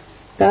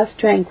 Thus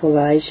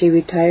tranquillized, she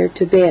retired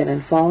to bed,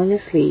 and falling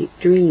asleep,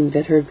 dreamed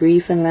that her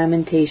grief and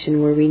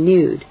lamentation were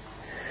renewed,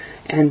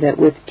 and that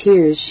with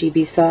tears she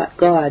besought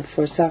God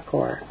for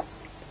succour.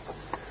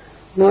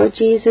 Lord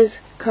Jesus,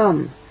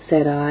 come,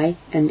 said I,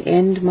 and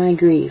end my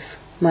grief.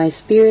 My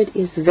spirit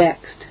is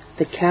vexed,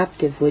 the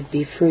captive would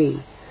be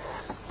free.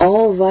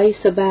 All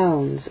vice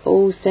abounds,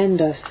 oh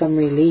send us some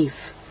relief.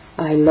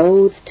 I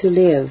loathe to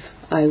live,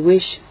 I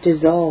wish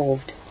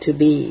dissolved to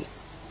be.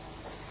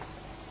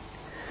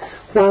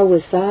 While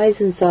with sighs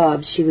and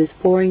sobs she was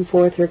pouring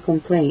forth her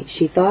complaint,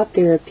 she thought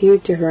there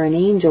appeared to her an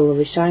angel of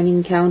a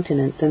shining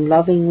countenance and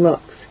loving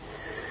looks,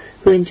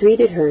 who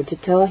entreated her to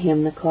tell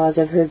him the cause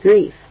of her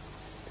grief.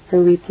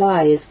 Her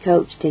reply is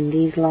couched in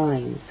these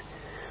lines: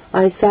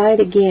 I sighed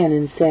again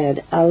and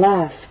said,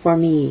 Alas for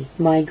me,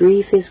 my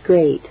grief is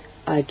great,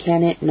 I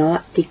can it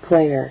not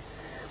declare.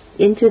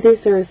 Into this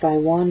earth I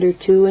wander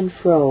to and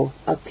fro,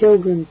 a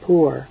pilgrim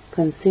poor,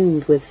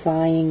 consumed with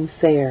sighing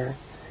fair.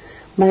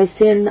 My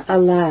sin,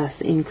 alas,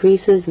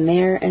 increases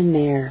mair and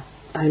mair.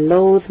 I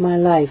loathe my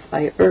life,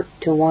 I irk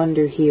to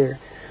wander here.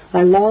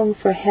 I long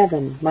for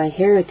heaven, my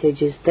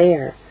heritage is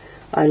there.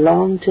 I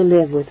long to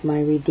live with my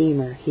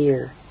Redeemer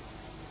here.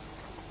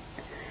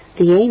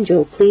 The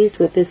angel, pleased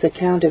with this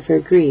account of her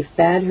grief,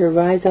 bade her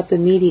rise up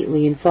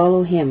immediately and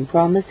follow him,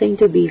 promising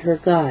to be her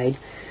guide,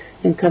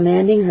 and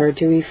commanding her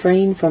to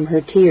refrain from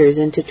her tears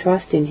and to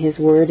trust in his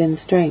word and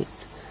strength.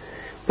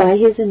 By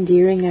his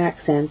endearing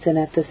accents and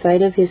at the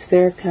sight of his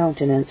fair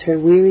countenance her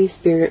weary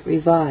spirit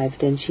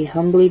revived, and she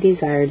humbly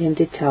desired him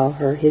to tell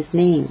her his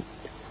name.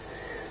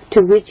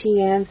 To which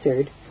he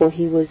answered, for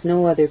he was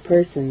no other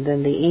person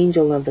than the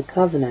angel of the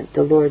covenant,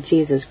 the Lord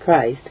Jesus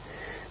Christ,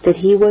 that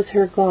he was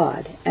her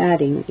God,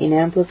 adding, in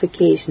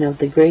amplification of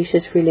the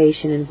gracious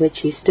relation in which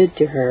he stood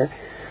to her,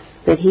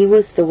 that he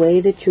was the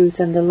way, the truth,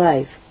 and the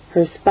life,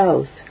 her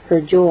spouse, her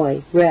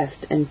joy,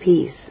 rest, and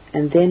peace,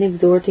 and then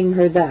exhorting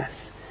her thus,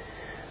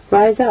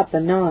 Rise up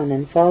anon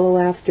and follow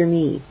after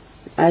me.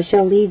 I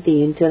shall lead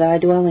thee into thy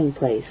dwelling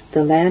place,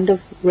 the land of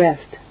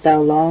rest thou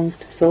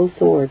longest so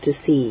sore to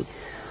see.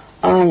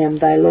 I am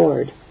thy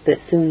Lord, that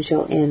soon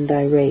shall end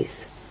thy race.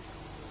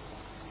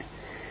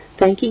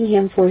 Thanking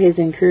him for his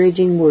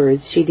encouraging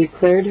words, she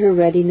declared her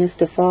readiness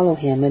to follow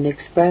him and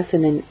express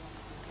an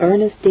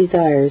earnest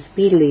desire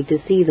speedily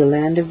to see the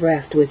land of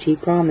rest which he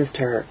promised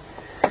her.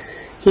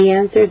 He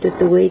answered that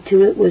the way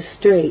to it was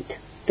straight,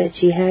 that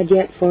she had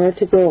yet far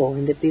to go,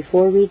 and that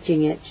before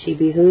reaching it she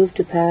behooved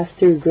to pass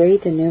through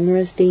great and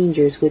numerous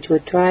dangers which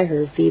would try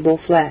her feeble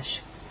flesh.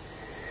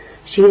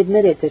 She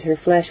admitted that her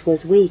flesh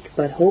was weak,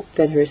 but hoped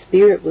that her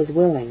spirit was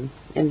willing,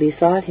 and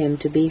besought him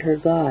to be her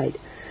guide,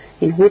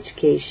 in which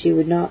case she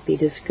would not be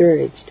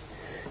discouraged.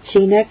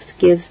 She next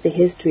gives the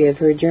history of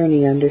her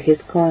journey under his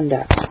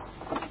conduct.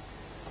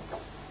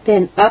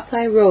 Then up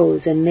I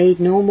rose and made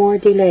no more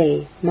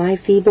delay, my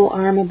feeble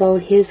arm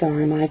about his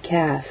arm I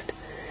cast.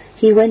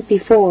 He went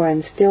before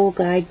and still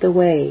guided the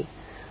way.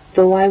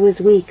 Though I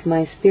was weak,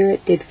 my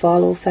spirit did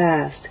follow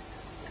fast.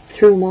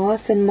 Through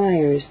moss and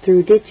mires,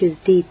 through ditches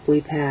deep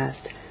we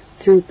passed,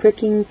 through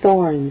pricking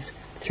thorns,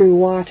 through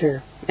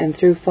water, and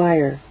through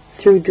fire,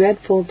 through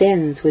dreadful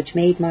dens which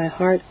made my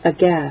heart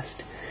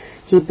aghast.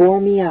 He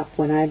bore me up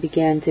when I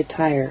began to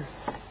tire.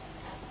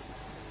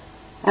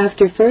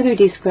 After further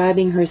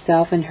describing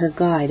herself and her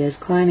guide as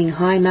climbing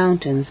high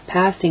mountains,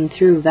 passing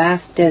through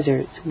vast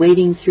deserts,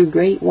 wading through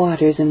great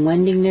waters, and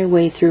wending their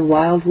way through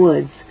wild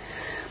woods,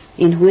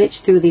 in which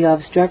through the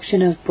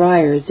obstruction of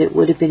briars it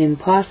would have been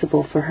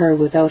impossible for her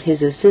without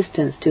his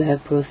assistance to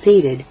have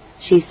proceeded,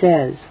 she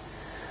says,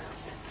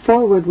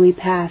 Forward we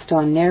passed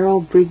on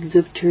narrow brigs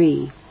of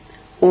tree,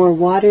 o'er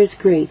waters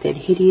great that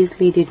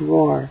hideously did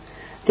roar.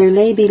 There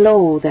lay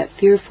below, that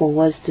fearful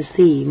was to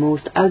see,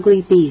 most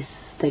ugly beasts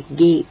that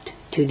gaped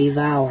to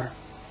devour.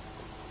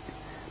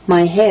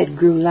 My head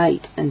grew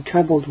light, and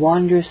troubled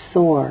wondrous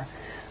sore.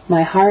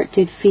 My heart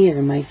did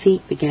fear, my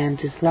feet began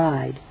to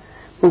slide.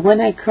 But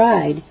when I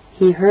cried,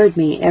 he heard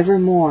me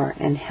evermore,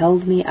 and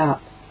held me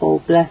up. O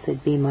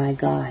blessed be my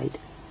guide.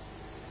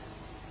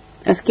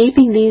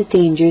 Escaping these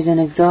dangers and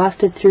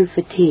exhausted through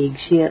fatigue,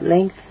 she at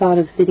length thought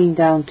of sitting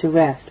down to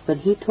rest, but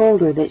he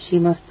told her that she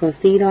must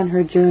proceed on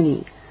her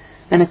journey,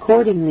 and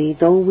accordingly,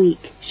 though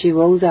weak, she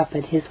rose up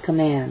at his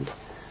command.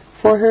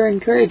 For her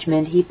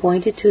encouragement he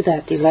pointed to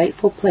that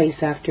delightful place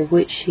after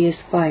which she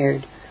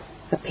aspired,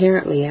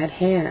 apparently at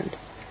hand,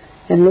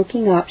 and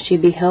looking up she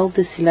beheld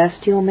the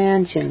celestial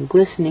mansion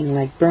glistening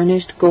like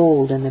burnished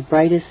gold and the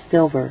brightest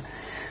silver,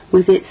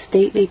 with its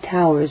stately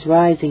towers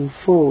rising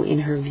full in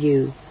her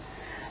view.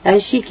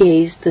 As she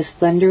gazed, the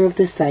splendor of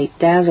the sight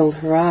dazzled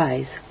her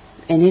eyes,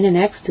 and in an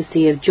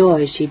ecstasy of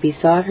joy she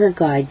besought her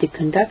guide to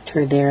conduct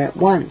her there at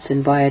once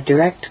and by a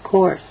direct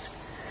course.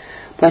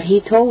 But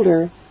he told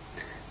her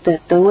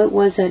that though it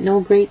was at no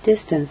great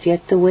distance,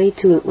 yet the way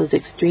to it was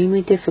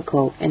extremely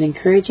difficult, and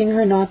encouraging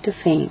her not to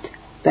faint,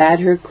 bade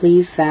her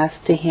cleave fast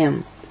to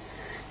him.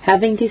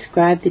 Having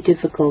described the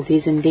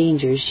difficulties and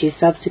dangers she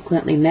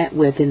subsequently met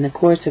with in the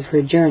course of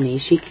her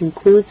journey, she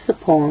concludes the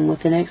poem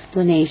with an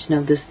explanation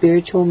of the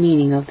spiritual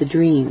meaning of the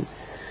dream.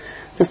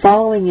 The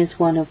following is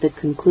one of the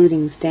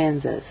concluding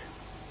stanzas.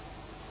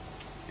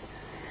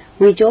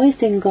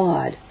 Rejoice in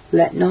God,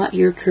 let not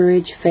your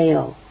courage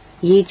fail,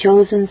 ye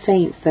chosen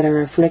saints that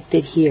are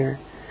afflicted here.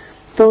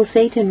 Though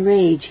Satan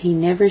rage, he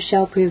never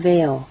shall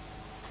prevail.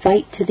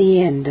 Fight to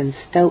the end and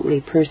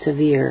stoutly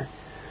persevere.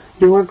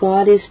 Your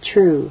God is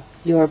true,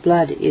 your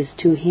blood is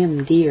to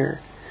him dear.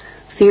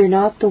 Fear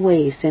not the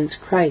way, since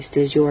Christ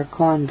is your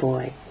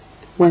convoy.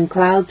 When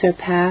clouds are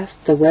past,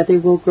 the weather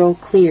will grow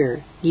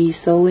clear. Ye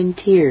sow in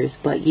tears,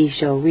 but ye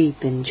shall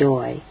reap in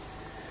joy.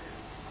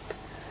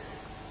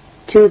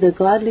 To the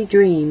godly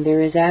dream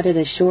there is added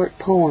a short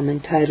poem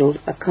entitled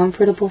A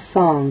Comfortable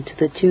Song to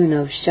the tune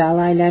of Shall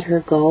I Let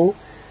Her Go?,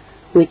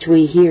 which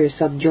we here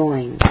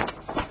subjoin.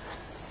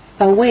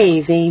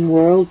 Away, vain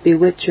world,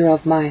 bewitcher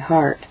of my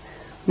heart,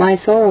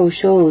 my sorrow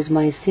shows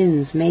my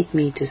sins make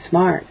me to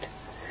smart.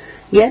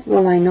 Yet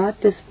will I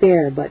not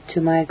despair, but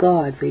to my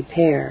God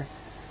repair.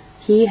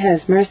 He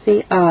has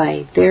mercy,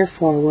 I,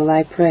 therefore will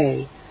I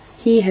pray.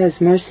 He has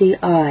mercy,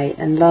 I,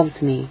 and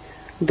loves me,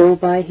 though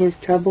by his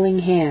troubling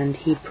hand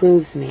he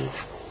proves me.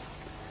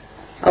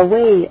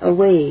 Away,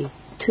 away,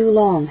 too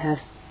long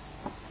hast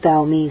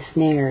thou me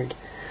snared.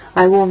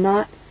 I will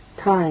not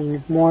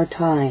tyne more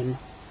time.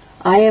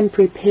 I am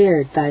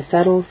prepared thy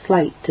subtle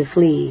flight to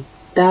flee.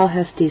 Thou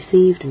hast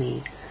deceived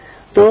me.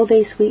 Though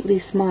they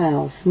sweetly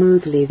smile,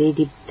 smoothly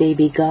they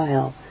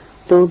beguile.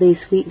 Though they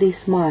sweetly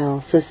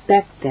smile,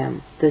 suspect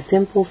them. The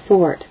simple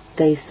sort,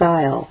 they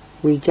sile,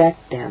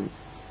 reject them.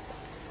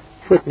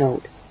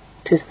 Footnote.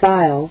 To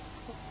sile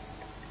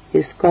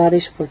is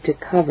Scottish for to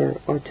cover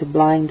or to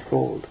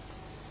blindfold.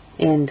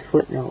 End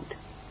footnote.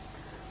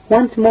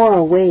 Once more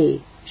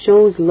away,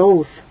 shows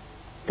loath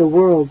the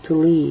world to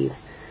leave,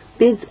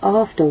 bids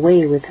oft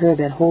away with her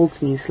that holds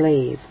me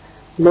slave.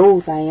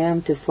 Loath I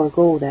am to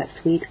forego that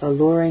sweet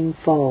alluring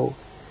foe.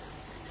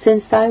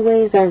 Since thy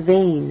ways are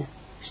vain,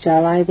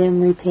 shall I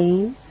them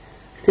retain?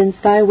 Since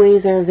thy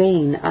ways are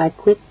vain, I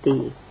quit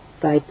thee.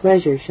 Thy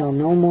pleasure shall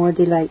no more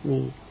delight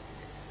me.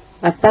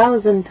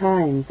 1,000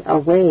 times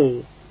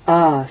away,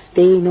 ah,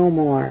 stay no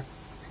more.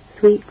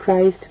 Sweet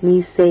Christ,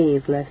 me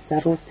save, lest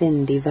subtle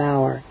sin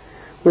devour.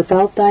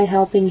 Without thy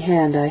helping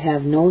hand I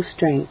have no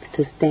strength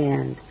to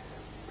stand.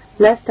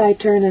 Lest I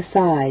turn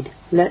aside,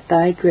 let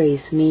thy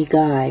grace me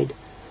guide.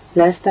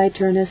 Lest I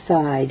turn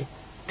aside,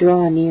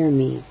 draw near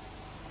me.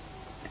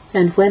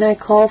 And when I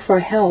call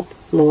for help,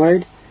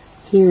 Lord,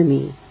 hear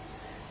me.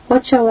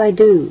 What shall I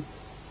do?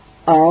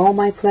 Are all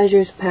my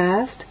pleasures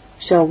past?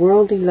 Shall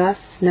worldly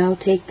lusts now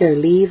take their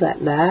leave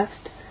at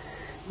last?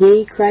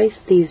 Yea, Christ,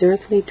 these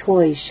earthly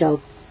toys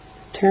shall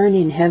turn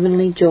in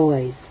heavenly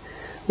joys.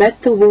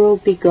 Let the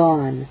world be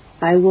gone,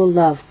 I will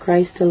love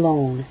Christ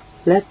alone.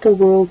 Let the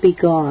world be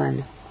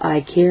gone, I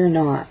care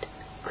not.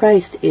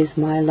 Christ is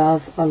my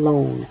love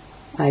alone,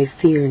 I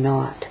fear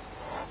not.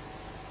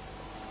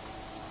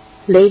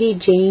 Lady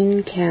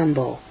Jane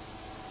Campbell,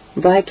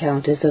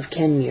 Viscountess of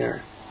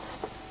Kenmure.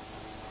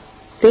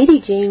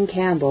 Lady Jane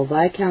Campbell,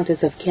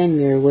 Viscountess of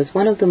Kenmure, was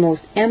one of the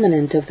most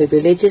eminent of the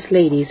religious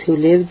ladies who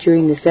lived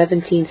during the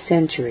 17th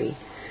century,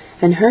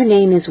 and her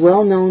name is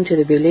well known to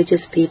the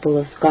religious people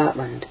of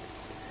Scotland.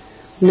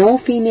 No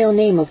female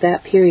name of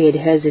that period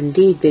has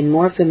indeed been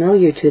more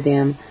familiar to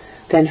them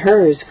than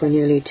hers for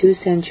nearly 2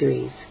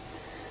 centuries.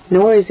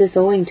 Nor is this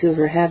owing to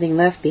her having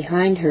left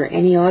behind her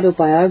any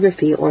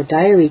autobiography or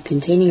diary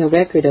containing a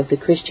record of the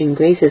Christian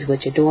graces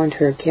which adorned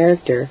her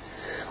character,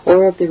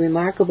 or of the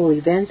remarkable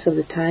events of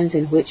the times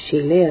in which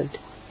she lived.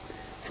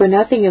 For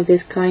nothing of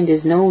this kind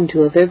is known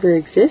to have ever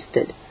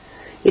existed.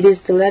 It is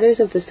the letters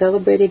of the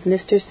celebrated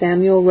Mr.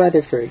 Samuel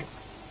Rutherford,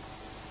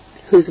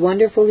 whose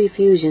wonderful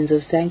effusions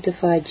of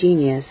sanctified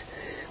genius,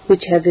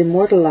 which have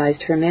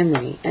immortalized her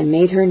memory and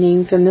made her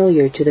name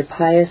familiar to the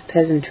pious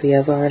peasantry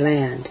of our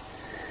land.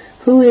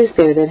 Who is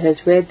there that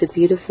has read the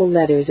beautiful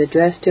letters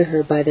addressed to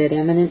her by that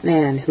eminent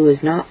man who has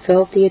not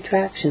felt the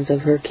attractions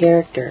of her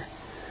character?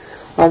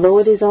 Although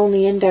it is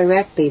only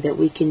indirectly that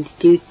we can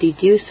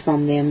deduce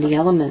from them the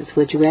elements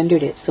which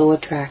rendered it so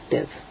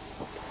attractive.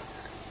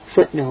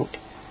 Footnote.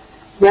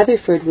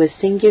 Rutherford was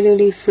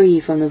singularly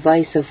free from the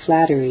vice of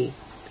flattery,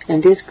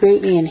 and this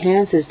greatly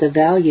enhances the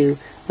value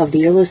of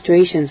the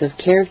illustrations of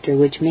character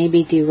which may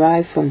be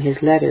derived from his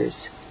letters.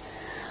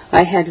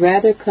 I had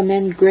rather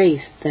commend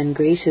grace than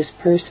gracious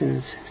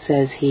persons,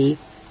 says he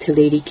to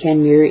Lady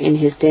Kenmure in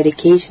his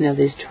dedication of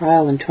his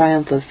Trial and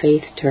Triumph of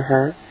Faith to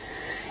her,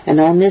 and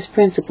on this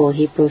principle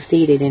he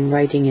proceeded in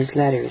writing his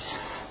letters.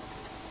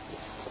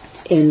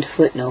 End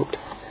footnote.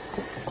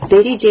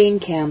 Lady Jane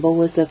Campbell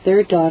was the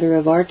 3rd daughter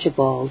of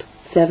Archibald,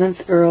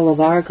 7th Earl of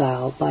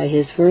Argyll, by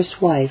his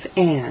first wife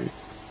Anne,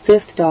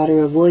 5th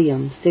daughter of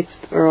William,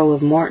 6th Earl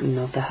of Morton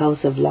of the House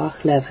of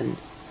Loch Leven.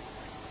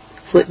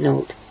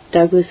 Footnote.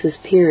 Douglas's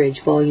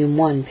Peerage, Volume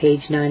 1,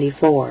 page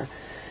 94.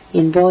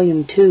 In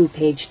Volume 2,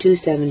 page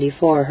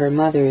 274, her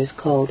mother is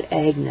called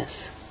Agnes.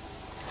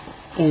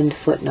 End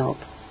footnote.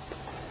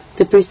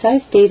 The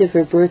precise date of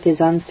her birth is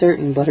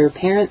uncertain, but her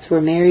parents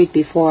were married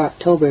before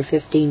October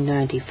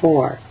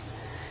 1594.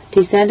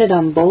 Descended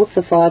on both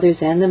the father's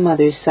and the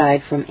mother's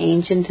side from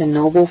ancient and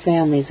noble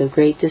families of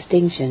great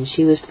distinction,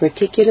 she was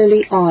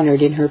particularly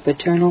honored in her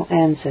paternal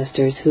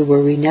ancestors, who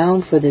were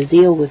renowned for the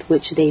zeal with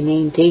which they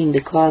maintained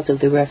the cause of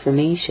the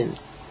Reformation.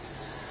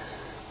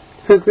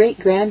 Her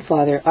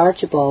great-grandfather,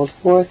 Archibald,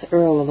 4th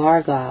Earl of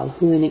Argyll,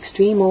 who in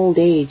extreme old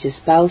age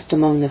espoused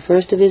among the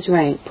first of his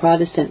rank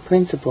Protestant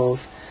principles,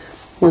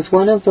 was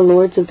one of the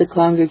lords of the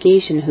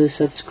congregation who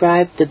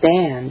subscribed the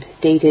Band,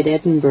 dated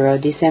Edinburgh,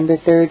 December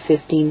 3,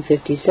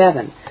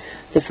 1557,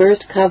 the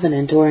first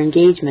covenant or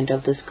engagement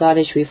of the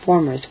Scottish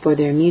Reformers for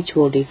their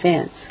mutual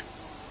defence.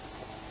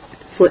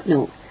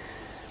 Footnote: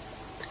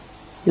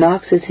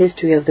 Knox's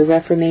History of the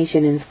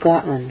Reformation in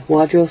Scotland,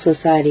 Wadrow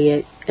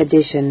Society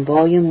Edition,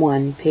 Volume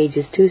 1,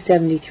 pages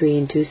 273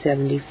 and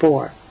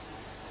 274.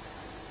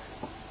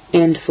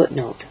 End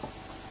footnote.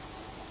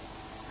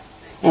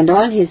 And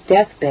on his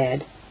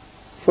deathbed,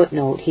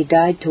 footnote, he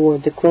died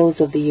toward the close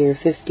of the year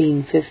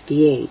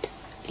 1558,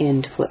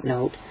 end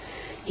footnote,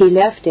 he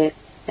left it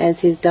as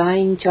his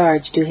dying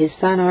charge to his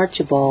son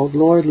Archibald,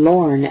 Lord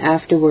Lorne,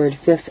 afterward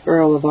 5th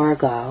Earl of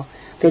Argyll,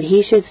 that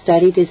he should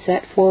study to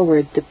set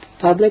forward the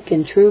public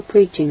and true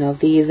preaching of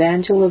the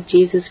Evangel of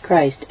Jesus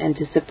Christ, and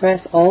to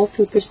suppress all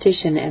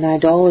superstition and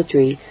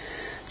idolatry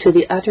to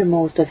the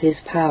uttermost of his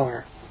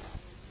power.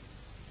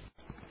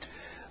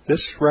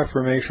 This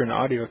Reformation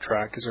audio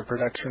track is a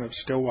production of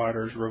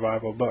Stillwater's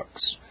Revival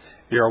Books.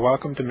 You are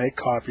welcome to make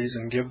copies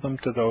and give them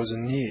to those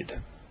in need.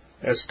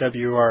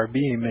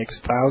 SWRB makes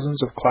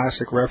thousands of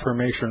classic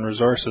Reformation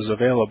resources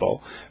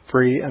available,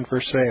 free and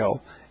for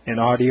sale, in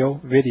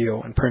audio,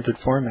 video, and printed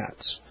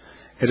formats.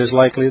 It is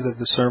likely that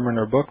the sermon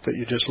or book that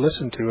you just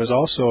listened to is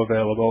also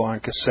available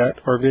on cassette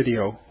or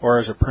video, or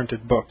as a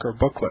printed book or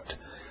booklet.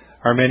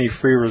 Our many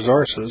free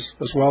resources,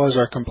 as well as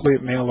our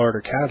complete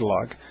mail-order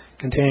catalog,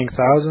 containing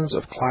thousands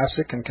of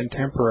classic and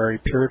contemporary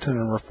Puritan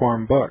and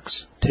Reformed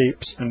books,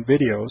 tapes, and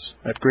videos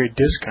at great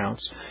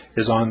discounts,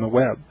 is on the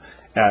web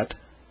at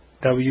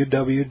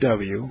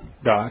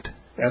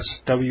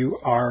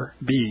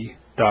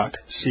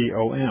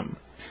www.swrb.com.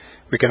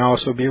 We can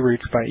also be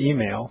reached by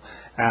email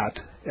at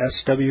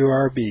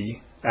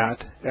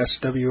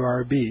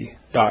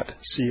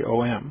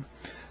swrb@swrb.com,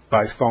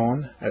 by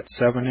phone at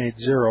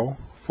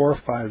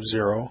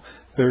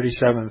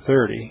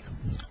 780-450-3730,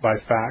 by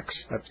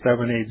fax at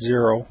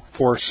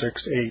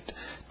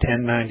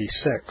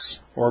 780-468-1096,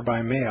 or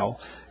by mail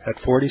at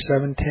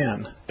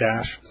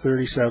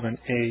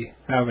 4710-37A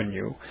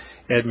Avenue,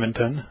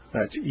 Edmonton,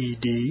 that's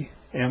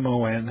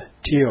Edmonton,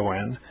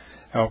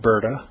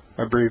 Alberta,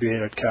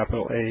 abbreviated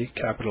capital A,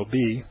 capital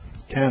B,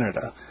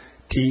 Canada,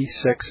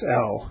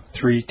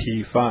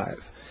 T6L3T5.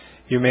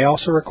 You may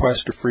also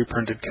request a free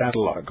printed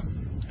catalog.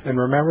 And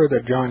remember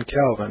that John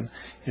Calvin,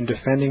 in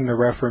defending the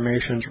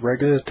Reformation's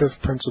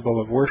regulative principle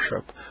of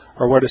worship,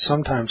 or what is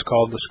sometimes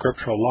called the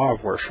scriptural law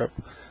of worship,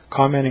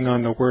 commenting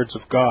on the words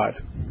of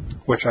God,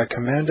 which I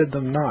commanded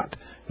them not,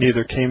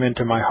 neither came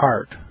into my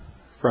heart,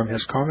 from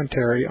his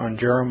commentary on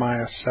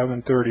Jeremiah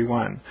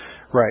 7:31,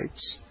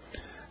 writes,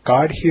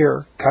 God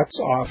here cuts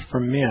off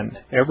from men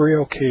every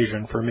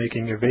occasion for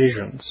making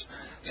evasions,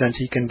 since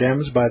he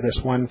condemns by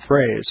this one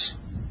phrase,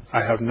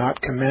 I have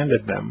not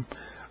commanded them,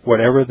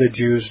 whatever the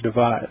Jews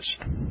devised.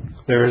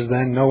 There is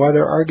then no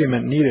other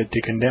argument needed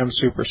to condemn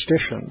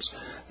superstitions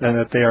than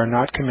that they are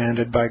not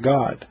commanded by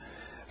God.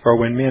 For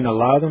when men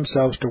allow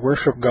themselves to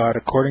worship God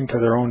according to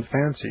their own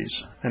fancies,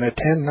 and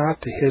attend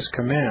not to his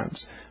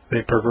commands,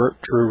 they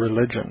pervert true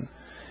religion.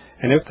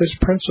 And if this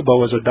principle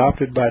was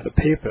adopted by the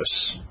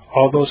Papists,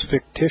 all those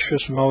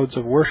fictitious modes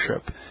of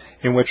worship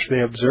in which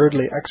they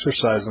absurdly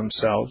exercise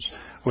themselves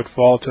would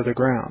fall to the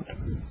ground.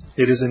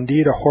 It is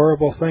indeed a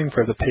horrible thing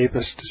for the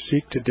Papists to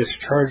seek to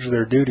discharge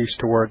their duties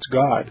towards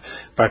God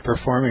by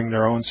performing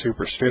their own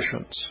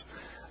superstitions.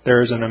 There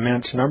is an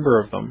immense number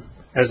of them,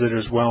 as it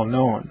is well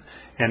known,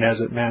 and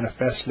as it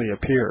manifestly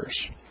appears.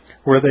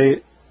 Were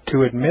they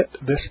to admit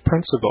this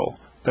principle,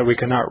 that we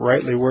cannot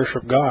rightly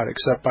worship God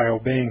except by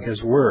obeying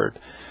his word,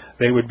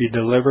 they would be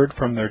delivered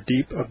from their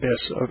deep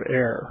abyss of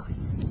error.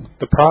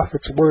 The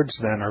prophet's words,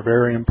 then, are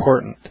very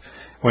important,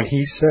 when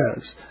he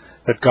says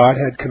that God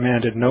had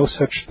commanded no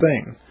such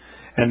thing,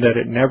 and that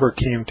it never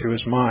came to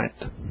his mind,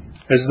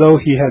 as though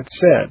he had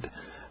said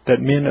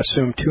that men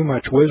assume too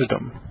much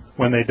wisdom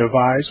when they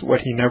devise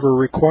what he never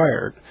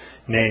required,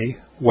 nay,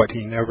 what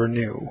he never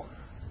knew.